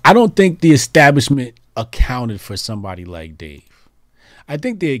 I don't think the establishment accounted for somebody like Dave. I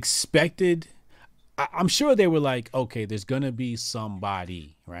think they expected, I'm sure they were like, okay, there's going to be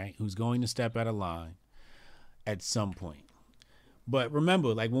somebody, right, who's going to step out of line at some point. But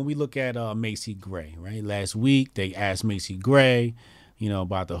remember, like when we look at Macy Gray, right? Last week, they asked Macy Gray,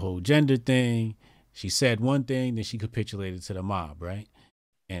 about the whole gender thing. She said one thing, then she capitulated to the mob, right?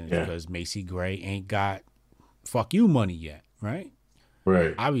 And it's because Macy Gray ain't got fuck you money yet, right?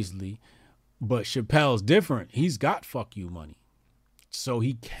 Right. Obviously. But Chappelle's different. He's got fuck you money. So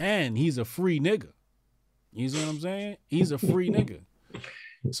he's a free nigga. You see what I'm saying? He's a free nigga.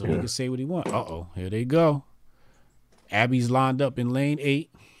 So he can say what he wants. Uh-oh, here they go. Abby's lined up in lane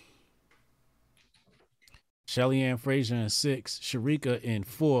 8. Shelly Ann Frazier in 6. Sharika in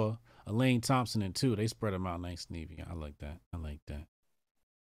 4. Elaine Thompson in 2. They spread them out nice and even. I like that. About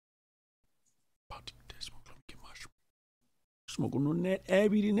to get that smoke. Let me get my smoking on that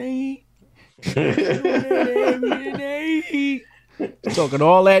Abby tonight. Talking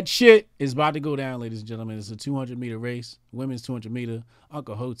all that shit is about to go down, ladies and gentlemen. It's a 200-meter race, women's 200-meter.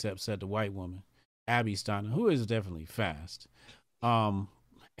 Uncle Hotep said the white woman, Abby Steiner, who is definitely fast.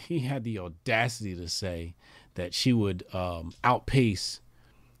 He had the audacity to say that she would outpace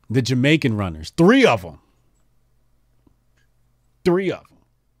the Jamaican runners, three of them,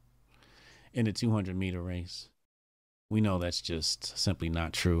 in the 200-meter race. We know that's just simply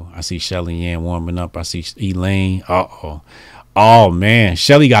not true. I see Shelly Ann warming up. I see Elaine. Oh man,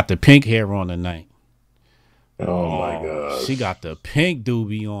 Shelly got the pink hair on tonight. Oh my God. She got the pink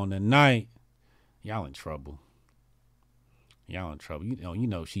doobie on tonight. Y'all in trouble. You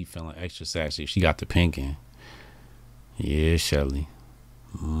know she feeling extra sassy. She got the pink in. Yeah, Shelly.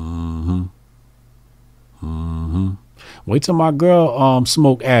 Wait till my girl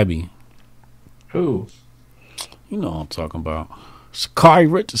smoke Abby. Who? You know what I'm talking about.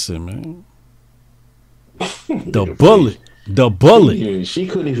 Sha'Carri Richardson, man. The bullet. She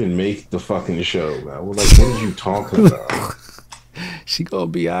couldn't even make the fucking show, man. We're like, what are you talking about? She gonna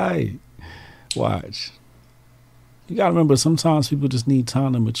be all right. Watch. You gotta remember, sometimes people just need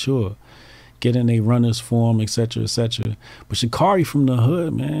time to mature, get in a runner's form, etc., etc. But Sha'Carri from the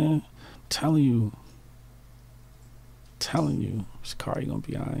hood, man, telling you, Sha'Carri gonna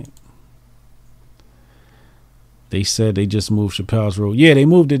be all right. They said they just moved Chappelle's Road. Yeah, they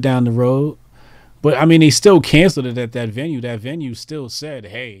moved it down the road. But, I mean, they still canceled it at that venue. That venue still said,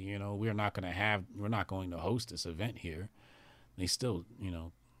 hey, you know, we're not going to host this event here. They still, you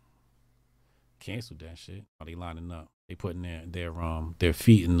know, canceled that shit. Are they lining up? They putting their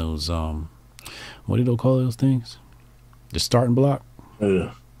feet in those, what do they call those things? The starting block?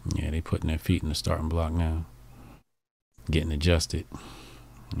 Yeah. Yeah, they putting their feet in the starting block now. Getting adjusted.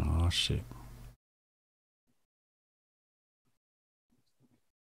 Oh, shit.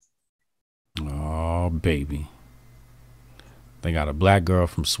 Oh, baby. They got a black girl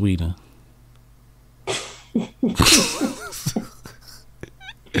from Sweden.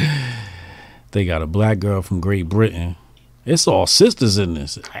 They got a black girl from Great Britain. It's all sisters in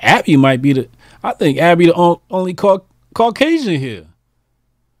this. Abby might be I think Abby the only Caucasian here.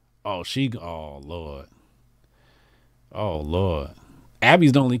 Oh, Lord. Oh, Lord.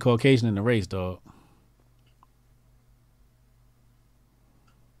 Abby's the only Caucasian in the race, dog.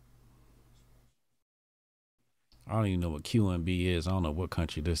 I don't even know what QMB is. I don't know what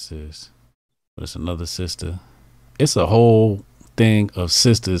country this is. But it's another sister. It's a whole thing of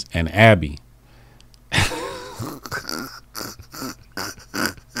sisters and Abby.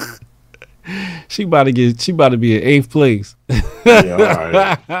 She about to be in 8th place. Yeah, all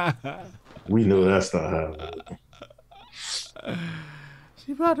right. We know that's not happening.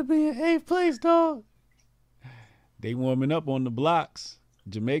 She about to be in 8th place, dog. They warming up on the blocks.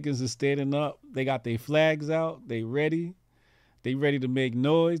 Jamaicans are standing up. They got their flags out. They ready. They ready to make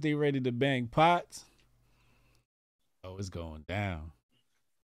noise. They ready to bang pots. Oh, it's going down.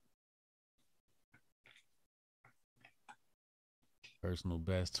 Personal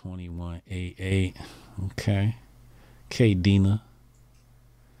best 21.88. Okay. K Dina.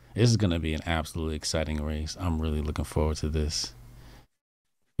 This is going to be an absolutely exciting race. I'm really looking forward to this.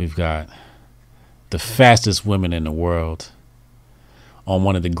 We've got the fastest women in the world on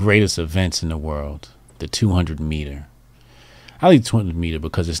one of the greatest events in the world, the 200 meter. I like 200 meter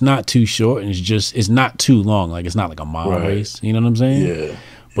because it's not too short and it's not too long. Like, it's not like a mile race. You know what I'm saying? Yeah.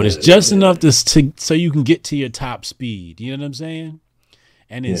 But it's just enough so you can get to your top speed. You know what I'm saying?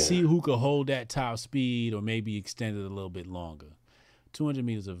 And then see who could hold that top speed or maybe extend it a little bit longer. 200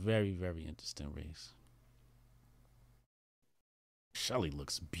 meters is a very, very interesting race. Shelly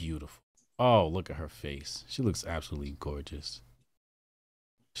looks beautiful. Oh, look at her face. She looks absolutely gorgeous.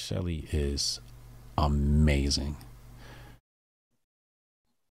 Shelly is amazing.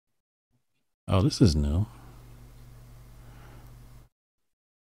 Oh, this is new.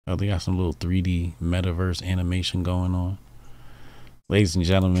 Oh, they got some little 3D metaverse animation going on. Ladies and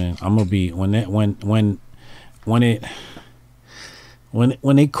gentlemen, I'm gonna be when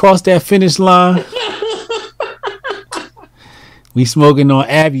they cross that finish line, we smoking on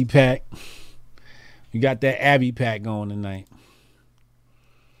Abby Pack. We got that Abby Pack going tonight.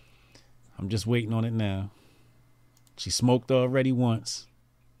 I'm just waiting on it now. She smoked already once.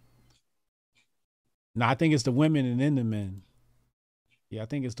 No, I think it's the women and then the men. Yeah, I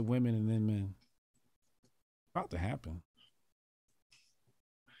think it's the women and then men. About to happen.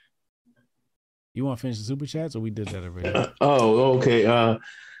 You want to finish the super chats, or we did that already? Oh, okay.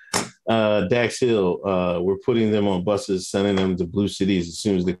 Dax Hill, we're putting them on buses, sending them to blue cities as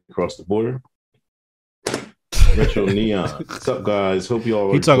soon as they cross the border. Retro Neon. What's up, guys? Hope you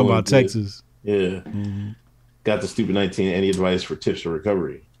all. He talking about good. Texas. Yeah. Mm-hmm. Got the Stupid 19. Any advice for tips for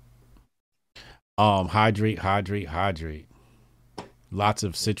recovery? Hydrate. Lots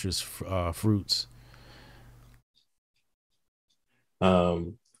of citrus fruits.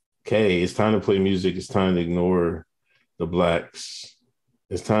 Okay, it's time to play music. It's time to ignore the blacks.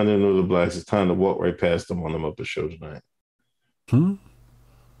 It's time to ignore the blacks. It's time to walk right past them on the Muppet Show tonight. I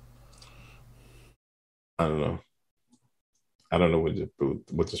don't know. I don't know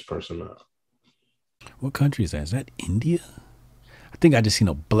what this person meant. What country is that? Is that India? I think I just seen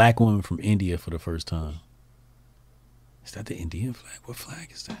a black woman from India for the first time. Is that the Indian flag? What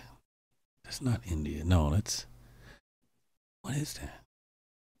flag is that? That's not India. No, that's... What is that?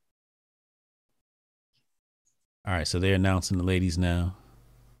 All right, so they're announcing the ladies now.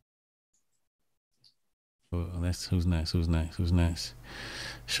 Oh, that's who's next?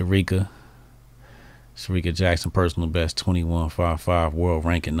 Sharika Jackson, personal best 21.55, world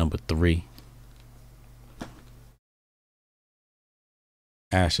ranking number 3.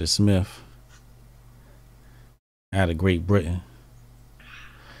 Asher Smith out of Great Britain,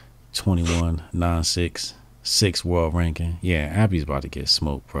 21.96, 6 world ranking. Yeah, Abby's about to get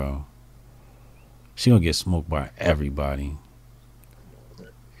smoked, bro. She gonna get smoked by everybody.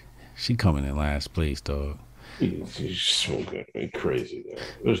 She coming in last place, dog. She's smoking crazy, though.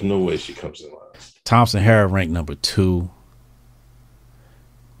 There's no way she comes in last. Thompson Hara ranked number 2.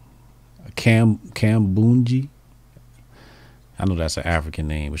 Kambunji. I know that's an African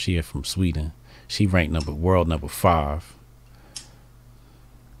name, but she is from Sweden. She ranked world number 5.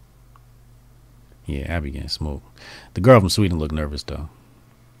 Yeah, Abby getting smoked. The girl from Sweden looked nervous though.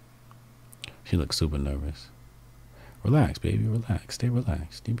 She looked super nervous. Relax, baby, relax. Stay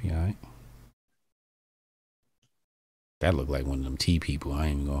relaxed. You'll be all right. That looked like one of them tea people. I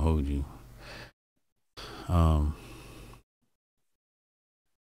ain't even gonna hold you.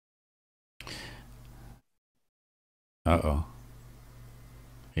 Uh-oh.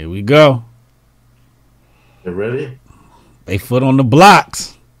 Here we go. You ready? They foot on the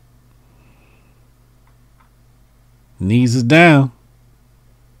blocks. Knees is down.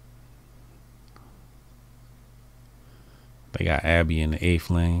 They got Abby in the 8th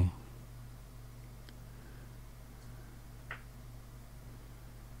lane.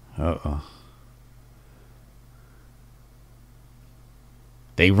 Uh-oh.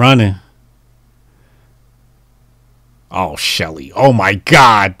 They running. Oh, Shelly. Oh, my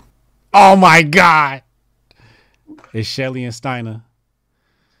God. Oh, my God. It's Shelly and Steiner.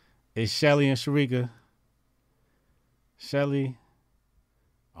 It's Shelly and Sharika. Shelly.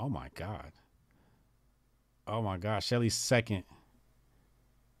 Oh, my God. Oh, my God. Shelly's second.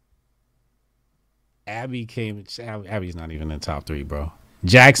 Abby came. Abby's not even in the top 3, bro.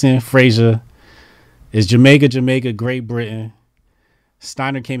 Jackson, Frazier. It's Jamaica, Great Britain.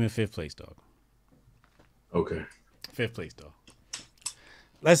 Steiner came in 5th place, dog. Okay. 5th place, though.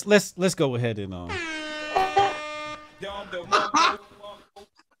 Let's go ahead and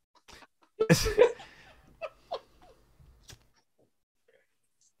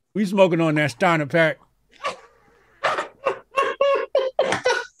we smoking on that Steiner pack.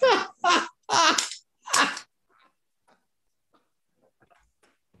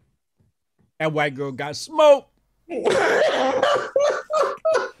 That white girl got smoked.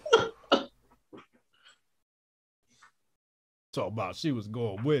 Talk about she was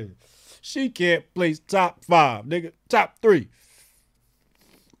going with. She can't place top 5, nigga. Top 3.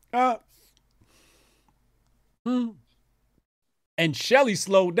 And Shelly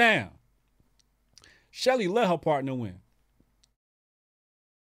slowed down. Shelly let her partner win.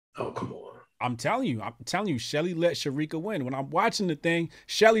 Oh, come on. I'm telling you, Shelly let Sharika win. When I'm watching the thing,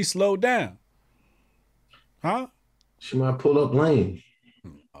 Shelly slowed down. Huh? She might pull up lane.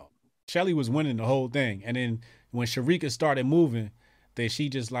 Shelly was winning the whole thing. And then when Sharika started moving, then she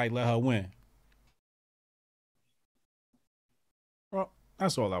just like let her win. Well,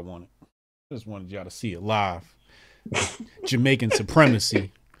 that's all I wanted. Just wanted y'all to see it live. Jamaican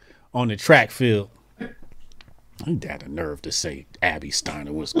supremacy on the track field. He had the nerve to say Abby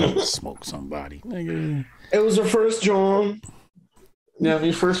Steiner was going to smoke somebody. Nigga. It was her first, John. Yeah,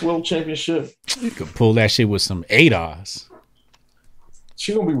 her first world championship. You could pull that shit with some ADOS.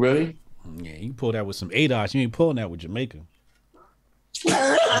 She gonna be ready. Yeah, you pull that with some ADOS. You ain't pulling that with Jamaica.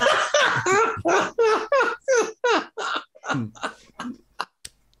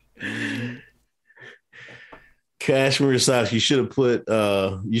 Cashmere socks. You should have put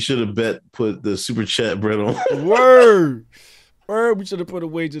the super chat bread on. Word. We should have put a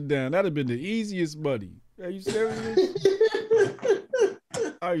wager down. That'd have been the easiest money. Are you serious?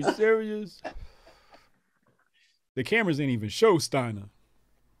 Are you serious? The cameras ain't even show Steiner.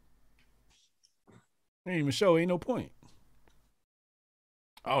 Ain't even show. Ain't no point.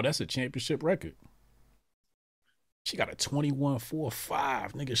 Oh, that's a championship record. She got a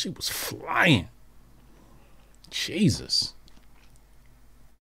 21.45, nigga. She was flying. Jesus.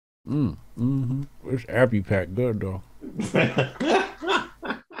 Where's Abby Pack? Good though.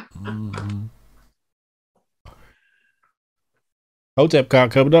 Hotep Con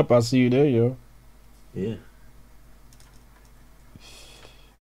coming up. I'll see you there, yo. Yeah.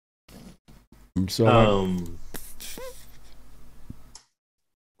 So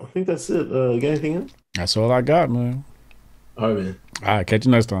I think that's it. Got anything else? that's all I got, man. All right, man. All right, catch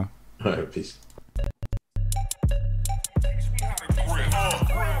you next time. All right, peace.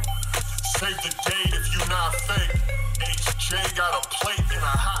 Save the date if you not fake. HJ got a plate and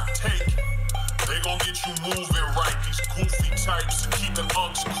a hot take. They gon' get you moving right. These goofy types and keeping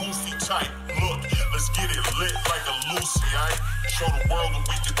unks goofy tight. Look, let's get it lit like a Lucy, aight? Show the world what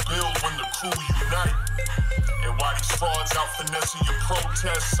we can build when the crew unite. And while these frauds out finessing your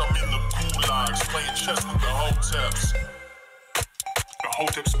protests, I'm in the gulags playing chess with the hoteps. The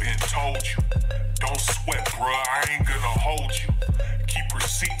hoteps been told you. Don't sweat, bruh, I ain't gonna hold you. Keep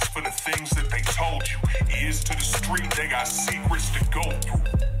receipts for the things that they told you. Ears to the street, they got secrets to go through.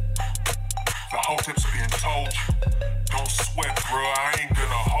 The hoteps been told you. Don't sweat, bruh, I ain't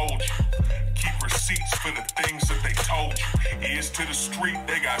gonna hold you. Keep receipts for the things that they told you. Ears to the street,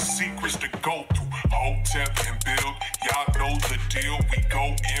 they got secrets to go through. Hotep and build, y'all know the deal. We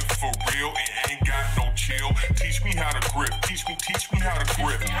go in for real, it ain't got no chill. Teach me how to grip, teach me how to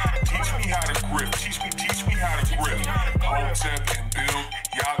grip. Teach me how to grip, teach me how to grip. Hotep and build,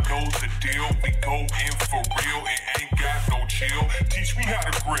 y'all know the deal. We go in for real, it ain't got no chill. Teach me how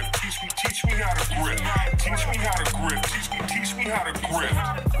to grip, teach me how to grip. Teach me how to grip, teach me how to grip.